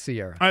 plays at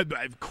Sierra.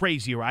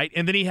 Crazy, right?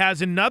 And then he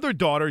has another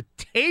daughter,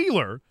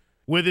 Taylor,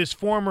 with his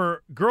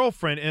former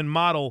girlfriend and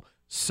model,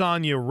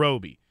 Sonia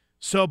Roby.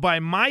 So by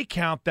my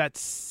count,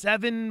 that's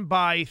 7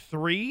 by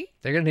 3.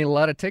 They're going to need a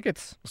lot of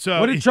tickets. So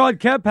What did Sean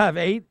Kemp have,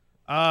 8?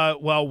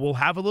 Well, we'll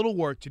have a little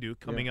work to do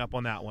coming up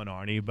on that one,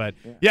 Arnie. But,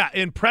 yeah,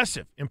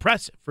 impressive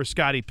for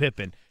Scottie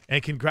Pippen.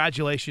 And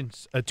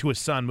congratulations to his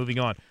son moving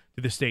on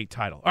to the state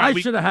title. All right, I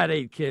should have had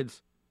 8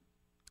 kids.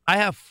 I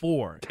have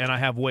 4, and I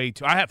have way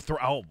too. I have 3.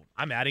 Oh,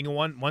 I'm adding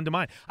one to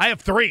mine. I have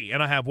 3,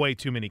 and I have way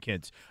too many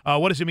kids.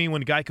 What does it mean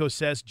when Geico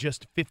says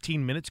just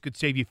 15 minutes could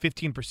save you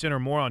 15% or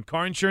more on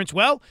car insurance?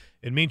 Well,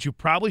 it means you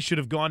probably should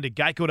have gone to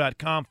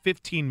Geico.com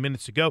 15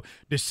 minutes ago.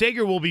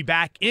 DeSager will be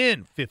back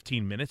in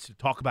 15 minutes to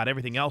talk about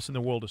everything else in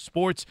the world of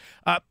sports.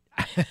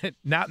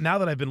 Now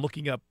that I've been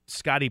looking up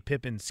Scottie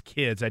Pippen's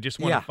kids, I just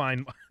want to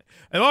find.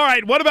 All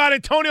right, what about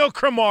Antonio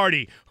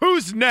Cromartie?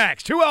 Who's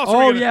next? Who else?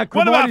 Oh, yeah,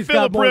 what about Cromartie's got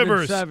Phillip more than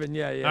Rivers? 7.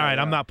 Yeah. All right,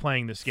 I'm not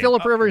playing this game.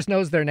 Phillip Rivers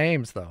knows their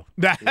names, though.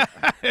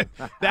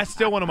 That's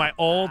still one of my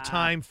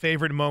all-time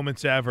favorite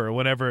moments ever.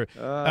 Whenever,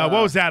 what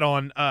was that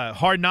on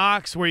Hard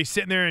Knocks, where he's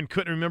sitting there and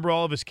couldn't remember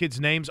all of his kids'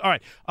 names? All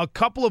right, a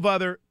couple of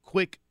other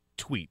quick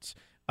tweets.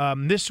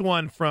 This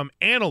one from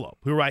Antelope,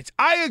 who writes,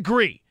 I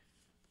agree.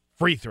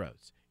 Free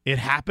throws. It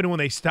happened when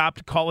they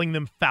stopped calling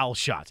them foul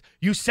shots.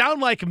 You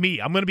sound like me.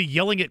 I'm going to be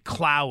yelling at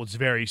clouds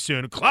very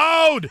soon.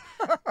 Cloud!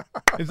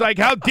 It's like,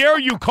 how dare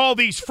you call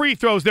these free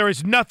throws? There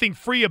is nothing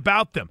free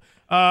about them.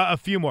 A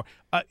few more.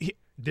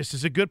 This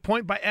is a good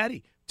point by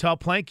Eddie. Tell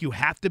Plank you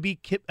have to be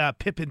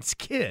Pippen's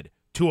kid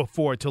to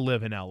afford to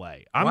live in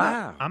L.A.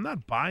 I'm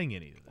not buying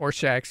any of this. Or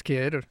Shaq's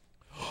kid.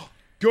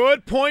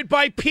 Good point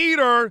by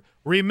Peter.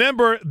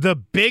 Remember, the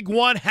big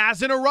one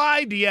hasn't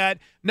arrived yet.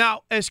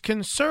 Now, as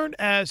concerned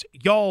as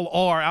y'all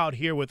are out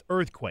here with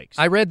earthquakes.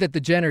 I read that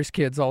the Jenner's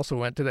kids also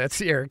went to that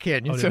Sierra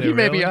Canyon, so he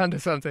may be onto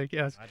something,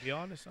 yes. I'd be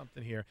onto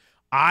something here.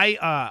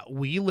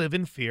 We live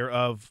in fear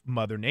of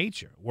Mother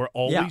Nature. We're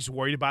always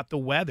worried about the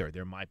weather.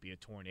 There might be a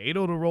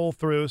tornado to roll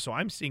through, so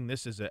I'm seeing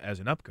this as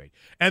an upgrade.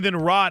 And then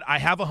Rod, I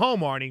have a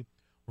home, Arnie.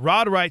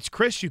 Rod writes,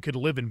 Chris, you could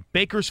live in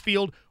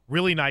Bakersfield,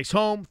 really nice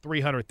home,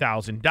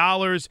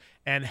 $300,000,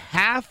 and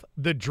half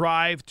the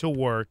drive to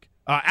work,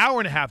 hour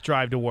and a half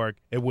drive to work,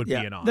 it would be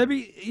an honor.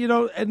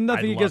 And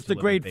nothing against the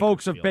great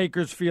folks of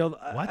Bakersfield.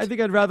 I think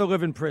I'd rather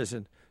live in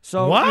prison.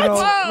 So what?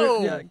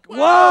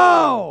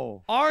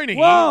 Whoa! Arnie,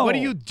 Whoa! What are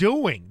you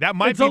doing? That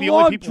might It's be a the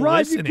long only people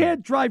drive. listening. You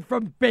can't drive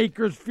from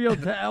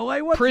Bakersfield to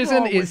L.A. What's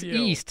Prison wrong is with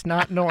you? east,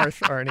 not north,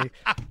 Arnie.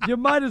 You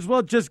might as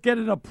well just get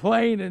in a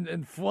plane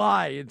and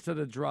fly instead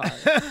of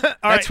drive.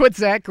 That's what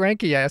Zach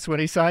Greinke asked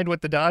when he signed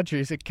with the Dodgers.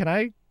 He said, Can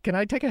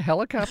I take a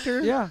helicopter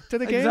to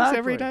the games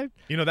every night?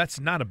 That's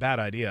not a bad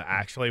idea,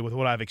 actually, with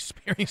what I've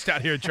experienced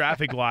out here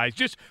traffic-wise.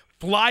 Just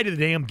fly to the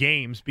damn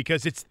games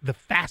because it's the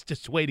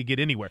fastest way to get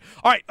anywhere.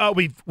 All right,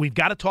 we've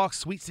got to talk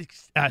Sweet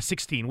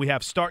 16. We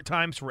have start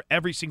times for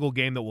every single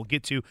game that we'll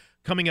get to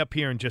coming up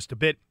here in just a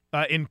bit,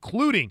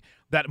 including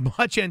that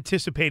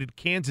much-anticipated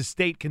Kansas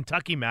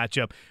State-Kentucky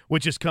matchup,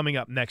 which is coming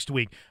up next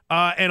week.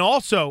 And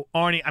also,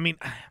 Arnie,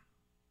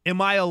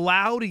 am I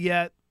allowed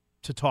yet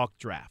to talk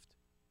draft?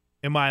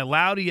 Am I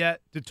allowed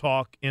yet to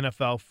talk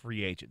NFL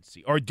free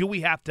agency? Or do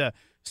we have to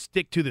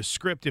stick to the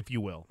script, if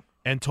you will,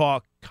 and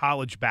talk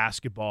college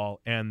basketball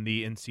and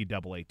the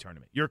NCAA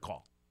tournament? Your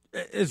call.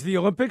 Is the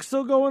Olympics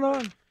still going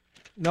on?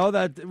 No,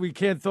 that we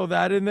can't throw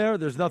that in there.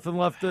 There's nothing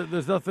left.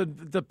 There's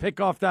nothing to pick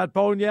off that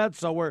bone yet.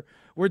 So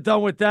we're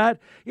done with that.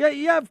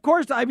 Yeah. Of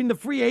course. The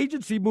free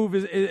agency move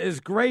is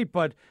great,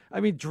 but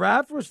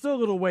draft, we're still a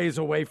little ways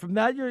away from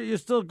that. You're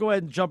still go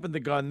ahead and jump in the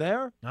gun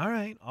there. All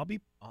right,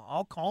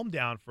 I'll calm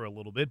down for a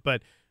little bit,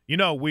 but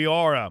we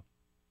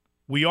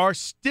are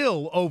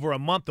still over a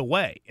month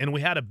away, and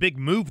we had a big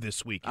move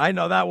this week. I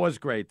know that was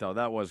great, though.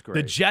 That was great.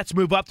 The Jets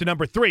move up to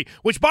number 3,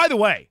 which, by the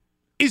way,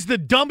 is the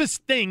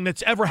dumbest thing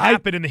that's ever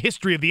happened in the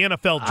history of the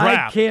NFL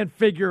draft. I can't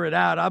figure it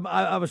out.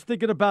 I was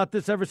thinking about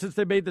this ever since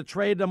they made the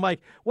trade, and I'm like,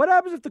 what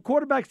happens if the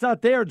quarterback's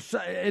not there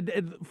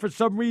and for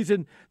some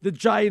reason the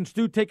Giants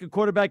do take a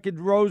quarterback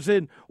in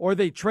Rosen, or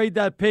they trade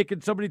that pick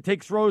and somebody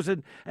takes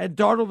Rosen and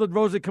Darnold and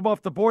Rosen come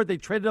off the board? They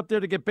traded up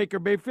there to get Baker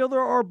Mayfield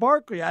or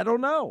Barkley. I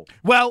don't know.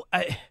 Well,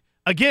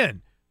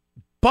 again,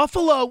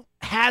 Buffalo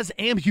has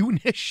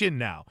ammunition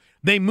now.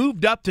 They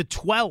moved up to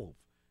 12.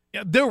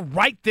 They're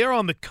right there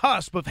on the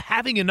cusp of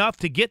having enough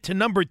to get to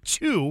number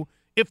 2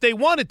 if they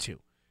wanted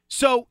to.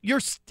 So you're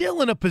still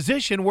in a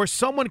position where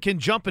someone can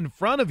jump in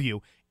front of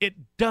you. It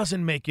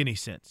doesn't make any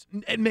sense.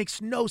 It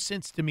makes no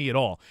sense to me at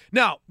all.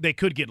 Now, they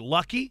could get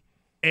lucky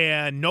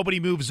and nobody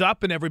moves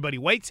up and everybody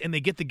waits and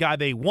they get the guy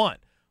they want.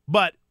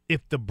 But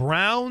if the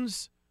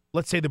Browns,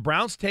 let's say the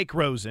Browns take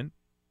Rosen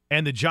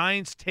and the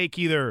Giants take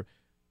either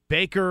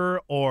Baker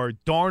or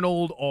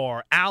Darnold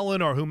or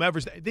Allen or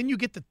whomever's, then you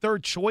get the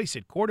third choice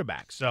at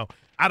quarterback. So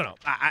I don't know.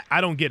 I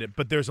don't get it,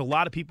 but there's a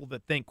lot of people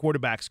that think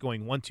quarterbacks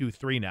going 1, 2,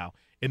 3 now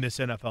in this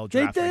NFL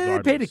draft. They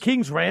paid a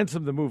king's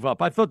ransom to move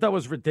up. I thought that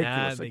was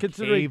ridiculous. They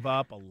gave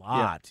up a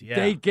lot. Yeah.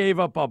 They gave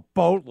up a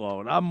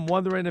boatload. I'm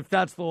wondering if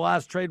that's the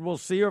last trade we'll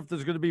see or if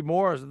there's going to be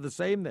more of the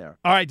same there.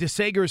 All right,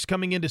 DeSager is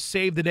coming in to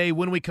save the day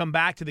when we come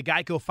back to the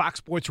Geico Fox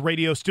Sports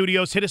Radio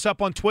studios. Hit us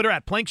up on Twitter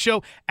at Plank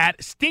Show,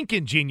 at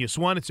Stinkin' Genius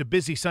One. It's a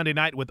busy Sunday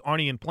night with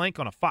Arnie and Plank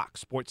on a Fox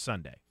Sports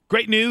Sunday.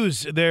 Great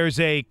news. There's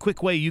a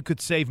quick way you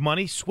could save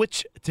money.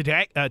 Switch to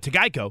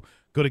Geico.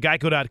 Go to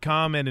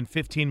geico.com, and in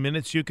 15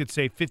 minutes, you could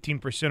save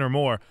 15% or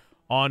more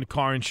on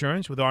car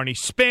insurance with Arnie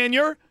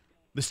Spanier,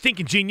 the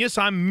Stinking Genius.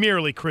 I'm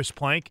merely Chris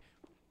Plank.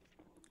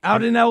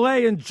 Out in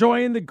L.A.,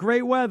 enjoying the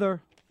great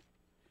weather.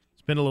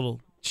 It's been a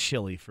little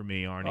chilly for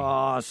me, Arnie.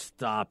 Oh,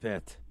 stop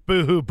it.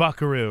 Boo-hoo,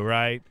 buckaroo,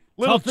 right?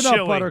 Little Toughen chilly.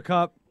 up,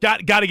 Buttercup.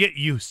 Got to get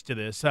used to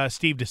this.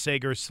 Steve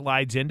DeSager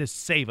slides in to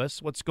save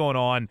us. What's going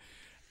on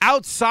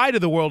outside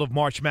of the world of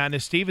March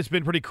Madness, Steve? It's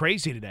been pretty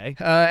crazy today.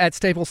 At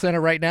Staples Center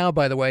right now,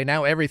 by the way,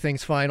 now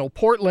everything's final.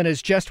 Portland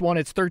has just won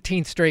its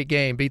 13th straight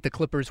game, beat the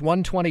Clippers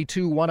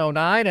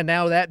 122-109, and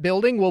now that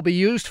building will be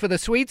used for the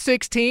Sweet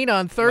 16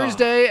 on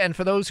Thursday. And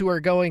for those who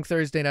are going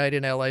Thursday night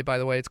in L.A., by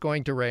the way, it's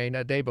going to rain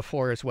a day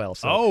before as well.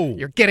 So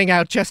you're getting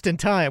out just in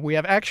time. We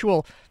have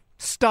actual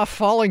stuff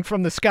falling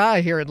from the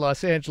sky here in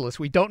Los Angeles.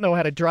 We don't know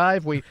how to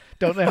drive. We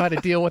don't know how to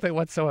deal with it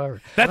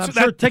whatsoever. I'm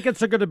sure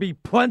tickets are going to be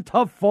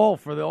plentiful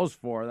for those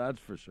four, that's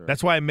for sure.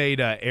 That's why I made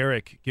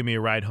Eric give me a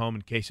ride home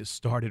in case it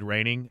started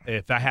raining.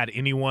 If I had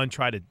anyone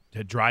try to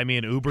drive me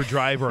an Uber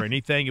driver or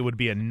anything, it would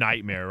be a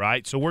nightmare,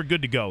 right? So we're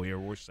good to go here.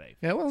 We're safe.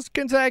 Yeah, well,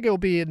 Gonzaga will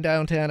be in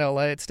downtown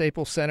L.A. at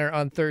Staples Center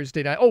on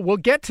Thursday night. Oh, we'll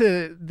get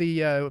to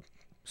the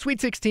Sweet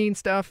 16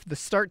 stuff, the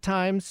start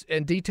times,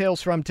 and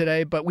details from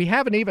today, but we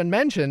haven't even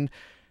mentioned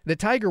that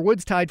Tiger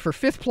Woods tied for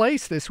 5th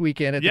place this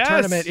weekend at the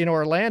tournament in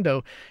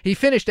Orlando. He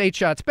finished 8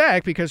 shots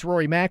back because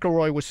Rory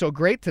McIlroy was so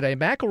great today.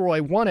 McIlroy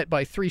won it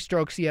by 3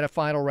 strokes. He had a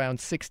final round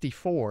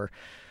 64.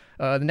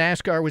 The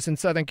NASCAR was in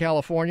Southern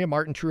California.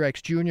 Martin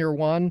Truex Jr.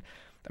 won.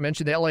 I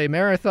mentioned the L.A.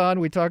 Marathon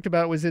we talked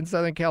about was in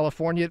Southern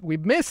California. We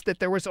missed that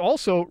there was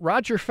also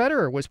Roger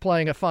Federer was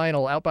playing a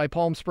final out by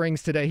Palm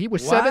Springs today. He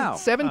was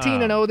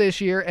 17-0 this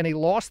year, and he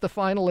lost the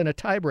final in a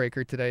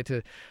tiebreaker today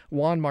to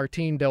Juan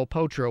Martín del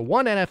Potro.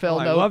 One NFL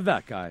note. I love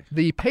that guy.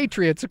 The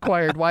Patriots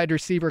acquired wide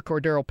receiver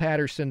Cordero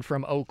Patterson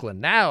from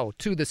Oakland. Now,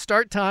 to the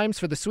start times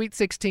for the Sweet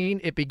 16.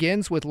 It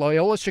begins with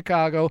Loyola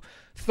Chicago,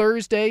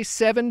 Thursday,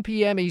 7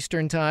 p.m.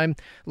 Eastern Time.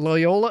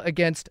 Loyola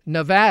against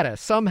Nevada.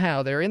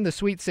 Somehow they're in the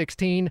Sweet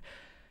 16.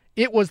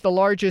 It was the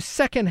largest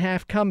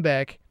second-half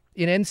comeback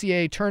in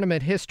NCAA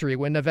tournament history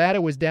when Nevada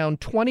was down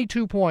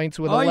 22 points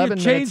with 11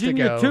 minutes to go. You're changing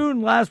your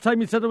tune. Last time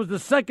you said it was the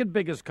second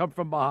biggest come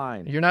from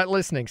behind. You're not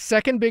listening.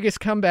 Second biggest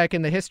comeback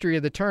in the history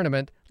of the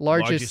tournament.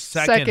 Largest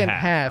second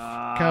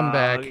half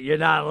comeback. You're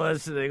not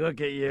listening.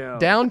 Look at you.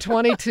 Down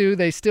 22.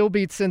 They still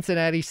beat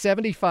Cincinnati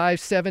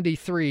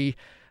 75-73.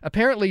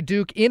 Apparently,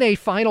 Duke in a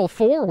Final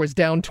Four was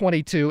down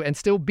 22 and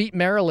still beat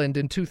Maryland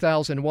in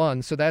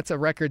 2001, so that's a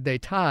record they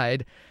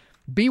tied.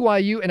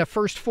 BYU in a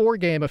first 4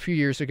 game a few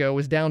years ago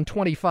was down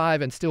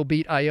 25 and still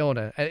beat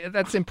Iona.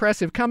 That's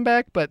impressive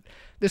comeback, but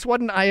this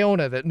wasn't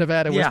Iona that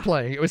Nevada was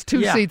playing. It was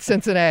 2-seed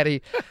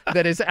Cincinnati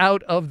that is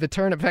out of the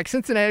tournament. In fact,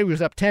 Cincinnati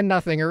was up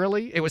 10-0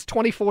 early. It was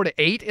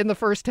 24-8 in the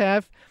first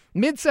half.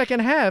 Mid-second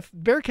half,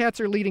 Bearcats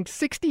are leading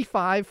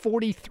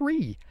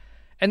 65-43.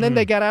 And then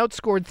they got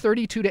outscored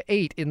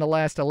 32-8 in the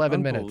last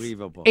 11 minutes.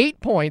 Unbelievable.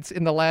 8 points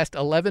in the last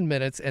 11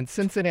 minutes, and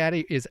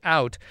Cincinnati is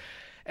out.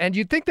 And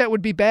you'd think that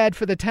would be bad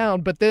for the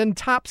town, but then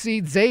top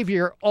seed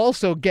Xavier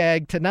also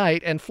gagged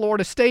tonight, and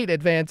Florida State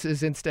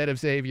advances instead of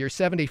Xavier,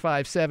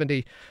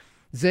 75-70.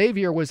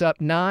 Xavier was up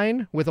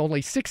 9 with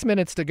only 6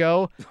 minutes to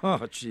go. Oh,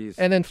 jeez.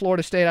 And then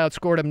Florida State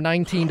outscored them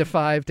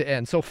 19-5 to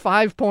end. So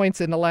 5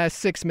 points in the last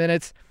 6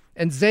 minutes,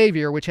 and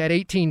Xavier, which had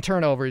 18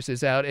 turnovers,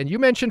 is out. And you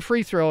mentioned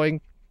free throwing.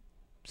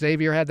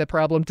 Xavier had that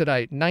problem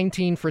tonight.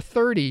 19 for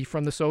 30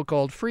 from the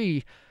so-called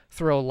free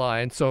throw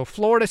line. So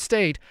Florida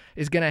State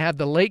is going to have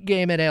the late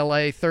game in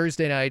L.A.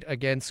 Thursday night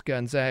against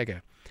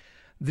Gonzaga.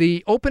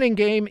 The opening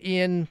game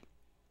in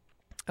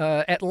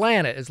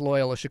Atlanta is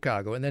Loyola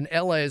Chicago, and then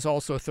L.A. is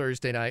also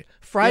Thursday night.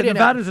 Friday night.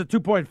 Nevada's a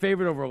 2-point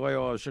favorite over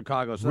Loyola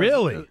Chicago. So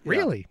really?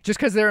 Really? Just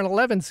because they're an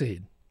 11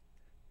 seed?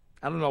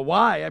 I don't know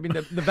why. I mean,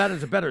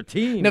 Nevada's a better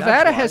team.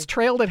 Nevada has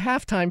trailed at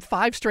halftime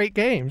 5 straight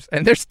games,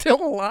 and they're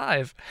still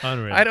alive.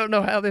 Unreal. I don't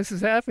know how this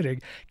is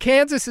happening.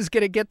 Kansas is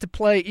going to get to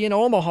play in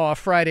Omaha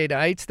Friday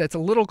nights. That's a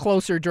little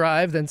closer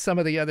drive than some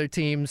of the other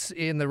teams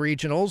in the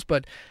regionals,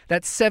 but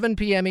that's 7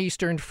 p.m.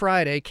 Eastern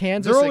Friday.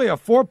 Kansas. They're only a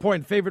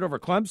 4-point favorite over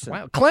Clemson.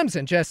 Wow.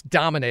 Clemson just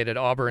dominated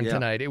Auburn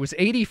tonight. It was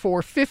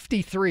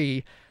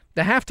 84-53.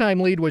 The halftime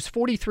lead was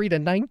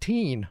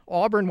 43-19.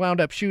 Auburn wound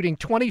up shooting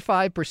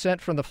 25%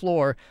 from the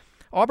floor.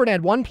 Auburn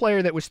had one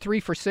player that was 3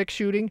 for 6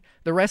 shooting.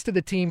 The rest of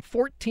the team,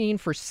 14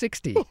 for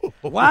 60.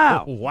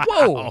 Wow.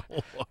 Whoa.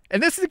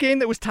 And this is a game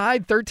that was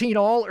tied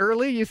 13-all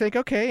early. You think,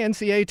 okay,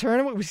 NCAA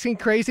tournament, we've seen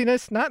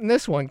craziness. Not in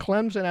this one.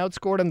 Clemson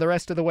outscored them the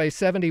rest of the way,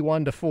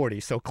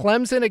 71-40. So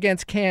Clemson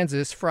against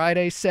Kansas,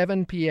 Friday,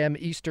 7 p.m.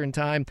 Eastern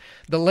Time.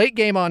 The late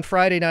game on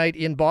Friday night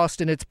in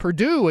Boston, it's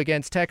Purdue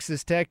against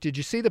Texas Tech. Did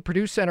you see the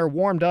Purdue Center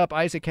warmed up?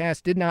 Isaac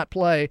Haas did not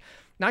play.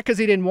 Not because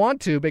he didn't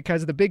want to,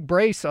 because the big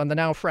brace on the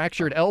now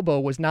fractured elbow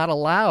was not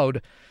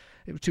allowed.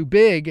 It was too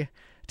big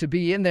to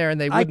be in there,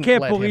 and they wouldn't let him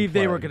play. I can't believe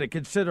they were going to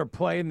consider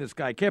playing this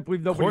guy. I can't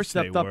believe nobody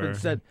stepped up and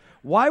said,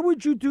 why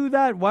would you do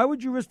that? Why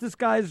would you risk this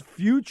guy's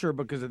future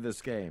because of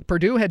this game?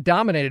 Purdue had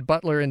dominated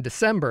Butler in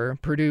December.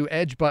 Purdue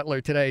edged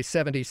Butler today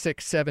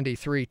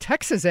 76-73.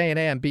 Texas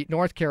A&M beat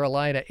North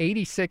Carolina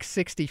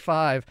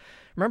 86-65.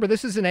 Remember,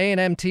 this is an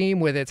A&M team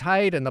with its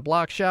height and the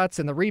block shots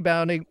and the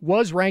rebounding,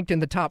 was ranked in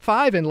the top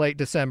 5 in late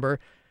December.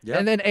 Yep.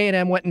 And then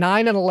A&M went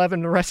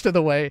 9-11 the rest of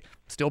the way.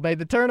 Still made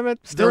the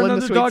tournament. Still in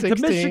the Sweet 16.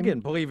 To Michigan,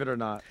 believe it or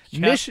not.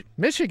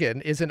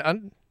 Michigan is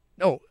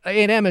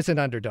A&M is an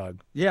underdog.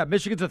 Yeah,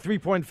 Michigan's a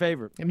 3-point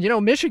favorite. And,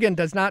 Michigan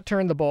does not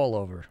turn the ball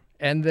over,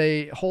 and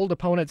they hold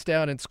opponents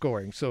down in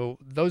scoring. So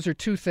those are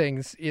two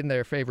things in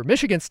their favor.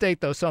 Michigan State,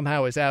 though,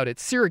 somehow is out.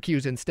 It's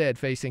Syracuse instead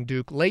facing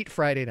Duke late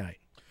Friday night.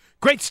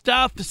 Great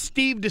stuff.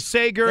 Steve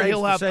DeSager.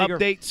 He'll have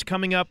updates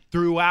coming up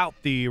throughout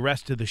the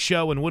rest of the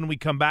show. And when we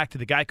come back to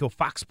the Geico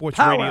Fox Sports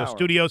Radio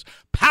studios,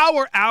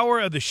 Power Hour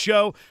of the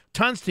show.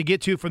 Tons to get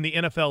to from the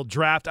NFL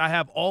draft. I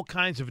have all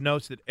kinds of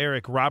notes that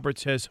Eric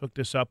Roberts has hooked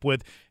us up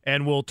with.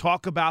 And we'll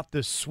talk about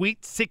the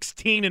Sweet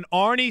 16. And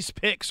Arnie's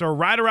picks are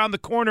right around the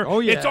corner. Oh,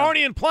 yeah. It's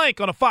Arnie and Plank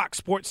on a Fox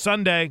Sports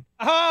Sunday.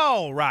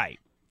 All right.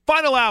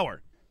 Final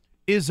hour.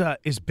 Is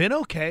Ben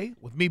okay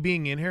with me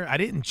being in here? I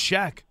didn't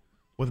check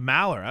with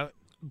Maller.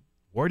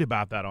 Worried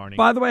about that, Arnie.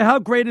 By the way, how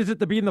great is it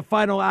to be in the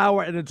final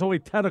hour and it's only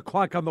 10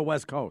 o'clock on the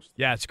West Coast?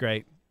 Yeah, it's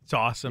great. It's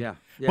awesome. Yeah.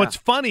 What's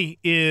funny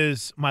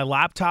is my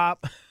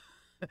laptop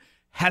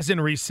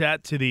hasn't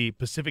reset to the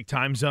Pacific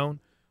time zone,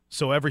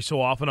 so every so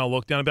often I'll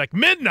look down and be like,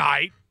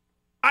 midnight?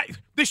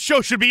 This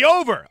show should be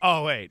over.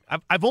 Oh, wait.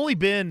 I've only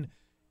been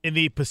in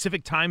the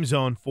Pacific time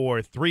zone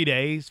for 4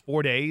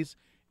 days,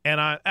 and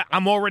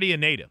I'm already a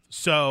native.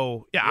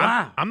 So, yeah,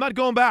 wow. I'm not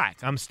going back.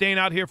 I'm staying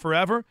out here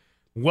forever.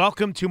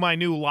 Welcome to my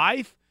new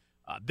life.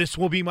 This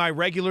will be my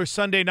regular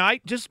Sunday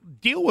night.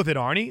 Just deal with it,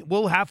 Arnie.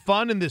 We'll have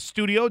fun in the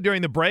studio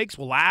during the breaks.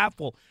 We'll laugh.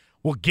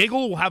 We'll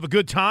giggle. We'll have a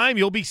good time.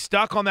 You'll be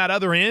stuck on that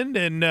other end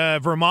in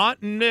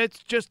Vermont, and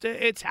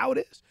it's how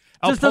it is.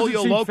 El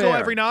Pollo Loco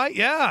every night.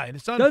 Yeah, and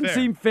it's unfair.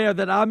 Doesn't seem fair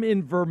that I'm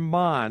in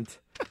Vermont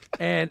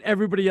and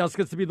everybody else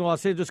gets to be in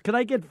Los Angeles. Can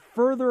I get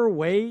further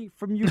away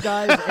from you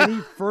guys?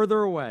 Any further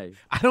away?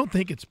 I don't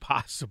think it's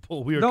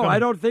possible. I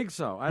don't think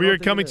so. We are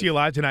coming to you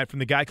live tonight from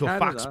the Geico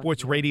Fox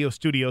Sports Radio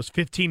studios.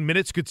 15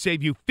 minutes could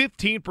save you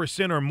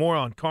 15% or more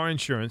on car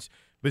insurance.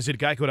 Visit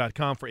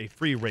geico.com for a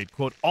free rate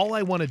quote. All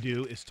I want to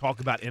do is talk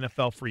about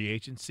NFL free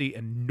agency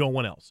and no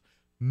one else.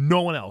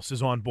 No one else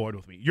is on board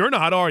with me. You're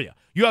not, are you?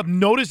 You have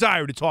no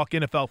desire to talk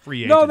NFL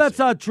free agency. No, that's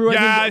not true.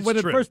 Yeah,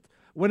 it's true.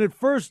 When it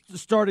first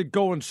started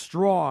going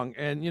strong,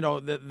 and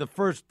the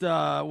first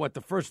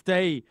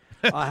day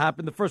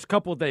happened, the first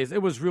couple of days,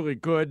 it was really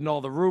good, and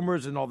all the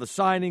rumors and all the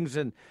signings,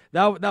 and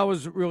that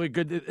was really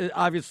good. It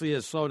obviously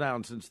has slowed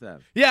down since then.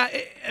 Yeah,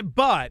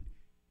 but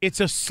it's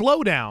a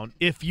slowdown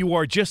if you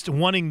are just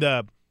wanting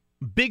the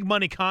big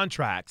money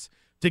contracts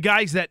to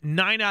guys that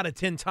 9 out of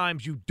 10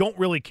 times you don't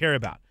really care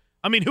about.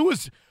 I mean, who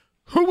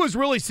was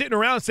really sitting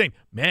around saying,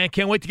 "Man,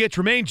 can't wait to get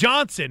Tremaine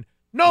Johnson"?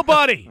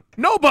 Nobody.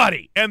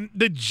 And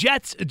the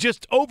Jets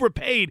just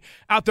overpaid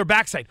out their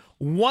backside.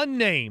 One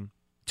name,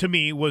 to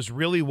me, was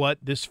really what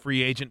this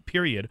free agent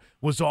period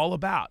was all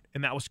about,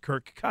 and that was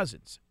Kirk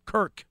Cousins.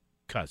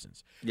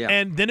 Yeah.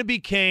 And then it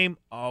became,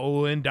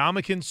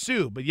 Ndamukong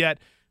Suh. But yet,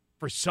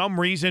 for some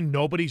reason,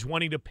 nobody's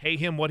wanting to pay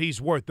him what he's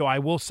worth. Though I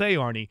will say,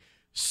 Arnie,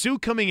 Suh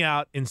coming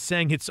out and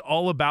saying it's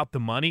all about the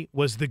money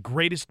was the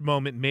greatest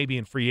moment maybe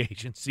in free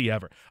agency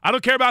ever. I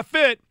don't care about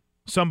fit.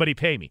 Somebody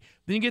pay me.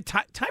 Then you get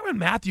Tyrann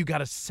Mathieu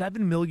got a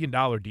 $7 million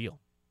deal.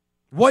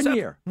 1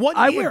 year.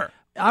 1 year.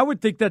 I would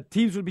think that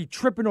teams would be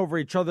tripping over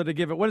each other to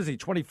give it. What is he,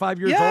 25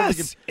 years old?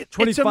 To give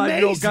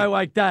 25-year-old guy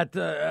like that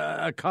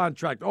a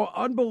contract. Oh,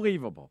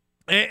 unbelievable.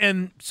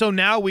 And so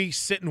now we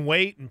sit and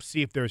wait and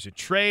see if there's a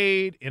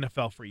trade,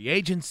 NFL free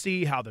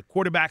agency, how the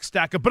quarterbacks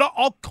stack up. But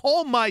I'll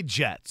call my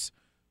Jets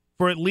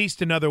for at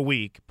least another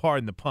week.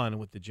 Pardon the pun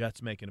with the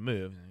Jets making a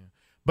move.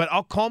 But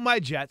I'll call my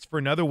Jets for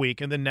another week,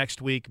 and then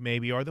next week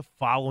maybe or the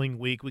following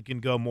week we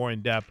can go more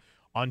in depth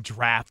on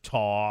draft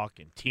talk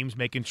and teams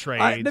making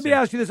trades. Let me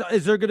ask you this.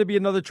 Is there going to be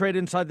another trade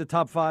inside the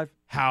top 5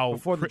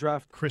 before the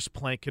draft? Chris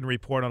Plank can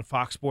report on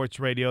Fox Sports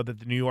Radio that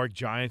the New York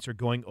Giants are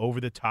going over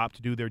the top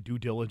to do their due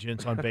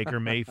diligence on Baker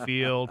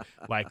Mayfield,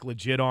 like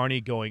legit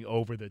Arnie going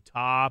over the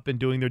top and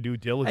doing their due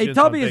diligence. Hey,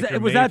 tell on me, Baker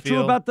was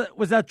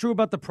that true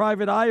about the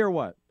private eye or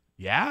what?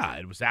 Yeah,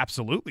 it was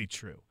absolutely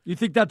true. You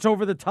think that's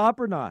over the top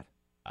or not?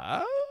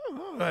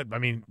 I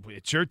mean,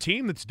 it's your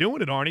team that's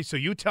doing it, Arnie, so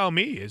you tell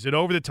me. Is it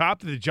over the top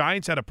that the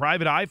Giants had a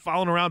private eye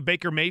following around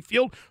Baker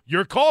Mayfield?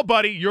 Your call,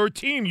 buddy. Your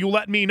team. You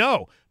let me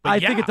know. But I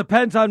think it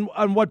depends on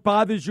what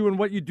bothers you and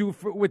what you do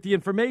with the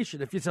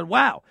information. If you said,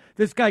 wow,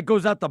 this guy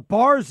goes out to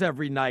bars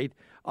every night,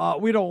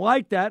 we don't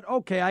like that.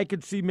 Okay, I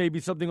could see maybe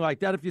something like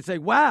that. If you say,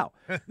 wow,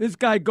 this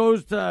guy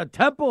goes to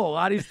temple a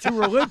lot, he's too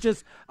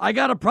religious, I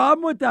got a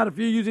problem with that if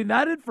you're using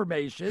that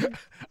information.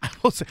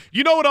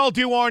 You know what I'll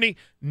do, Arnie?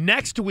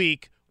 Next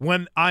week,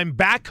 when I'm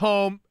back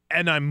home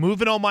and I'm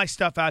moving all my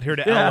stuff out here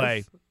to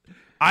L.A.,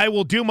 I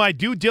will do my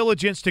due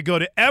diligence to go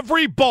to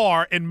every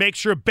bar and make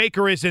sure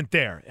Baker isn't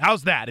there.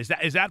 How's that? Is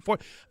that for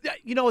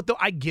 – you know what, though?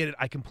 I get it.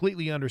 I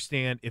completely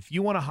understand. If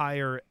you want to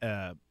hire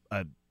a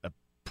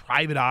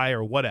private eye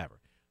or whatever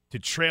to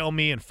trail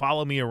me and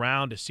follow me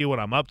around to see what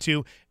I'm up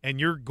to, and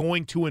you're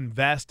going to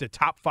invest a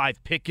top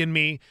 5 pick in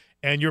me,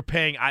 and you're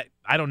paying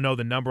I don't know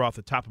the number off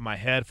the top of my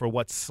head for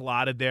what's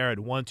slotted there at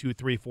 1, 2,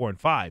 3, 4, and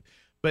 5.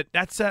 But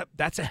that's a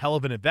hell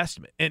of an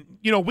investment. And,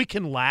 you know, we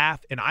can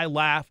laugh, and I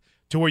laugh,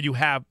 to where you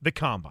have the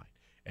combine,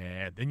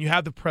 and then you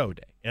have the pro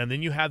day, and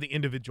then you have the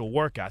individual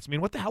workouts. I mean,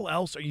 what the hell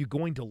else are you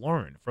going to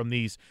learn from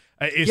these?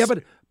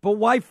 But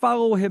why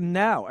follow him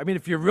now? I mean,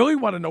 if you really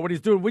want to know what he's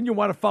doing, wouldn't you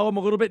want to follow him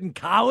a little bit in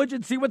college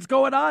and see what's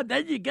going on?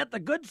 Then you get the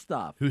good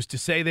stuff. Who's to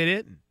say they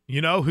didn't?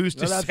 You know, who's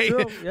to say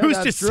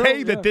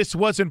that this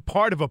wasn't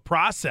part of a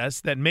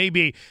process that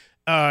maybe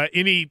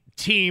any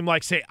team,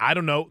 like, say, I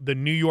don't know, the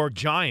New York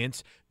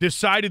Giants,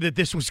 decided that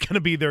this was going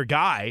to be their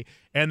guy,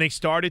 and they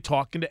started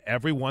talking to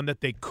everyone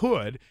that they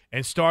could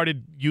and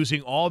started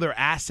using all their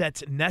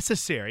assets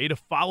necessary to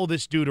follow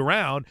this dude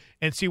around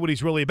and see what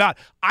he's really about.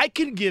 I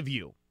can give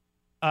you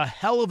a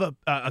hell of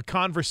a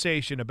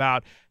conversation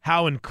about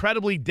how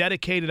incredibly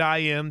dedicated I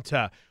am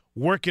to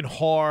working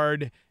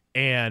hard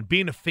and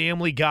being a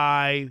family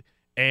guy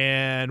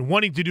and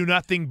wanting to do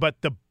nothing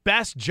but the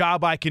best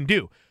job I can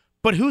do.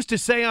 But who's to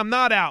say I'm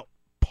not out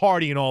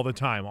partying all the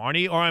time,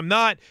 Arnie? Or I'm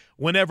not,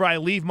 whenever I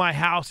leave my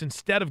house,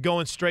 instead of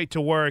going straight to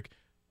work,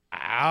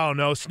 I don't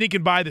know,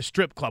 sneaking by the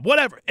strip club,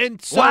 whatever.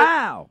 And so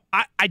wow.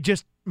 I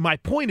just, my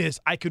point is,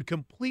 I could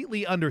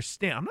completely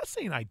understand. I'm not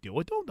saying I do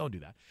it. Don't do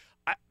that.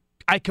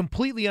 I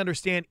completely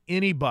understand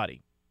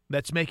anybody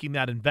that's making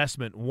that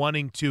investment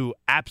wanting to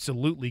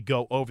absolutely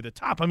go over the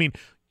top. I mean,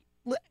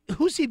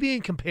 who's he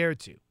being compared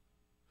to?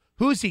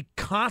 Who's he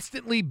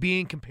constantly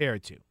being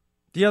compared to?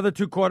 The other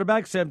two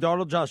quarterbacks, Sam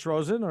Darnold, Josh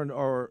Rosen,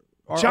 or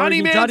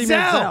Johnny Manziel. Johnny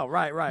Manziel.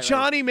 Right.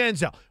 Johnny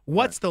Manziel.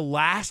 What's the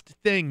last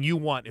thing you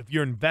want if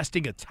you're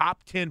investing a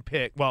top 10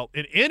 pick, well,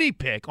 in any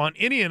pick on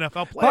any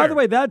NFL player? By the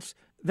way, that's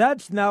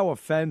now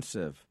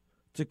offensive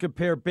to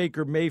compare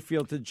Baker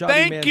Mayfield to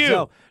Johnny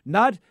Manziel.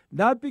 You.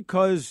 Not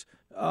because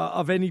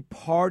of any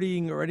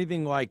partying or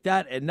anything like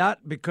that, and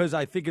not because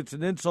I think it's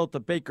an insult to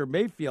Baker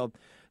Mayfield.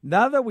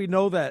 Now that we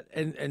know that,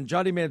 and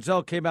Johnny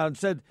Manziel came out and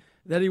said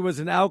that he was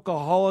an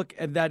alcoholic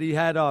and that he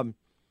had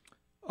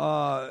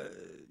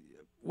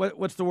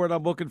what's the word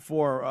I'm looking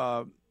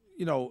for?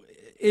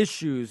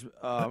 Issues.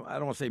 I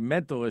don't want to say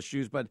mental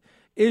issues, but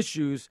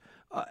issues.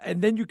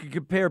 And then you can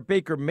compare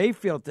Baker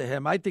Mayfield to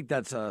him. I think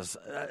that's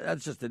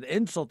just an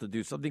insult to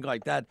do something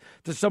like that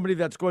to somebody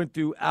that's going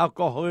through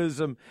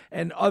alcoholism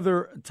and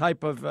other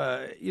type of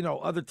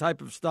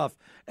stuff.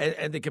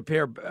 And they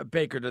compare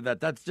Baker to that.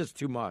 That's just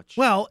too much.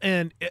 Well,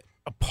 and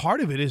a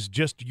part of it is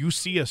just you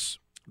see us.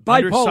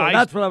 Bipolar.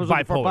 That's what I was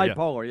looking for.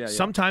 Bipolar. Yeah.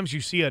 Sometimes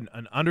you see an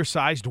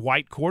undersized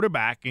white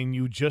quarterback, and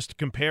you just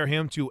compare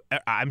him to.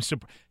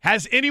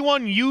 Has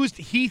anyone used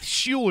Heath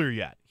Shuler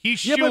yet?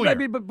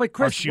 But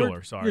Chris,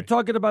 Shuler, you're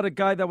talking about a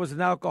guy that was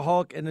an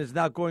alcoholic and is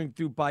now going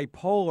through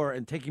bipolar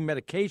and taking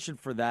medication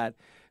for that.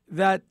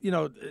 That,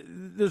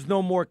 there's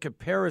no more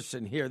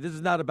comparison here. This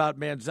is not about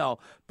Manziel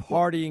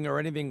partying or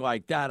anything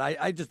like that.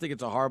 I just think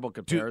it's a horrible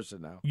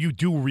comparison now. You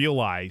do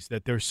realize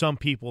that there's some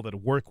people that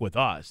work with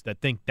us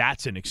that think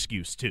that's an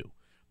excuse too.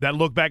 That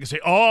look back and say,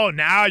 oh,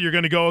 now you're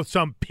going to go with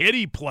some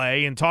pity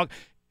play and talk.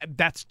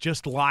 That's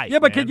just life. Yeah,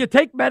 but man. Can you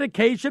take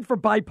medication for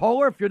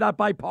bipolar if you're not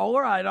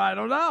bipolar? I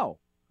don't know.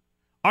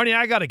 Arnie,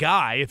 I got a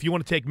guy. If you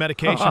want to take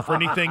medication for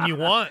anything you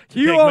want.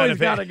 You always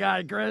got a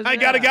guy, Chris. I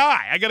got a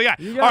guy.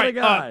 You got a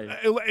guy.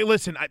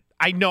 Listen,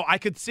 I know I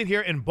could sit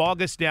here and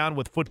bog us down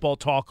with football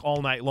talk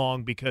all night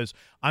long because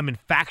I'm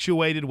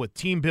infatuated with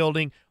team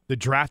building, the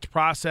draft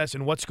process,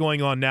 and what's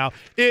going on now.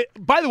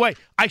 By the way,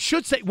 I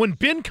should say, when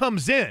Ben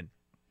comes in,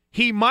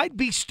 he might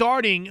be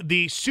starting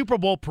the Super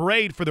Bowl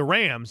parade for the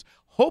Rams.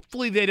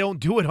 Hopefully they don't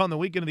do it on the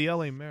weekend of the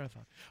L.A.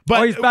 Marathon.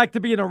 But he's back to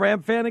being a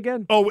Ram fan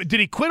again? Oh, did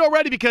he quit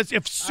already? Because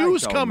if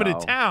Sue's coming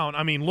to town,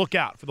 I mean, look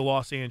out for the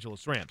Los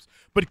Angeles Rams.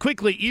 But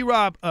quickly,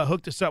 E-Rob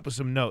hooked us up with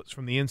some notes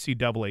from the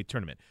NCAA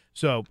tournament.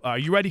 So are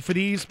you ready for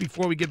these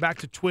before we get back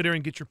to Twitter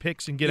and get your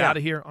picks and get out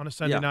of here on a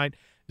Sunday night?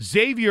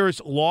 Xavier's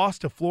loss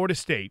to Florida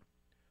State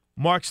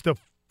marks the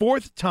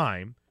fourth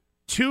time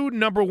two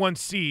number one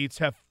seeds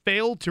have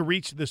failed to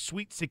reach the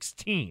Sweet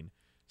 16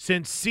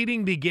 since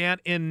seeding began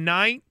in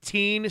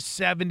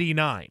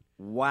 1979.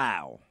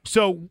 Wow.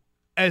 So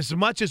as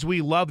much as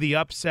we love the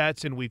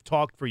upsets and we've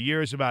talked for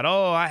years about,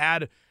 I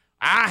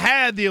I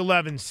had the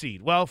 11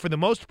 seed. Well, for the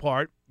most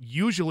part,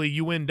 usually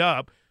you end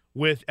up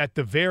with, at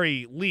the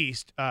very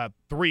least,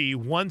 3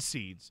 1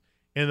 seeds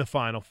in the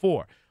Final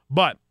Four.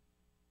 But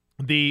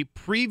the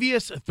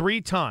previous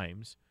 3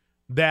 times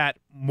that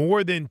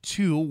more than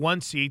 2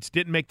 1 seeds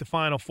didn't make the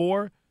Final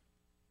Four,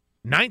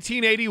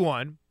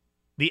 1981,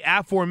 the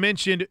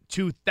aforementioned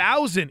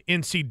 2000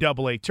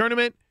 NCAA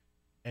tournament,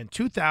 and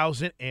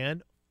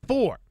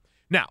 2004.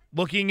 Now,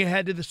 looking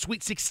ahead to the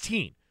Sweet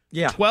 16,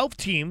 12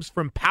 teams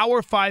from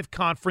Power 5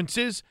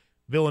 conferences,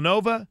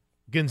 Villanova,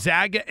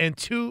 Gonzaga, and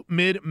 2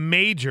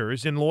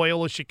 mid-majors in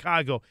Loyola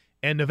Chicago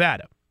and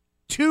Nevada.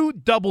 2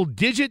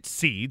 double-digit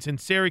seeds in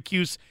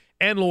Syracuse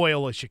and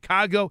Loyola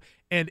Chicago,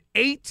 and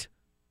 8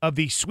 of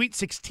the Sweet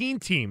 16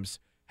 teams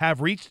have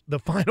reached the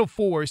Final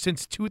Four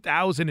since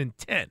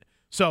 2010.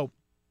 So,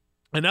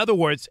 in other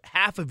words,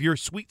 half of your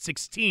Sweet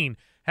 16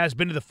 has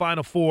been to the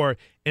Final Four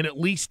in at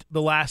least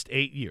the last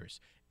 8 years.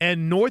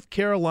 And North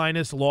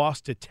Carolina's loss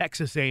to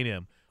Texas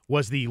A&M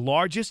was the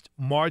largest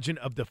margin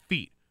of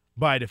defeat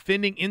by a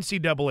defending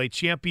NCAA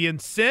champion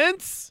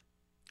since...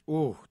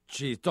 Ooh,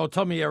 geez, don't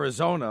tell me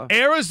Arizona.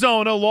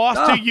 Arizona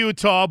lost to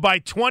Utah by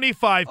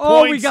 25 points.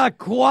 Oh, we got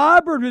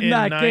clobbered in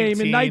that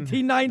game in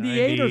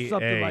 1998 or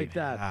something like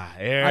that.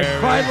 I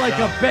cried like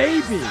a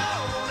baby.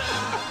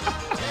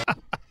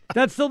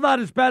 That's still not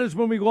as bad as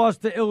when we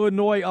lost to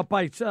Illinois up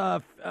by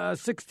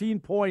 16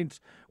 points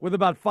with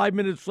about 5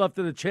 minutes left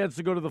and a chance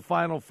to go to the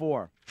Final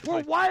Four.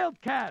 We're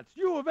Wildcats,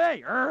 U of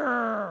A.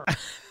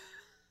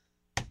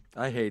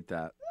 I hate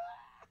that.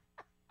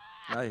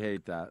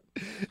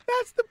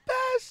 That's the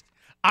best.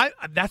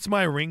 That's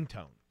my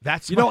ringtone.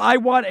 I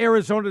want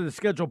Arizona to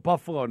schedule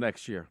Buffalo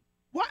next year.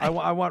 Why?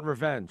 I want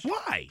revenge.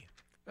 Why?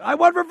 I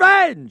want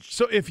revenge.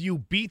 So if you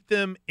beat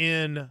them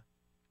in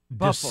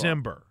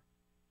December,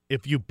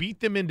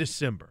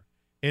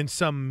 in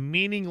some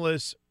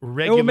meaningless regular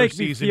season game, it will make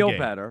me feel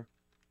better.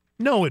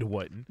 No, it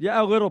wouldn't. Yeah,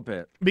 a little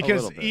bit.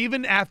 Because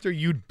even after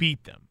you'd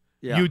beat them,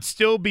 you'd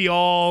still be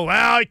all,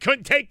 well, I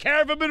couldn't take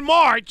care of them in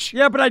March.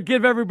 Yeah, but I'd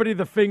give everybody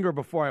the finger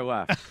before I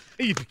left.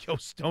 You'd go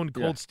Stone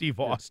Cold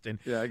Steve Austin.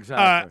 Yeah,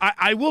 exactly.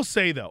 I will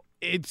say, though,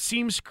 it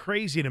seems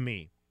crazy to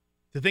me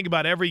to think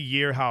about every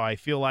year how I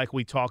feel like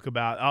we talk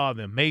about,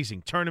 the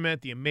amazing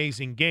tournament, the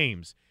amazing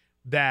games,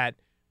 that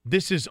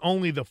this is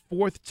only the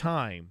 4th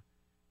time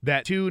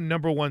that 2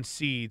 number 1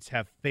 seeds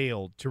have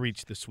failed to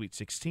reach the Sweet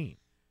 16.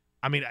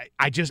 I mean,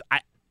 I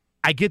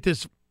get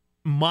this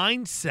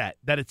mindset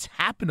that it's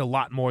happened a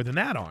lot more than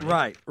that,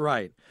 Arnie.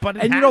 Right. But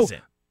it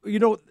hasn't.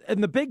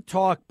 And the big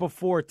talk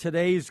before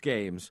today's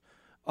games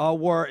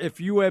were if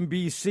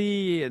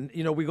UMBC, and,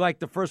 we like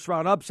the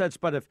first-round upsets,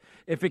 but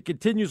if it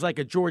continues like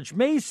a George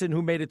Mason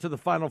who made it to the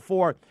Final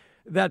Four,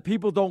 that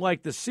people don't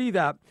like to see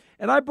that.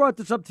 And I brought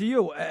this up to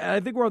you, and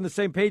I think we're on the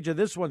same page of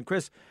this one,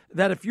 Chris,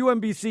 that if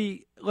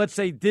UMBC, let's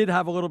say, did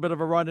have a little bit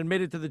of a run and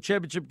made it to the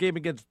championship game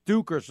against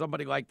Duke or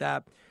somebody like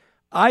that,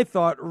 I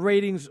thought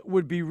ratings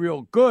would be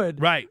real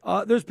good. Right.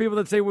 There's people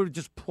that say it would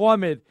just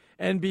plummet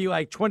and be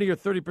like 20 or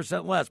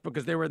 30% less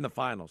because they were in the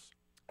finals.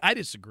 I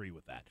disagree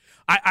with that.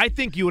 I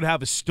think you would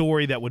have a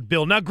story that would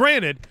build. Now,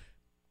 granted,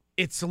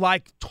 it's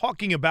like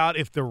talking about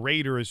if the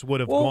Raiders would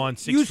have gone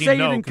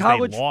 16-0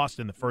 because they lost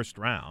in the first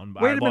round.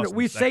 Wait a minute.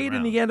 We say it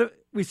in the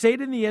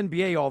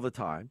NBA all the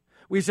time.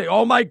 We say,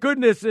 oh, my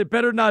goodness, it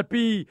better not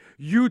be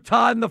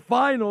Utah in the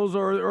finals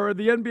or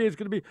the NBA is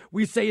going to be.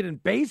 We say it in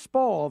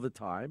baseball all the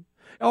time.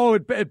 Oh,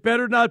 it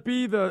better not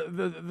be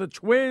the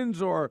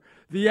Twins or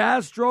the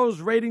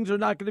Astros. Ratings are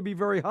not going to be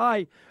very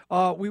high.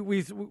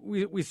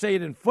 We say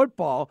it in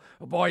football.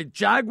 Boy,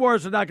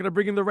 Jaguars are not going to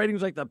bring in the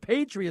ratings like the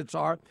Patriots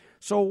are.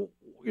 So,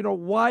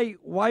 why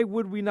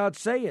would we not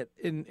say it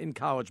in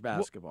college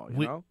basketball?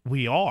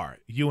 We are.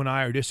 You and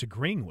I are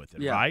disagreeing with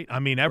it, right? I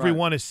mean,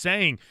 everyone is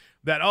saying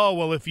that,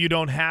 if you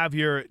don't have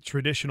your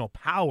traditional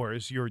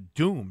powers, you're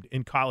doomed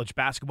in college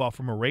basketball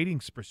from a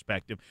ratings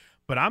perspective.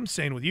 But I'm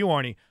saying with you,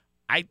 Arnie,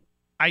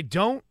 I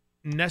don't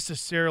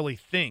necessarily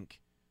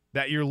think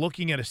that you're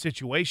looking at a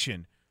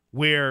situation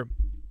where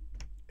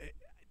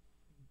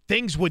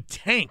things would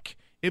tank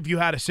if you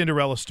had a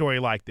Cinderella story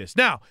like this.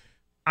 Now,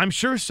 I'm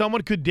sure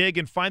someone could dig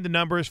and find the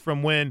numbers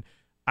from when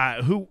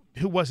who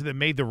was it that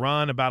made the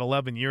run about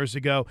 11 years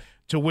ago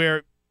to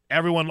where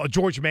everyone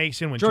George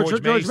Mason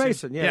George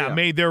Mason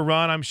made their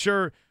run. I'm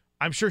sure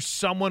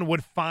someone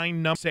would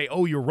find numbers say,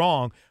 "Oh, you're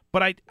wrong."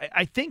 But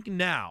I think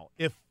now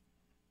if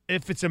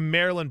it's a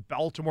Maryland,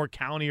 Baltimore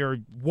County or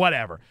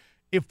whatever,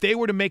 if they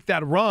were to make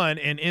that run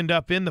and end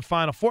up in the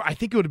Final Four, I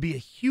think it would be a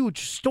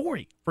huge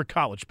story for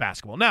college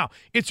basketball. Now,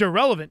 it's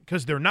irrelevant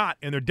because they're not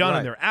and they're done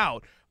and they're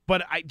out.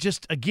 But I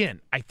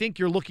think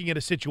you're looking at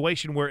a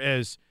situation where,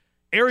 as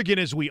arrogant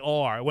as we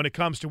are when it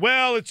comes to,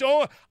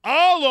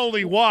 I'll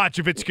only watch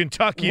if it's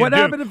Kentucky and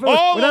Duke.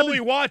 I'll only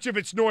watch if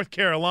it's North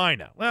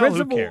Carolina. Well,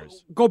 who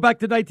cares? Go back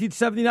to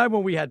 1979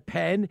 when we had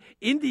Penn,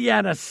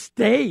 Indiana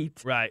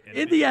State. Right.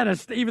 Indiana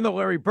State, even though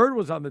Larry Bird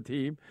was on the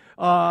team.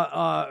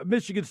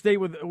 Michigan State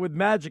with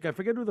Magic. I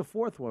forget who the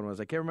fourth one was.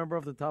 I can't remember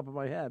off the top of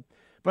my head.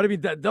 But, I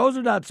mean, those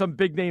are not some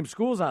big-name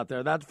schools out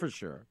there, that's for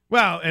sure.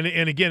 Well, and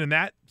again, in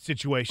that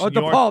situation,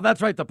 DePaul,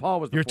 that's right, DePaul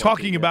was the You're 14th,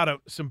 talking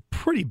about some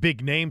pretty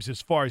big names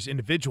as far as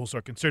individuals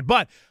are concerned.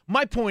 But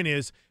my point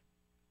is,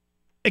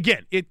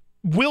 again,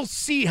 we'll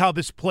see how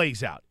this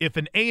plays out. If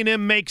an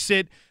A&M makes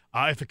it,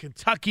 if a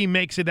Kentucky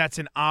makes it, that's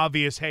an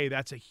obvious, hey,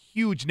 that's a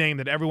huge name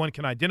that everyone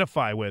can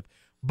identify with.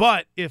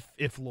 But if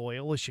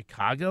Loyola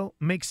Chicago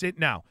makes it,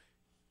 now,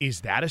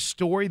 is that a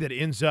story that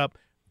ends up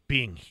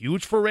being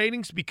huge for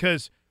ratings?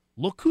 Because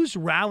look who's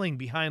rallying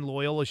behind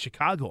Loyola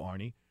Chicago,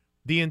 Arnie.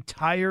 The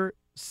entire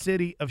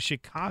city of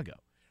Chicago.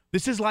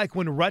 This is like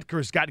when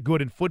Rutgers got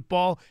good in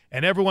football,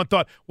 and everyone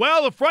thought,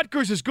 well, if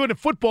Rutgers is good in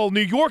football,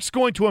 New York's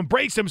going to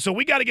embrace him, so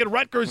we got to get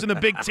Rutgers in the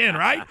Big Ten,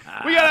 right?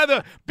 We got to have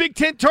the Big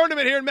Ten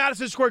tournament here in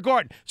Madison Square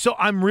Garden. So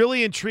I'm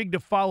really intrigued to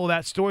follow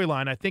that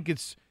storyline. I think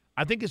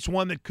it's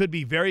one that could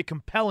be very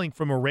compelling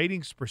from a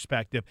ratings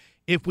perspective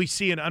if we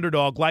see an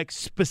underdog like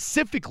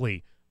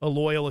specifically a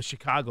Loyola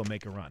Chicago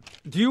make a run.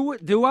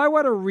 Do I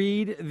want to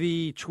read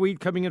the tweet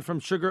coming in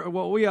from Sugar?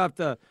 Well, we have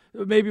to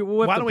maybe.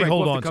 Why don't we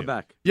hold on to come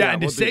back? Yeah, and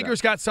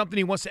DeSager's got something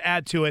he wants to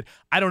add to it.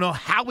 I don't know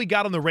how we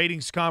got on the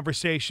ratings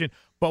conversation,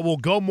 but we'll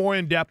go more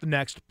in depth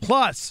next.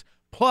 Plus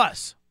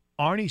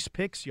Arnie's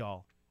picks,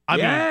 y'all. I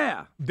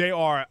mean, they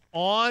are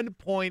on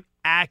point,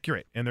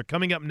 accurate, and they're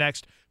coming up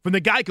next from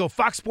the Geico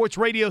Fox Sports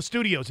Radio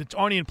studios. It's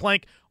Arnie and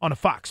Plank on a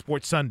Fox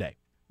Sports Sunday.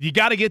 You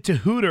got to get to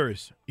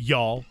Hooters,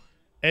 y'all,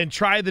 and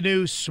try the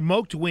new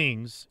smoked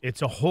wings.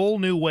 It's a whole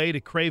new way to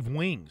crave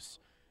wings.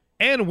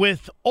 And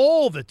with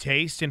all the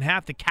taste and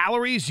half the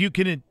calories, you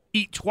can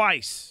eat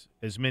twice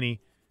as many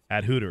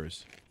at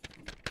Hooters.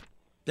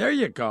 There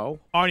you go.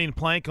 Arnie and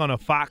Plank on a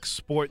Fox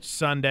Sports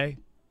Sunday.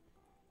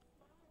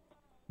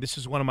 This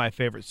is one of my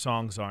favorite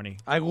songs, Arnie.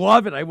 I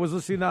love it. I was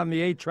listening on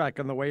the 8-track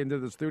on the way into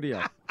the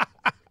studio.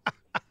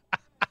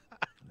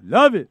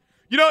 Love it.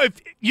 You know, if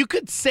you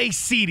could say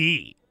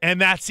CD, and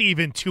that's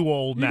even too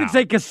old now. You can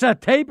say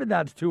cassette tape, and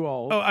that's too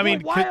old. Oh, I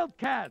mean,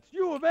 Wildcats,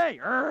 U of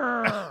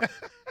A.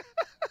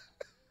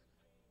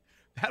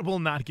 That will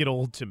not get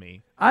old to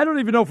me. I don't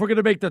even know if we're going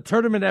to make the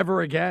tournament ever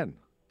again.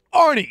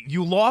 Arnie,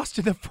 you lost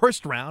in the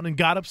first round and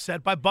got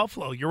upset by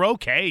Buffalo. You're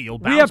okay. You'll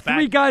bounce back. We have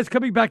 3 guys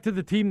coming back to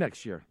the team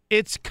next year.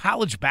 It's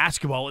college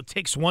basketball. It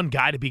takes one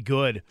guy to be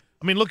good.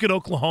 I mean, look at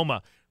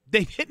Oklahoma.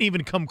 They didn't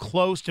even come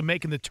close to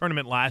making the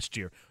tournament last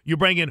year. You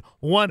bring in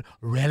one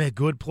really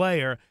good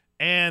player,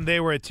 and they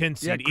were a 10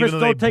 seed, yeah, Chris, even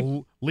though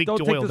they leaked oil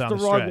down the stretch. Don't take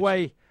this the wrong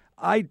way.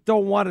 I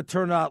don't want to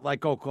turn out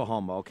like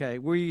Oklahoma, okay?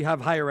 We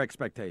have higher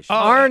expectations. Oh,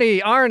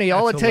 Arnie,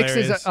 all it takes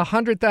is hilarious.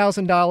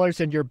 $100,000,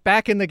 and you're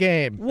back in the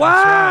game.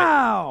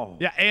 Wow!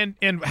 Right. Yeah,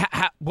 and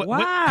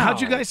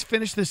how'd you guys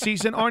finish the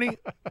season, Arnie?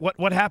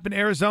 What happened,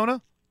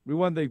 Arizona? We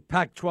won the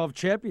Pac-12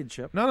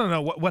 championship. No.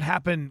 What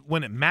happened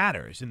when it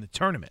matters in the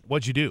tournament?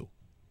 What'd you do?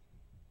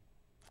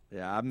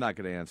 Yeah, I'm not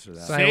going to answer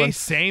that.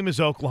 Same as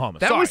Oklahoma.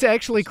 That was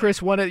actually,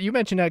 Chris, you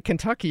mentioned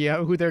Kentucky,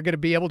 who they're going to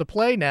be able to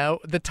play now.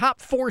 The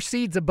top 4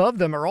 seeds above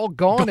them are all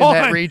gone in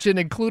that region,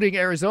 including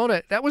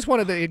Arizona. That was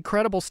one of the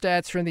incredible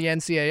stats from the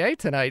NCAA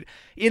tonight.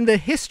 In the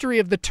history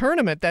of the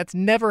tournament, that's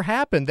never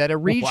happened, that a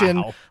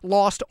region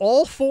lost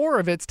all 4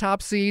 of its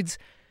top seeds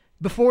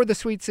before the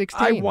Sweet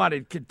 16. I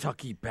wanted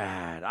Kentucky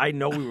bad. I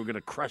know we were going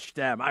to crush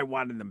them. I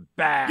wanted them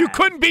bad. You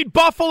couldn't beat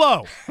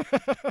Buffalo.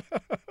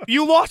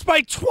 You lost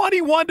by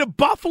 21 to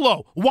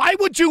Buffalo. Why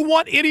would you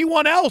want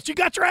anyone else? You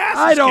got your ass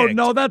I don't kicked.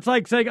 know. That's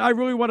like saying I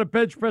really want to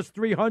bench press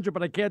 300,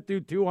 but I can't do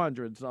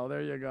 200. So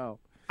there you go.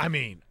 I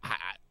mean,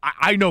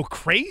 I know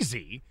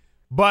crazy,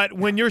 but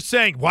when you're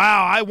saying,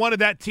 wow, I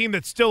wanted that team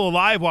that's still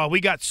alive while we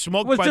got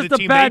smoked by the team they beat. It was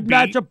just a bad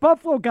matchup.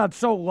 Buffalo got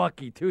so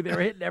lucky, too. They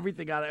were hitting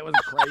everything out. It was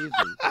crazy.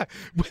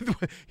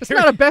 It's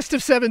not a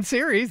best-of-7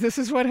 series. This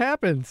is what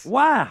happens.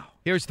 Wow.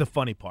 Here's the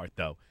funny part,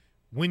 though.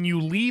 When you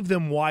leave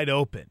them wide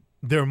open,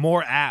 they're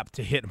more apt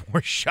to hit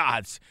more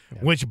shots,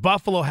 which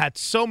Buffalo had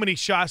so many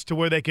shots to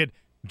where they could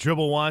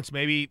dribble once,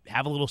 maybe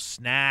have a little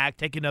snack,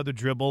 take another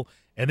dribble,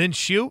 and then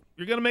shoot.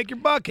 You're going to make your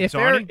buckets,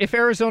 Arnie. If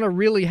Arizona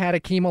really had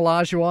Akeem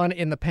Olajuwon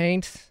in the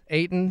paint,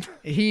 Ayton,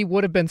 he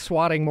would have been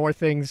swatting more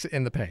things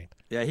in the paint.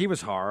 Yeah, he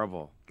was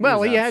horrible.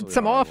 He had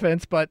some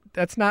offense, but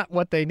that's not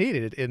what they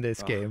needed in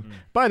this game.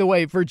 By the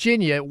way,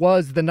 Virginia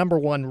was the number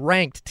 1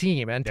 ranked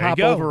team and top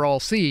overall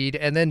seed,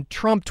 and then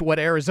trumped what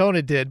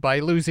Arizona did by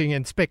losing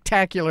in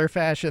spectacular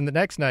fashion the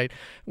next night.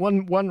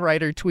 One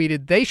writer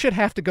tweeted, they should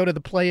have to go to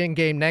the play-in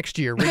game next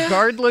year,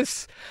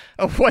 regardless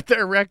of what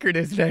their record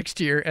is next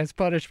year, as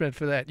punishment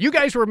for that. You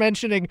guys were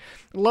mentioning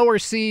lower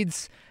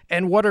seeds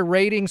and what are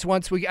ratings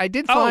I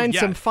did find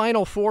some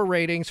Final Four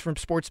ratings from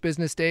Sports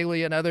Business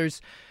Daily and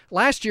others.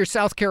 Last year,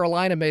 South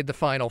Carolina made the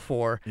Final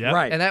Four. Yep.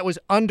 Right. And that was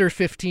under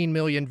 15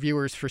 million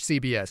viewers for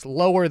CBS,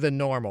 lower than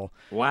normal.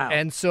 Wow.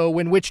 And so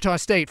when Wichita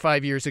State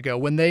 5 years ago,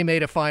 when they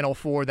made a Final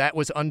Four, that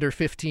was under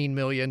 15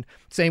 million.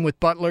 Same with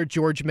Butler,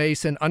 George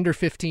Mason, under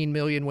 15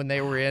 million when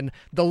they were in.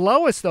 The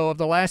lowest, though, of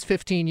the last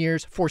 15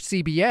 years for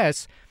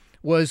CBS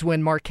was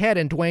when Marquette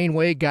and Dwayne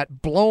Wade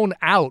got blown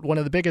out, one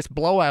of the biggest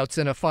blowouts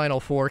in a Final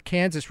Four.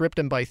 Kansas ripped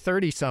them by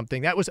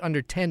 30-something. That was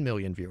under 10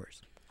 million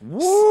viewers.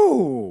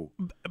 Woo!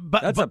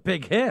 But That's a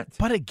big hit.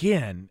 But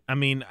again, I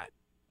mean,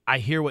 I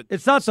hear what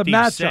it's not the Steve's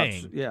matchups.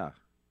 saying. Yeah.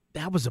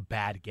 That was a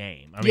bad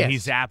game. I mean, Yes.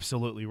 he's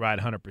absolutely right,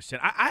 100%.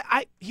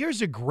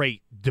 Here's a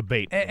great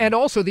debate. And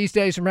also these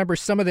days, remember,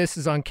 some of this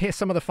is on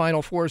some of the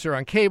Final Fours are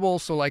on cable.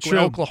 So like True.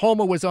 when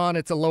Oklahoma was on,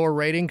 it's a lower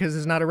rating because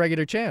it's not a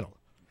regular channel.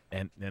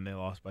 And then they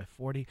lost by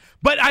 40.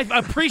 But I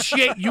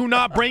appreciate you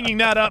not bringing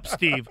that up,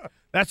 Steve.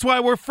 That's why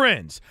we're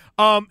friends.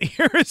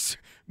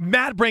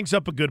 Matt brings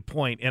up a good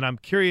point, and I'm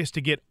curious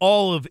to get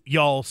all of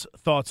y'all's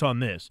thoughts on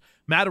this.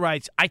 Matt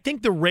writes, I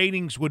think the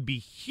ratings would be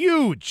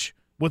huge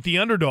with the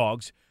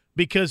underdogs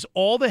because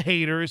all the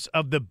haters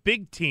of the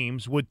big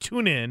teams would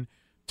tune in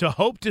to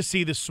hope to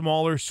see the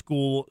smaller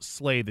school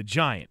slay the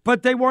giant.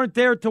 But they weren't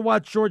there to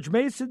watch George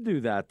Mason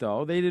do that,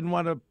 though. They didn't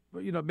want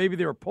to, maybe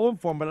they were pulling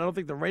for him, but I don't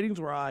think the ratings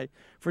were high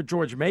for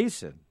George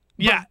Mason.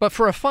 Yeah. But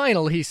for a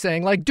final, he's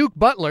saying, like Duke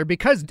Butler,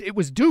 because it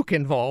was Duke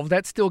involved,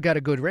 that still got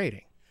a good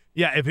rating.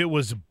 Yeah, if it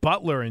was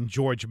Butler and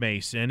George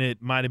Mason, it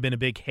might have been a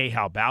big, hey,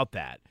 how about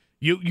that?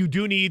 You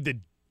do need the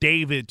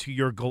David to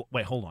your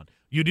wait, hold on.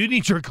 You do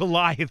need your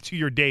Goliath to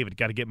your David.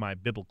 Got to get my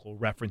biblical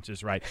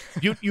references right.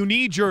 You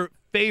need your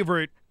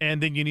favorite,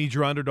 and then you need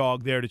your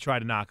underdog there to try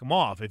to knock him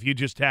off. If you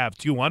just have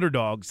two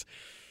underdogs,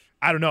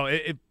 I don't know.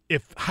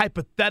 If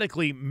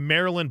hypothetically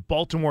Maryland,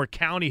 Baltimore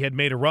County had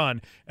made a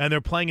run and they're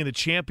playing in the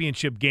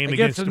championship game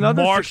against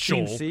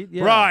Marshall, seed,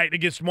 yeah. right,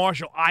 against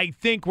Marshall, I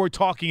think we're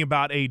talking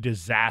about a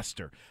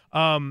disaster.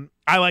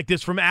 I like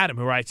this from Adam,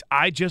 who writes,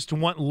 I just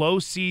want low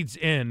seeds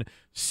in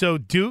so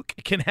Duke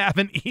can have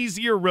an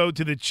easier road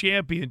to the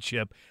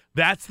championship.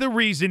 That's the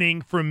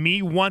reasoning for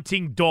me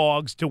wanting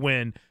dogs to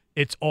win.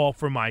 It's all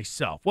for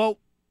myself. Well,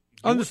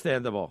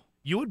 understandable.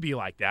 You would be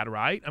like that,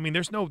 right? I mean,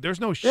 there's no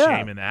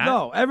shame in that.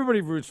 No,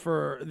 everybody roots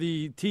for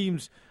the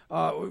teams,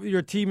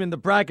 your team in the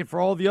bracket, for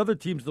all the other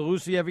teams to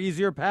lose so you have an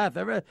easier path.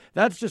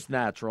 That's just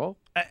natural.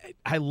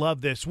 I love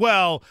this.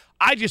 Well,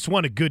 I just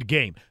want a good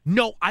game.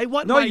 No, I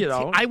want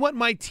I want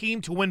my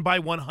team to win by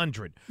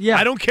 100. Yeah.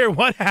 I don't care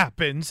what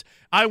happens.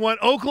 I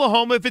want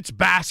Oklahoma if it's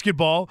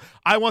basketball.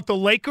 I want the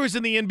Lakers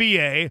in the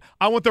NBA.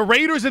 I want the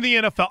Raiders in the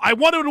NFL. I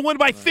want them to win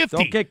by 50.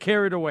 Don't get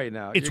carried away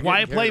now. It's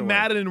why I play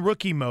Madden in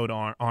rookie mode,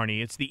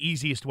 Arnie. It's the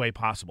easiest way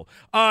possible.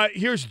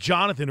 Here's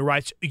Jonathan who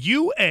writes,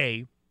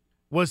 UA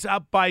was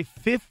up by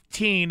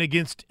 15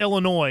 against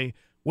Illinois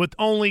with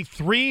only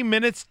 3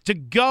 minutes to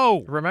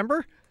go.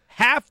 Remember?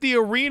 Half the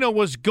arena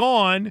was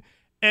gone,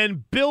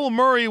 and Bill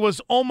Murray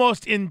was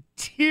almost in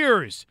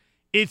tears.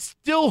 It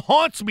still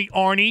haunts me,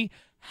 Arnie.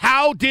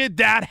 How did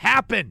that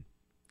happen?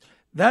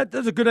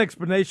 There's a good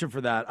explanation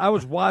for that. I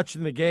was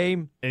watching the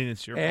game, and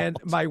it's your and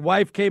fault. my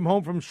wife came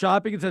home from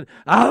shopping and said,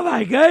 oh,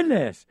 my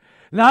goodness,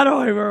 not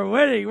only we're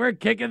winning, we're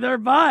kicking their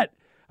butt.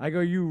 I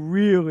go, you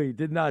really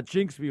did not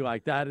jinx me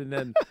like that. And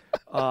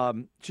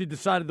then she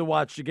decided to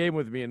watch the game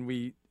with me, and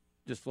we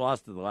just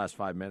lost in the last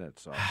 5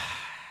 minutes. So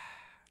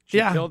she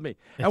killed me.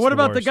 And what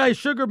about the guy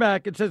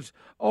Sugarback? It says,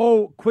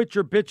 oh, quit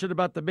your bitching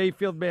about the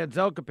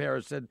Mayfield-Manziel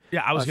comparison.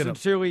 Yeah, I was going to.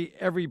 Sincerely,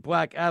 every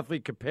black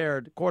athlete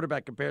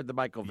quarterback compared to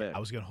Michael Vick. I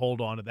was going to hold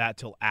on to that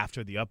till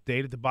after the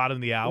update at the bottom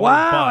of the hour.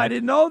 Wow, I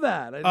didn't know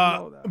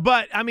that.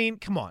 But, I mean,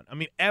 come on. I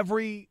mean,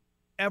 every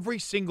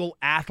single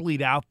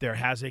athlete out there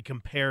has a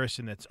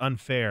comparison that's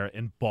unfair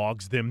and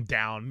bogs them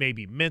down,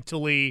 maybe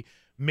mentally,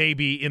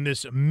 maybe in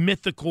this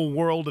mythical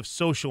world of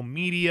social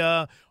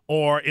media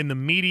or in the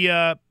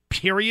media,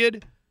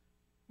 period.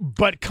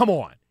 But come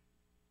on.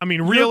 I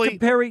mean, really?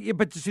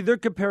 But you see, they're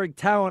comparing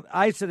talent.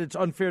 I said it's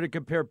unfair to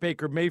compare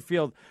Baker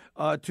Mayfield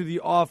to the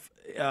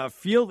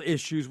off-field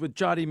issues with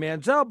Johnny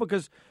Manziel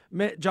because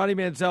Johnny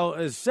Manziel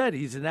has said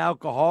he's an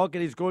alcoholic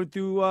and he's going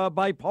through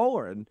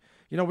bipolar. And,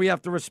 we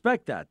have to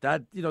respect that.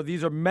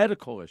 These are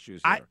medical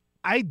issues here.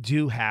 I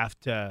do have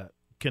to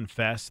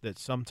confess that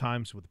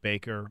sometimes with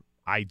Baker,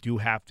 I do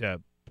have to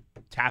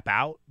tap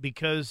out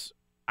because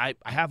I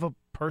have a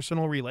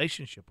personal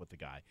relationship with the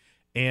guy.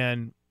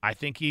 And I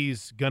think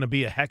he's going to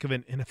be a heck of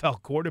an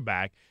NFL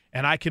quarterback,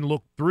 and I can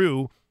look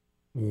through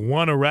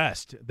one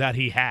arrest that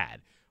he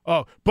had.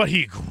 Oh, but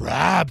he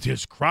grabbed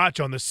his crotch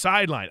on the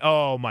sideline.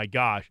 Oh, my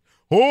gosh.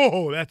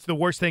 Oh, that's the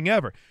worst thing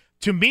ever.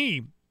 To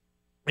me,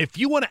 if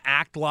you want to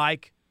act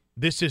like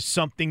this is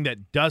something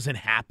that doesn't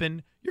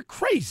happen, you're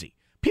crazy.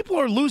 People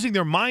are losing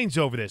their minds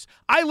over this.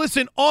 I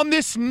listen on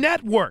this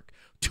network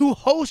to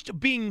host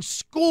being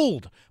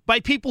schooled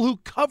by people who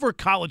cover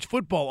college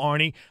football,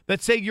 Arnie,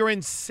 that say you're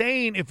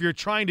insane if you're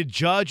trying to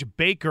judge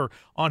Baker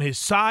on his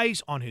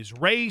size, on his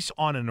race,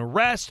 on an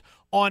arrest,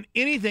 on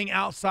anything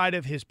outside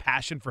of his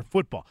passion for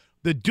football.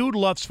 The dude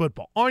loves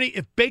football. Arnie,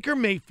 if Baker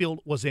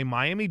Mayfield was a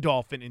Miami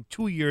Dolphin in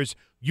 2 years,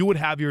 you would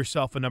have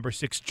yourself a number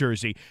 6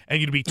 jersey,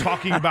 and you'd be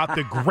talking about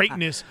the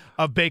great't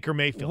of Baker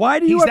Mayfield. Why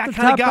do you He's have to that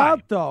kind of tap guy.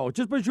 out, though?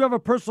 Just because you have a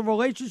personal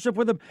relationship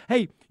with him.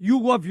 Hey, you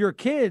love your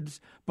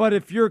kids, but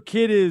if your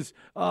kid is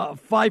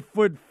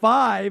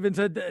 5'5" and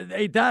said,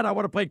 hey, Dad, I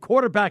want to play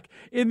quarterback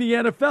in the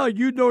NFL,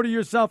 you know to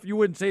yourself, you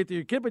wouldn't say it to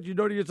your kid, but you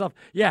know to yourself,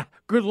 yeah,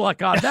 good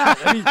luck on that.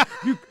 I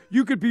mean,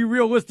 you could be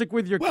realistic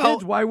with your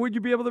kids. Why would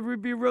you be able to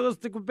be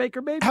realistic with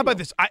Baker Mayfield? How about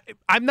this?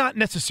 I'm not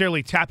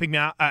necessarily tapping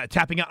out.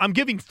 I'm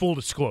giving full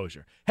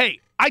disclosure. Hey,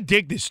 I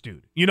dig this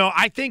dude.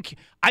 I think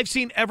I've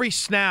seen every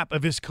snap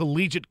of his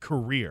collegiate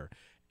career.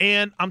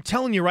 And I'm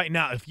telling you right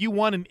now, if you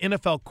want an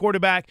NFL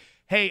quarterback,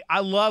 hey, I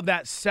love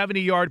that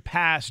 70-yard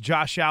pass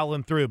Josh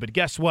Allen threw. But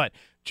guess what?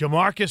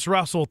 Jamarcus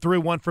Russell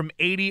threw one from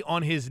 80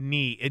 on his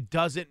knee. It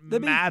doesn't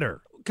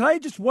matter. Can I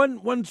just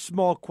one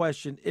small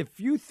question? If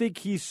you think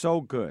he's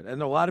so good,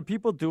 and a lot of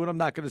people do, and I'm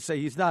not going to say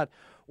he's not,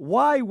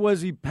 why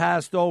was he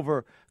passed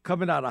over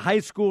coming out of high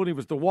school and he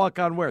was the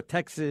walk-on where?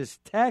 Texas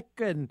Tech,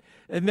 and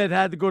then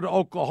had to go to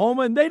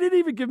Oklahoma, and they didn't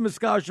even give him a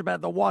scholarship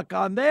at the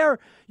walk-on there.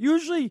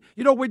 Usually,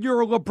 when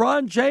you're a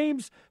LeBron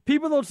James,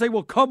 people don't say,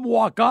 well, come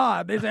walk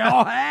on. They say,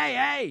 oh,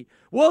 hey,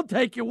 we'll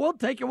take you, we'll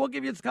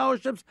give you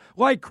scholarships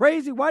like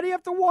crazy. Why do you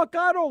have to walk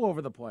on all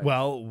over the place?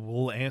 Well,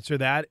 we'll answer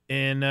that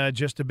in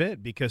just a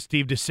bit because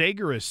Steve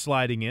DeSager is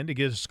sliding in to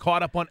get us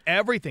caught up on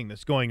everything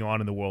that's going on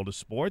in the world of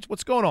sports.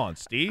 What's going on,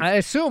 Steve? I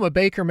assume a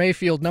Baker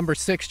Mayfield number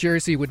 6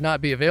 jersey would not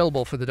be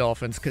available for the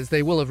Dolphins because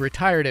they will have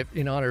retired it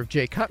in honor of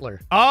Jay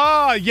Cutler.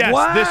 Ah, yes,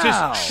 wow.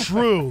 This is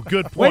true.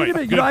 Good point. Wait a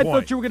minute, I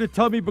thought you were going to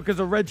tell me because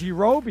of Reggie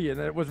Roby, and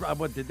it was.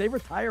 Did they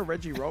retire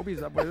Reggie Roby? Is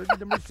that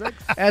number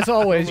 6? As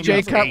always,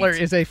 Jay Cutler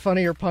is a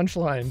funnier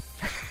punchline.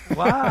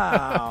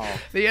 Wow.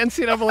 The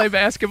NCAA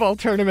basketball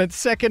tournament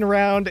second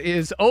round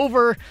is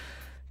over.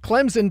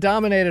 Clemson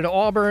dominated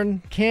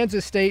Auburn.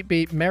 Kansas State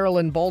beat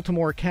Maryland,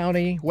 Baltimore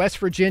County. West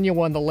Virginia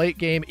won the late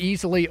game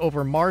easily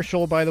over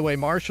Marshall. By the way,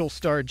 Marshall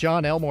star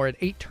John Elmore had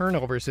 8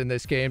 turnovers in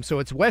this game. So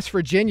it's West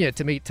Virginia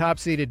to meet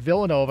top-seeded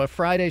Villanova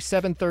Friday,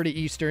 7:30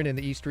 Eastern in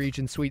the East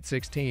Region Sweet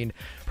 16.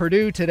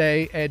 Purdue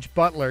today, edged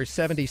Butler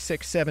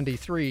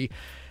 76-73.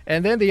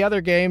 And then the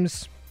other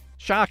games,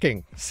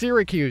 shocking.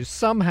 Syracuse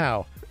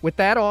somehow, with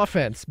that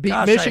offense,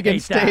 beat Michigan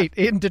State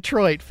in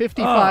Detroit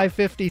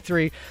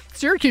 55-53.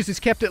 Syracuse has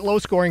kept it low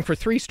scoring for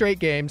 3 straight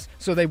games,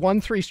 so they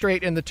won 3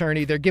 straight in the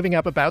tourney. They're giving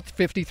up about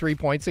 53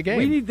 points a game.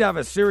 We need to have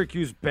a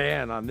Syracuse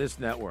ban on this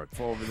network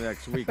for over the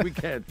next week. We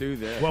can't do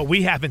that. Well,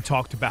 we haven't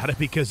talked about it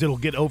because it'll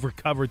get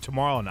overcovered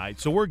tomorrow night,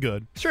 so we're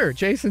good. Sure,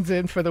 Jason's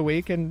in for the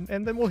week, and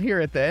then we'll hear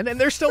it then. And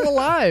they're still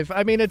alive.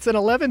 I mean, it's an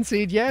 11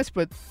 seed, yes,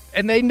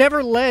 and they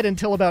never led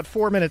until about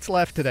 4 minutes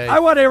left today. I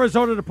want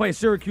Arizona to play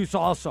Syracuse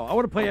also. I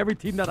want to play every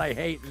team that I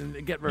hate and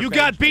get revenge. You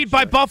got beat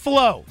by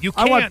Buffalo. You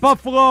can't. I want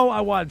Buffalo.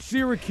 I want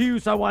Syracuse.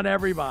 I want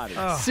everybody.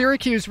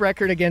 Syracuse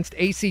record against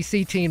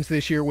ACC teams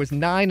this year was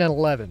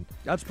 9-11.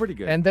 That's pretty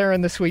good. And they're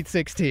in the Sweet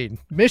 16.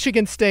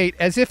 Michigan State,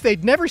 as if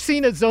they'd never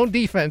seen a zone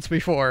defense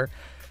before,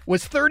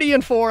 was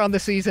 30-4 on the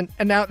season,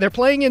 and now they're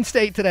playing in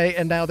state today,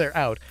 and now they're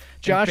out.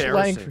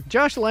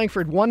 Josh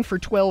Langford 1 for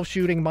 12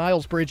 shooting.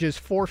 Miles Bridges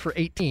 4 for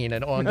 18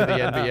 and on to the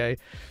NBA.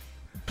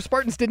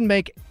 Spartans didn't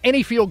make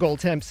any field goal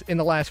attempts in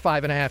the last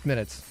 5.5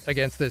 minutes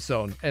against this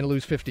zone and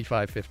lose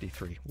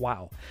 55-53.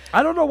 Wow.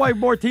 I don't know why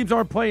more teams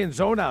aren't playing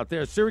zone out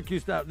there.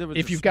 Syracuse,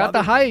 if you've got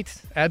the height,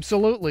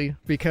 absolutely,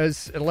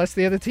 because unless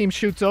the other team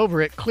shoots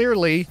over it,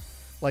 clearly,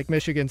 like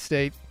Michigan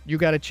State, you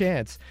got a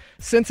chance.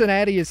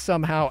 Cincinnati is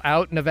somehow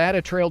out.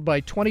 Nevada trailed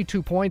by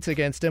 22 points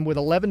against them with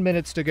 11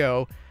 minutes to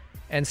go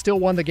and still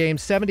won the game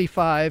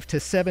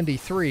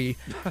 75-73.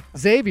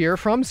 Xavier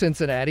from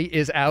Cincinnati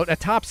is out. A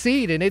top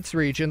seed in its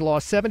region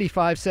lost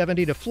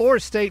 75-70 to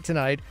Florida State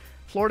tonight.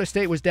 Florida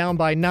State was down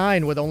by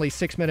 9 with only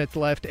 6 minutes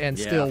left and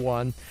still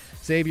won.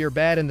 Xavier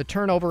bad in the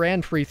turnover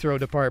and free throw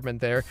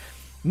department there.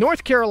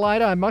 North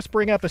Carolina, I must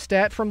bring up a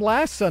stat from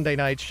last Sunday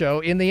night's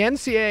show. In the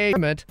NCAA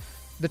tournament,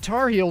 the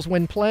Tar Heels,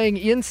 when playing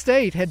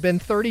in-state, had been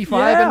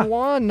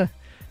 35-1.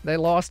 They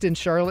lost in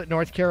Charlotte,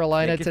 North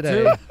Carolina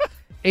today.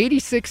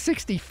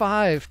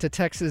 86-65 to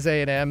Texas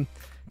A&M.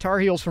 Tar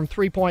Heels from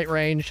three-point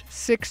range,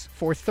 6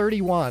 for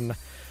 31.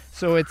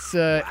 So it's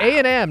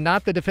A&M,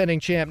 not the defending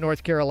champ,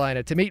 North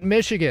Carolina, to meet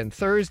Michigan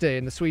Thursday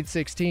in the Sweet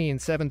 16,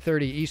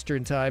 7:30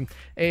 Eastern Time.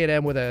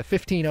 A&M with a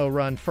 15-0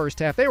 run first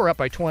half. They were up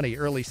by 20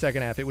 early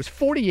second half. It was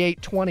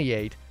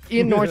 48-28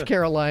 in North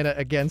Carolina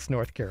against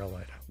North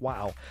Carolina.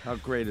 Wow. How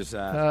great is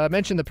that? I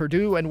mentioned the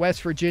Purdue and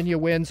West Virginia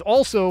wins.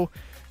 Also,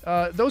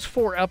 those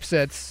 4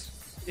 upsets,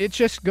 it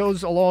just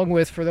goes along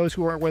with, for those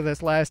who weren't with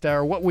us last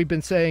hour, what we've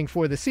been saying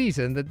for the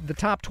season. The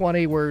top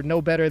 20 were no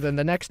better than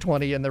the next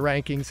 20 in the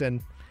rankings,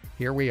 and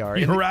here we are.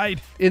 You're right.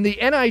 In the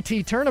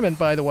NIT tournament,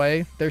 by the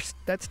way,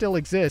 that still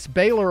exists.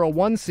 Baylor, a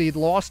 1 seed,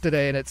 lost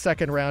today in its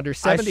second rounder,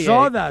 78. I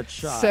saw that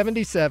shot.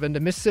 77 to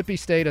Mississippi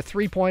State, a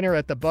 3-pointer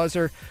at the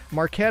buzzer.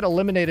 Marquette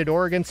eliminated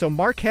Oregon. So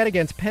Marquette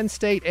against Penn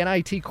State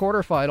NIT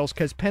quarterfinals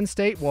because Penn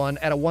State won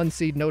at a 1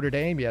 seed Notre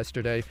Dame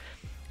yesterday.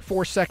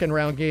 4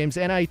 second-round games.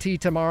 NIT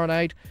tomorrow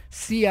night.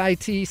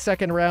 CIT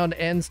second round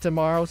ends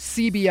tomorrow.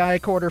 CBI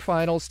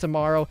quarterfinals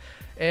tomorrow.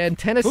 And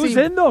Tennessee. Who's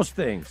in those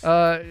things?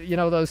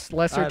 Those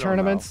lesser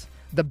tournaments. Know.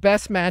 The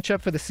best matchup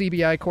for the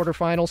CBI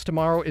quarterfinals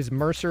tomorrow is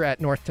Mercer at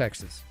North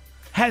Texas.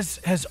 Has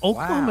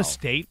Oklahoma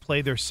State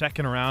played their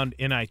second-round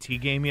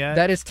NIT game yet?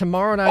 That is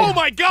tomorrow night. Oh,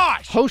 my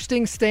gosh!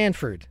 Hosting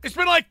Stanford. It's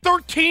been like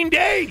 13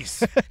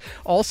 days!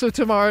 Also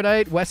tomorrow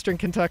night, Western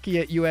Kentucky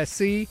at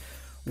USC.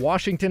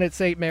 Washington at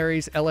St.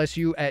 Mary's,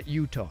 LSU at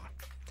Utah.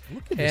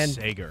 Look at And this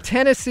Sager.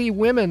 Tennessee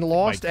women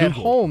lost at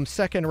Google. home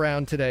second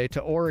round today to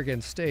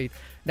Oregon State.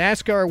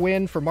 NASCAR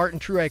win for Martin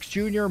Truex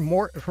Jr.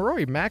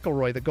 Rory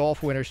McIlroy, the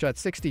golf winner, shot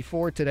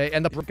 64 today.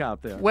 And Look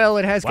out there. well,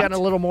 it has What? gotten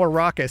a little more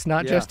raucous,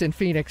 not Yeah. just in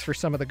Phoenix for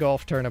some of the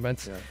golf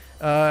tournaments.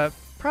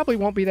 Probably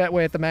won't be that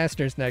way at the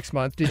Masters next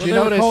month. Did Well, you they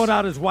were notice? calling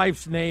out his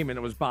wife's name, and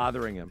it was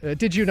bothering him.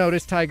 Did you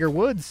notice Tiger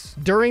Woods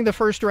during the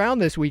first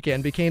round this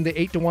weekend became the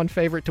 8-1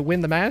 favorite to win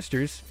the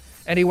Masters,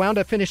 and he wound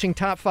up finishing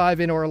top 5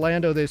 in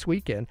Orlando this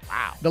weekend.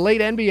 Wow. The late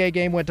NBA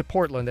game went to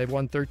Portland. They've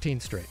won 13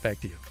 straight.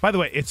 Back to you. By the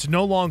way, it's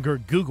no longer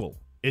Google.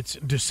 It's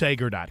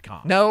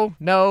DeSager.com.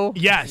 No.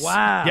 Yes.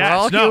 Wow. Yes. We're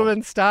all no.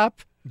 human.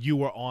 Stop. You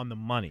were on the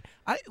money.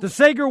 The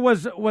Sager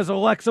was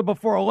Alexa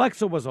before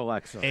Alexa was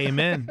Alexa.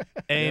 Amen.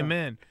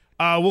 Amen.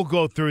 We'll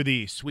go through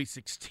the Sweet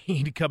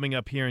 16 coming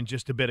up here in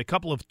just a bit. A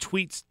couple of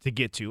tweets to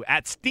get to.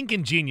 At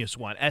Stinkin' Genius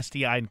 1,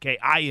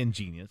 STINKIN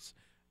Genius.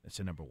 That's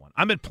the number 1.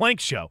 I'm at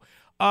Plank Show.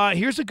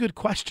 Here's a good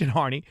question,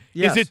 Arnie.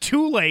 Yes. Is it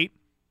too late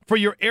for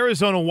your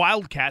Arizona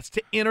Wildcats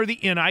to enter the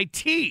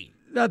NIT?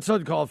 That's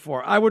uncalled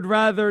for. I would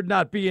rather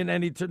not be in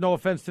any. No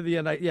offense to the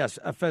NIT. Yes,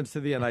 offense to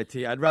the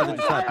NIT. I'd rather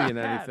just not be in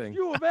anything.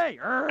 U of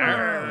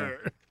A.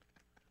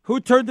 Who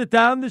turned it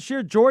down this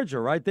year? Georgia,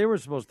 right? They were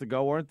supposed to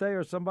go, weren't they,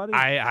 or somebody?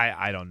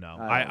 I don't know.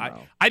 I don't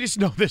know. I just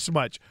know this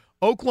much.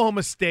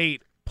 Oklahoma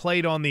State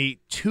played on the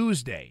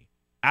Tuesday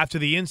after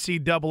the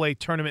NCAA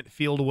tournament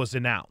field was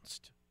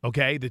announced.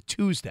 Okay, the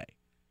Tuesday.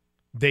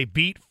 They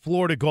beat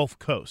Florida Gulf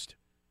Coast.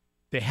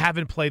 They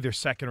haven't played their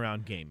second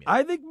round game yet.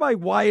 I think my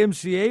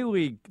YMCA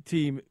league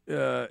team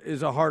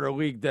is a harder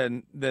league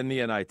than the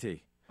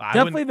NIT.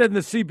 Definitely than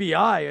the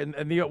CBI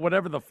and the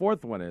whatever the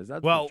fourth one is.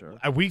 That's well, for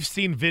sure. we've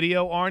seen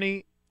video,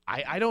 Arnie.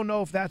 I don't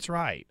know if that's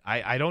right.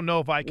 I don't know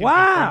if I can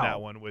Wow. confirm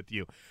that one with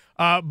you.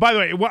 By the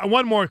way,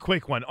 one more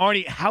quick one.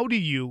 Arnie, how do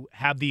you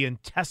have the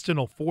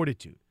intestinal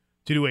fortitude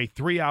to do a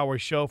 3-hour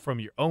show from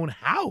your own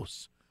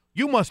house?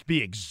 You must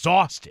be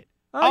exhausted.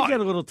 I get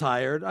a little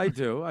tired. I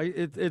do.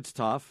 It's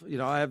tough. You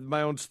know, I have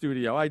my own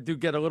studio. I do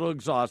get a little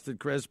exhausted,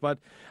 Chris, but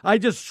I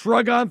just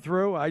shrug on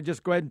through. I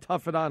just go ahead and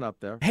tough it on up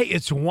there. Hey,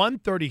 it's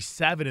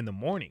 1:37 in the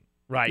morning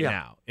right Yeah.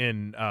 now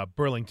in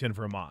Burlington,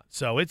 Vermont.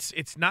 So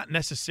it's not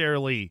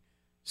necessarily,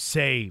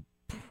 say,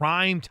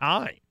 prime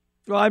time.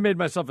 Well, I made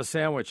myself a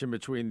sandwich in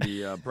between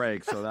the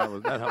breaks, so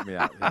that helped me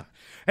out. Yeah.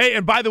 Hey,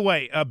 and by the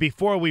way,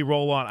 before we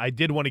roll on, I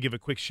did want to give a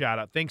quick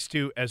shout-out. Thanks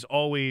to, as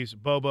always,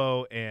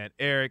 Bobo and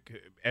Eric.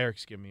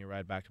 Eric's giving me a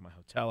ride back to my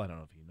hotel. I don't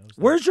know if he knows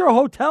that. Where's your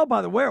hotel,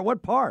 by the way?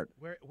 What part?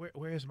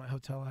 Where is my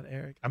hotel at,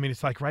 Eric? I mean,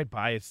 it's like right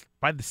by. It's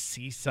by the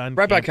CSUN.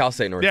 Right by campus. Cal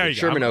State Northridge, There you go.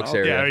 Sherman Oaks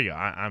area. There you go.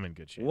 I'm in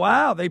good shape.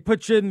 Wow, they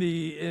put you in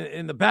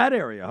the bad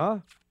area, huh?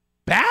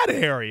 Bad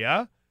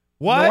area?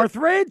 What?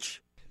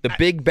 Northridge? The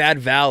big bad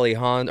valley,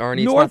 huh,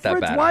 Arnie? It's Northridge? not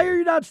that bad. Why are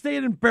you not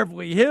staying in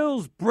Beverly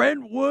Hills,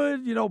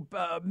 Brentwood,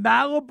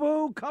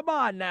 Malibu? Come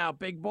on now,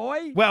 big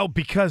boy. Well,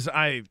 because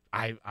I'm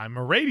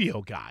a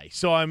radio guy.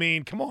 So, I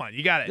mean, come on.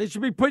 You got They it.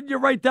 should be putting you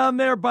right down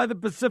there by the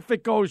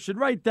Pacific Ocean,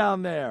 right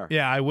down there.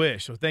 Yeah, I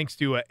wish. So thanks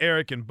to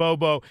Eric and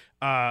Bobo.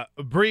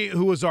 Bree,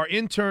 who was our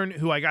intern,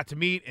 who I got to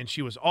meet, and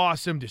she was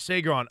awesome.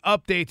 DeSager on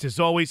updates, as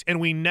always. And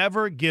we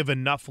never give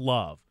enough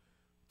love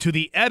to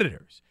the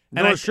editors.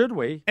 And Nor should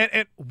we.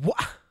 And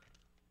what?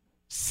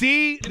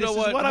 See, this is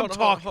what I'm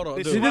talking. Hold on,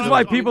 This dude. is this is what why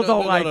I'm people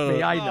talking- don't like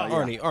me. I know.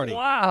 Arnie.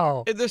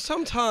 Wow. There's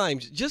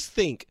sometimes, just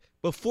think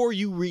before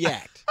you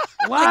react.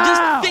 Wow. Like,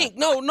 just think.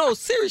 No,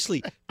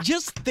 seriously.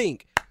 Just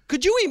think.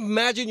 Could you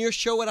imagine your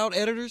show without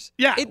editors?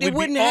 Yeah, It we'd be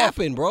wouldn't awful.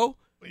 happen, bro.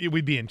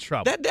 We'd be in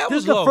trouble. That This was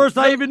is the low. first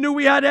I even knew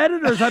we had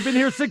editors. I've been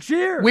here 6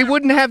 years. We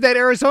wouldn't have that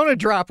Arizona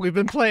drop we've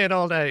been playing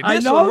all day. I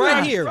This know one right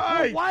that. here.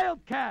 Oh,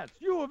 Wildcats,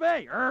 U of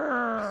A.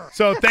 Urgh.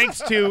 So thanks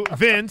to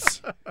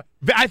Vince.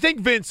 I think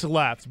Vince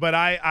left, but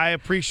I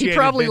appreciate He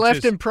probably left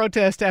Vince's- in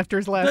protest after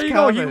his last There you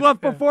comment. go. He left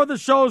before the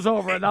show's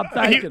over, and I'm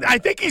thanking him. I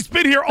think he's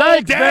been here all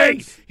Thanks, day.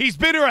 Vince. He's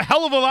been here a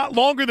hell of a lot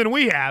longer than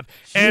we have.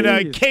 And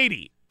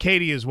Jeez.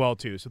 Katie as well,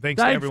 too. So thanks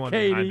to Thanks, everyone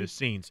Katie. behind the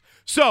scenes.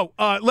 So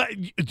do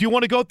you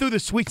want to go through the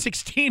Sweet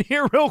 16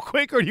 here real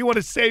quick, or do you want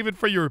to save it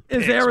for your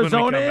Is picks when we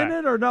Arizona come in back?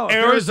 it or no? If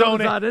Arizona's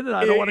Arizona's not in it,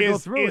 I don't want to go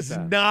through is with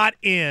that. not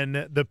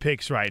in the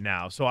picks right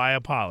now, so I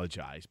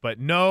apologize. But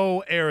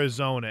no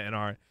Arizona in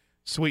our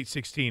Sweet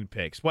 16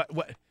 picks. What?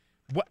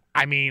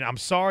 I mean, I'm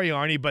sorry,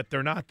 Arnie, but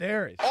they're not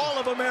there. All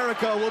of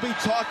America will be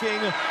talking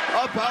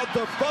about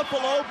the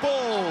Buffalo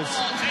Bulls,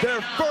 their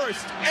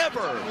first ever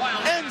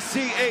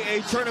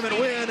NCAA tournament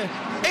win,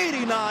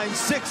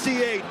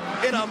 89-68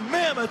 in a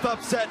mammoth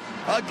upset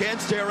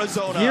against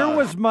Arizona. Here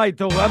was my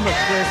dilemma,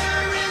 Chris.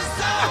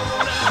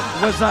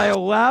 Was I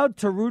allowed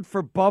to root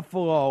for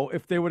Buffalo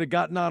if they would have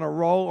gotten on a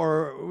roll,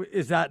 or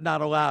is that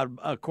not allowed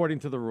according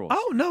to the rules?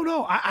 Oh,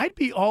 no. I'd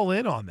be all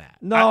in on that.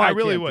 No, I I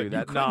really can't would. do that.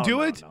 You couldn't No, do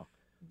no, it? no.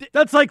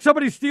 That's like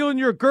somebody stealing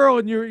your girl,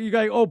 and you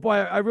go, oh, boy,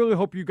 I really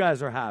hope you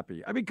guys are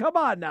happy. I mean, come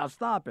on now,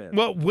 stop it.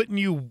 Well, wouldn't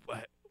you?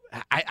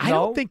 I No,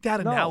 don't think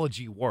that no.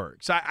 analogy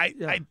works.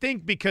 I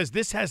think because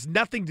this has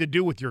nothing to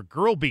do with your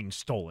girl being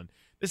stolen.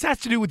 This has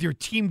to do with your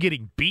team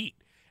getting beat.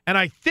 And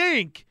I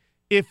think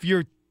if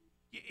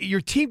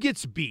your team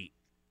gets beat,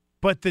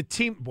 but the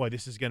team, boy,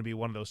 this is going to be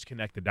one of those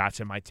connected dots.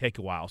 It might take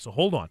a while, so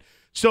hold on.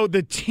 So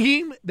the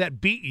team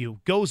that beat you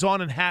goes on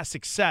and has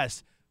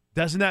success.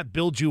 Doesn't that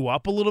build you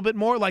up a little bit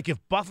more? Like if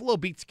Buffalo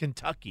beats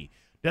Kentucky,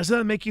 doesn't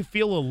that make you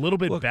feel a little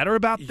bit better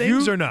about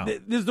things or no?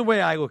 This is the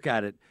way I look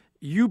at it.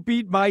 You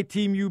beat my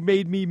team. You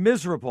made me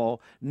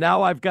miserable.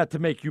 Now I've got to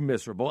make you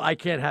miserable. I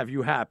can't have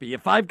you happy.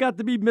 If I've got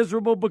to be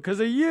miserable because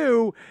of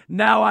you,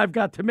 now I've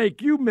got to make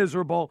you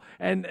miserable,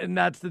 and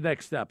that's the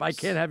next step. I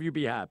can't have you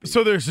be happy.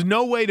 So there's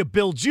no way to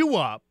build you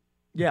up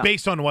Yeah.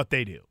 based on what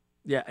they do.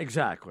 Yeah,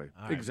 exactly.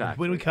 Right,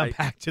 Exactly. When we come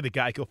back to the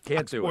Geico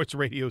Fox do it. Sports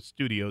Radio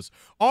studios,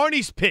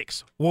 Arnie's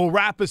picks will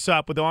wrap us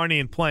up with Arnie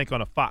and Plank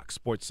on a Fox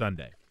Sports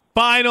Sunday.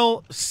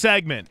 Final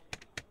segment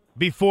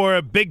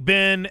before Big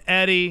Ben,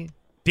 Eddie,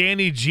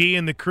 Danny G,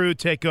 and the crew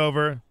take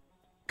over.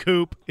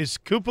 Coop. Is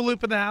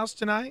Koopaloop in the house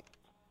tonight?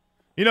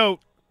 You know,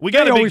 we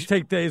got They a always big,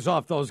 take days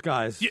off, those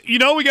guys. you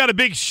know, we got a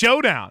big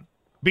showdown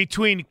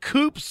between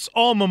Coop's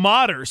alma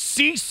mater,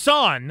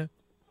 CSUN,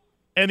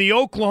 and the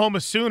Oklahoma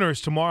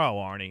Sooners tomorrow,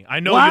 Arnie. I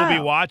know Wow. you'll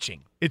be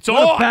watching. It's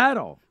What on. a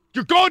battle.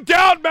 You're going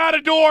down,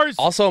 Matadors.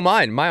 Also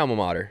mine, my alma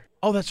mater.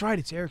 Oh, that's right.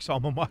 It's Eric's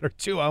alma mater,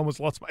 too. I almost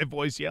lost my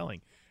voice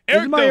yelling.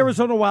 Isn't my though,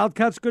 Arizona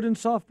Wildcats good in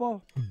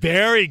softball?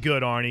 very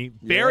good, Arnie.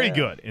 Very Yeah.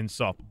 good in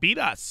softball. Beat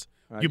us.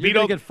 All right, You you're beat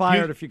gonna O- get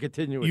fired if you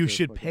continue with You this.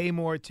 should pay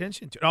more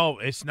attention to. Oh,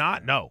 it's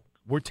not. No,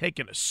 we're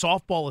taking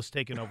softball is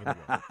taking over the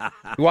world.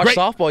 You watch Great.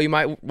 softball, you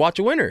might watch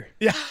a winner.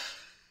 Yeah.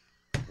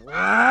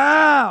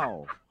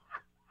 Wow.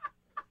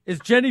 Is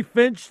Jenny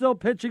Finch still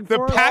pitching The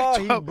for us?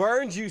 Pac-12 Oh, he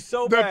burns you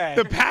so bad.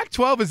 The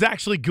Pac-12 is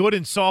actually good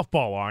in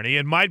softball, Arnie.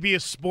 It might be a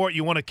sport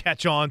you want to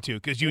catch on to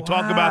because you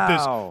talk about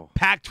Wow. this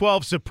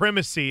Pac-12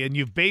 supremacy, and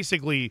you've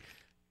basically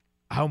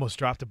 – I almost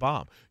dropped a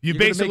bomb. You You're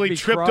gonna basically make me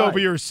tripped cry. over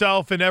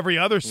yourself in every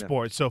other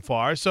sport so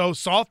far. So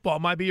softball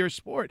might be your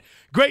sport.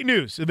 Great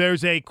news.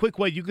 There's a quick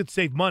way you could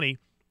save money.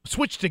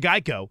 Switch to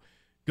Geico.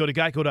 Go to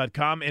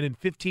geico.com, and in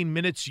 15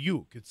 minutes,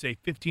 you could save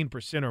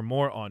 15% or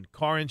more on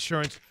car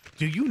insurance.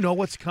 Do you know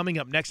what's coming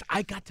up next?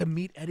 I got to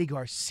meet Eddie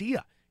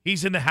Garcia.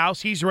 He's in the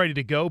house. He's ready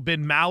to go.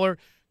 Ben Maller,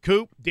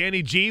 Coop,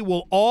 Danny G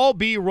will all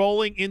be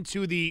rolling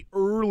into the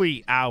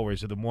early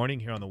hours of the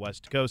morning here on the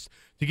West Coast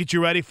to get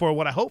you ready for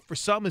what I hope for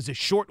some is a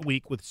short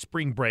week with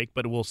spring break,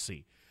 but we'll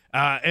see.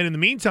 And in the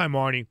meantime,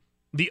 Arnie,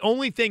 the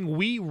only thing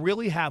we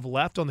really have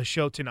left on the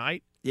show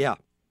tonight, Yeah.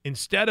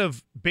 instead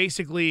of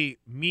basically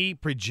me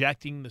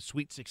projecting the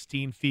Sweet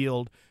 16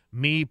 field,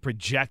 me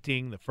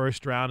projecting the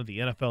first round of the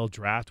NFL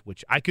draft,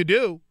 which I could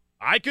do,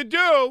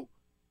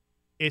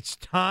 it's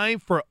time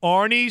for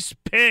Arnie's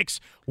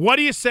picks. What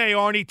do you say,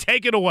 Arnie?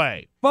 Take it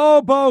away.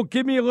 Bobo,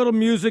 give me a little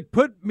music.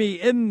 Put me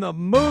in the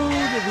mood.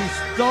 We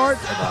start.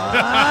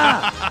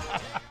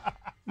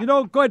 You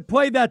know, go ahead,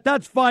 play that.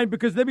 That's fine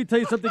because let me tell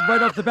you something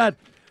right off the bat.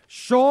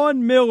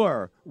 Sean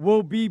Miller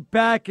will be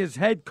back as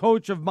head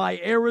coach of my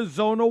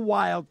Arizona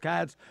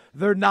Wildcats.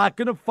 They're not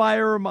going to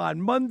fire him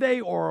on Monday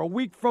or a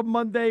week from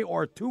Monday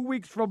or 2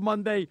 weeks from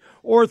Monday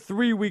or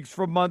 3 weeks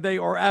from Monday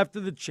or after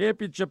the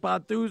championship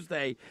on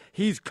Tuesday.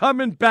 He's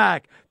coming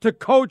back to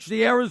coach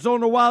the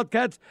Arizona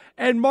Wildcats.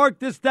 And mark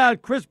this down.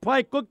 Chris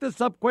Plank, look this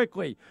up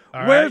quickly.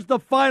 All Where's right. the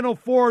Final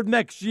Four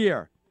next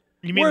year?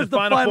 You mean Where's the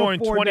Final Four in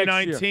next year?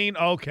 2019?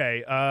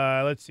 Okay,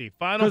 let's see.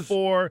 Final 'Cause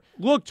Four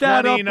Look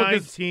that up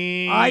because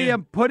 2019. I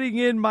am putting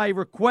in my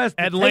request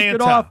to take Atlanta.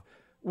 it off.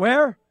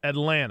 Where?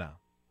 Atlanta.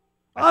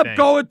 I I'm think.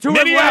 going to Atlanta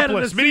to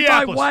Minneapolis. see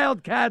Minneapolis. my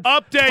Wildcats play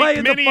Update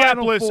in the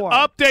Minneapolis. Final Four.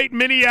 Update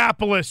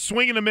Minneapolis.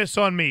 Swing and a miss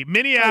on me.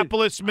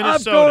 Minneapolis,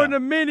 Minnesota. I'm going to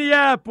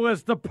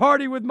Minneapolis to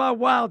party with my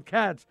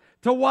Wildcats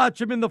to watch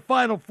them in the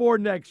Final Four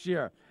next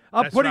year.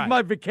 I'm That's putting right.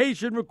 my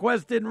vacation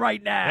request in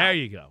right now. There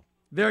you go.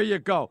 There you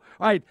go. All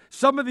right,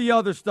 some of the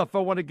other stuff I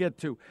want to get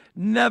to.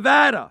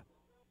 Nevada,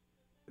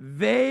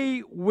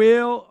 they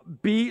will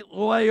beat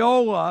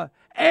Loyola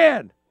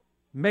and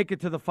make it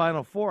to the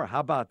Final Four. How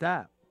about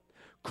that?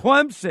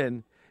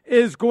 Clemson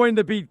is going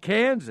to beat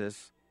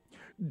Kansas.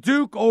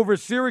 Duke over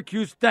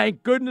Syracuse.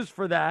 Thank goodness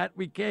for that.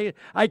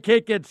 I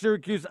can't get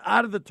Syracuse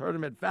out of the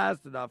tournament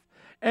fast enough.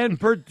 And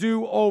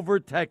Purdue over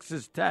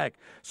Texas Tech.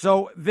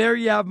 So there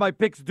you have my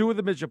picks. Do with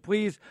them as you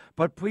please.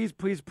 But please,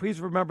 please,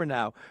 please remember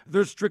now,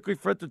 they're strictly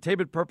for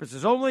entertainment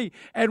purposes only.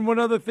 And one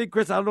other thing,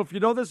 Chris, I don't know if you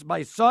know this,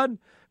 my son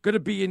going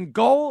to be in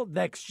goal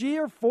next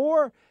year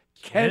for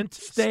Kent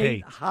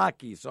State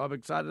hockey. So I'm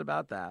excited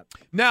about that.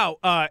 Now,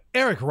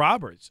 Eric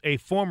Roberts, a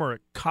former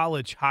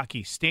college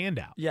hockey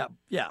standout. Yeah.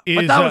 But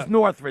is, that was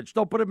Northridge.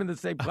 Don't put him in the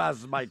same class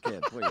as my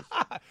kid, please.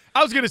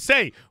 I was going to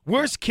say,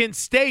 where's Kent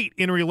State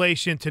in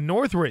relation to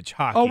Northridge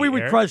hockey? Oh, we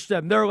would Eric? crush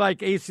them. They're like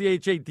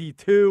ACHA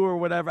D2 or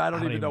whatever. I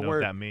don't even know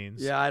what that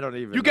means. Yeah, I don't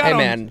even You know. got Hey, on-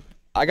 man,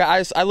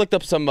 I looked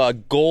up some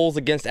goals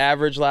against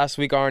average last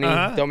week, Arnie.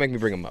 Uh-huh. Don't make me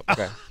bring them up,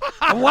 okay?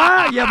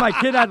 Wow. Yeah, my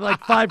kid had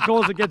like 5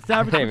 goals against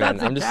average. Hey, but man,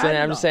 that's I'm in just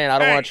Canada. saying. I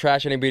don't Hey. want to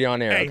trash anybody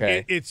on air, Hey,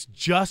 okay? it's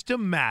just a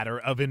matter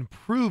of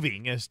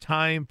improving as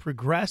time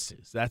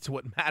progresses. That's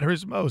what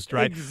matters most,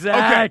 right?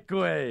 Exactly.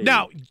 Okay.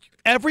 Now,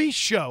 every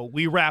show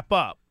we wrap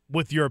up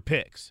with your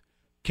picks.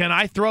 Can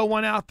I throw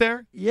one out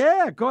there?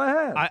 Yeah, go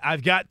ahead.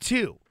 I've got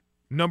two.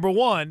 Number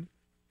one,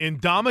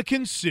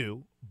 Ndamukong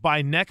Suh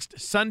by next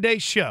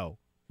Sunday's show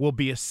will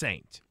be a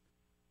Saint.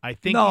 I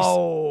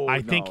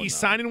think he's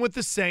signing with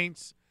the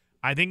Saints.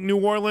 I think New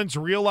Orleans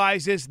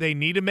realizes they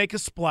need to make a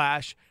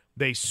splash.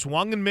 They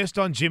swung and missed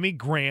on Jimmy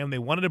Graham. They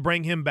wanted to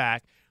bring him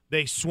back.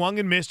 They swung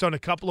and missed on a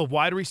couple of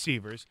wide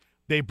receivers.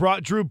 They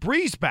brought Drew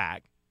Brees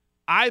back.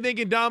 I think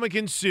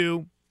Ndamukong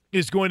Suh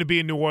is going to be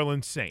a New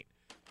Orleans Saint.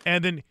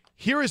 And then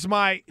here is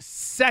my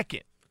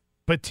second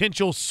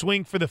potential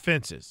swing for the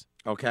fences.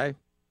 Okay.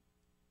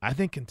 I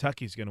think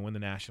Kentucky's going to win the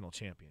national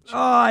championship. Oh,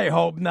 I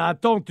hope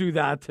not. Don't do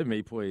that to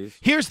me, please.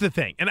 Here's the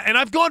thing, and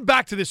I've gone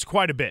back to this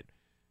quite a bit,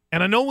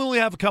 and I know we only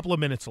have a couple of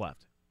minutes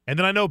left, and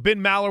then I know Ben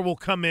Maller will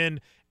come in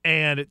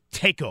and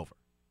take over.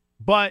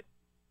 But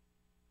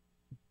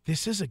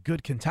this is a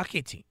good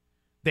Kentucky team.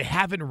 They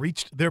haven't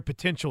reached their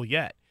potential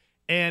yet.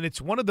 And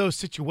it's one of those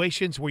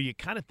situations where you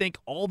kind of think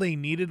all they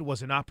needed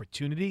was an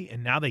opportunity,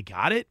 and now they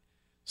got it.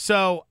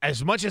 So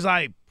as much as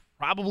I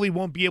probably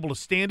won't be able to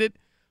stand it,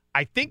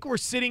 I think we're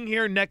sitting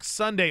here next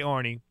Sunday,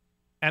 Arnie,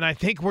 and I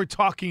think we're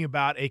talking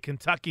about a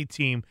Kentucky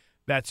team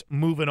that's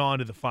moving on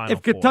to the Final Four.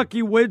 If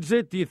Kentucky wins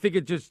it, do you think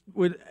it just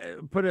would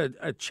put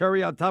a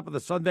cherry on top of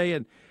the sundae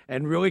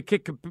and really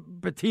kick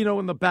Pitino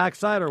in the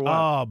backside or what?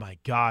 Oh, my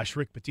gosh,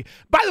 Rick Pitino.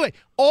 By the way,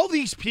 all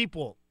these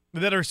people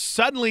that are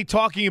suddenly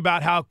talking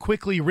about how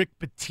quickly Rick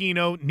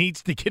Pitino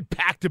needs to get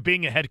back to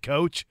being a head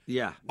coach.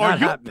 Yeah,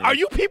 are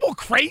you people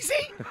crazy?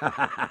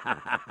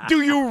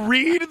 Do you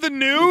read the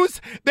news?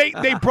 They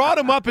brought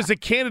him up as a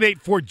candidate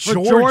for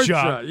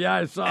Georgia. Yeah,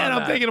 I saw and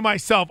that. I'm thinking to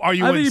myself, are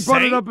you insane? I think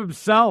insane? he brought it up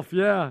himself,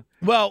 yeah.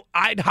 Well,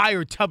 I'd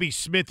hire Tubby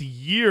Smith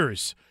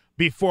years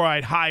before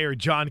I'd hire Rick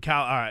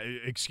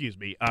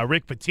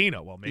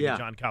Pitino. Well, maybe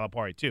John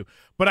Calipari too.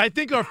 But I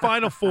think our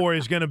Final Four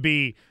is going to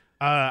be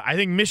I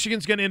think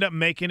Michigan's going to end up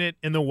making it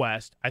in the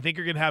West. I think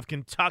you're going to have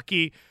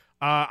Kentucky.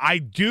 I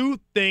do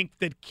think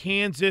that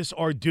Kansas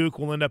or Duke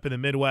will end up in the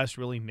Midwest,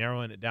 really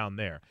narrowing it down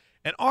there.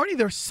 And, Arnie,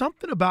 there's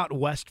something about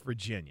West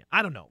Virginia.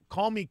 I don't know.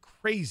 Call me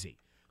crazy.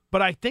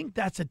 But I think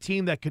that's a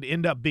team that could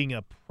end up being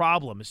a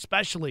problem,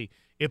 especially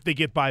if they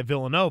get by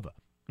Villanova,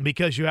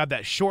 because you have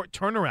that short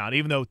turnaround,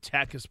 even though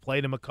Tech has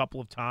played them a couple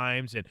of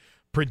times and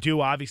Purdue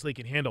obviously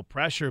can handle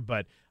pressure.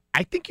 But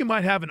I think you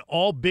might have an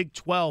all Big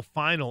 12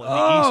 final in the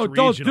East Regional. Oh,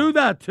 don't do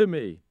that to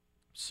me.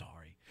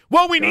 Sorry.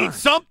 Well, we need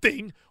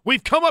something.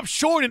 We've come up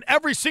short in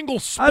every single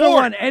sport. I don't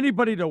want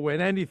anybody to win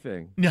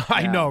anything. No,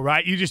 I know,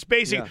 right? You just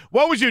basically,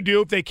 what would you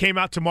do if they came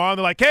out tomorrow and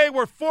they're like, hey,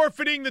 we're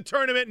forfeiting the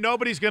tournament.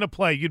 Nobody's going to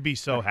play. You'd be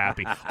so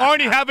happy.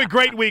 Arnie, have a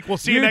great week. We'll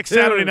see you next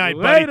Saturday night,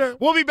 buddy.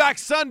 We'll be back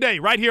Sunday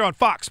right here on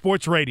Fox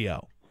Sports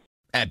Radio.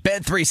 At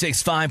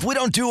Bet365, we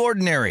don't do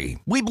ordinary.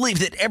 We believe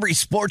that every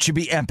sport should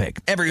be epic.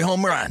 Every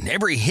home run,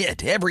 every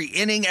hit, every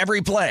inning, every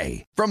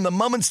play. From the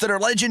moments that are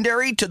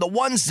legendary to the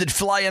ones that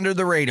fly under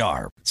the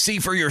radar. See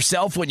for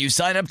yourself when you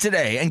sign up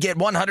today and get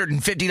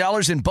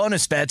 $150 in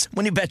bonus bets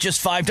when you bet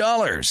just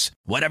 $5.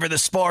 Whatever the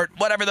sport,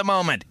 whatever the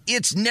moment,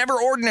 it's never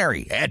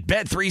ordinary at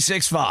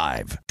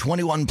Bet365.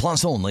 21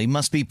 plus only.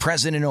 Must be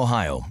present in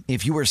Ohio.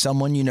 If you or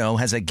someone you know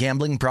has a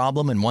gambling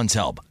problem and wants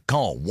help,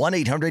 call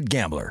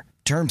 1-800-GAMBLER.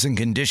 Terms and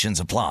conditions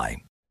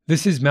apply.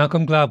 This is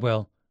Malcolm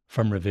Gladwell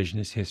from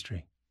Revisionist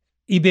History.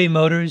 eBay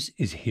Motors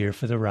is here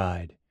for the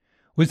ride.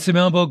 With some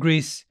elbow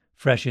grease,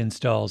 fresh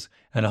installs,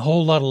 and a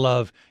whole lot of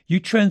love,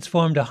 you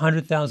transformed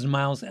 100,000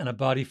 miles and a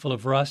body full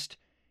of rust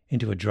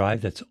into a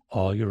drive that's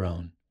all your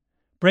own.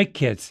 Brake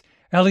kits,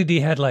 LED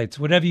headlights,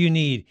 whatever you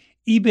need,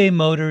 eBay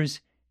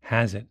Motors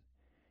has it.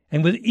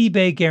 And with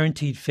eBay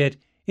Guaranteed Fit,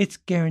 it's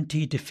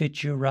guaranteed to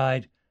fit your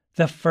ride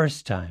the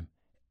first time,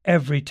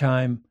 every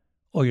time,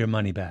 or your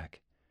money back.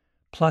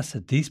 Plus,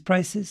 at these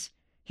prices,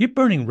 you're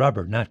burning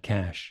rubber, not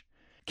cash.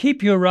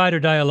 Keep your ride or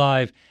die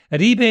alive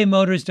at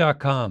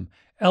ebaymotors.com.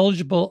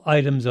 Eligible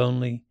items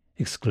only.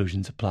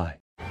 Exclusions apply.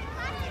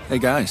 Hey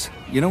guys,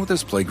 you know what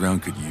this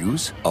playground could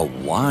use? A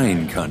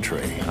wine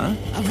country, huh?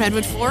 A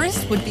redwood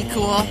forest would be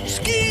cool.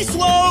 Ski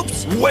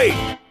slopes!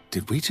 Wait!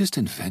 Did we just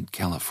invent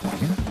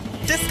California?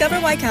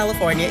 Discover why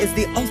California is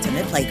the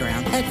ultimate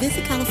playground at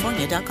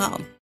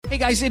visitcalifornia.com. Hey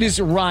guys, it is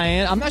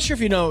Ryan. I'm not sure if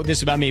you know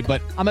this about me, but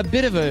I'm a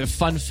bit of a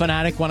fun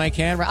fanatic when I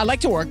can. I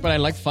like to work, but I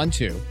like fun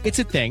too. It's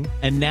a thing.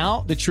 And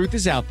now the truth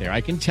is out there.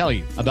 I can tell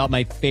you about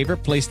my favorite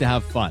place to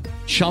have fun.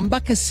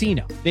 Chumba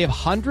Casino. They have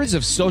hundreds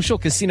of social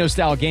casino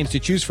style games to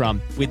choose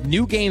from with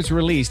new games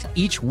released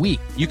each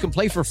week. You can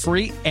play for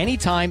free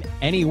anytime,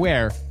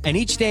 anywhere. And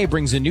each day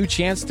brings a new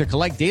chance to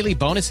collect daily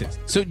bonuses.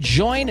 So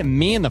join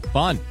me in the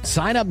fun.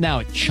 Sign up now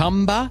at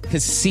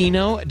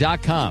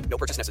ChumbaCasino.com. No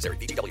purchase necessary.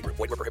 VGW Group.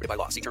 Void where prohibited by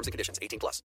law. See terms and conditions. 18+.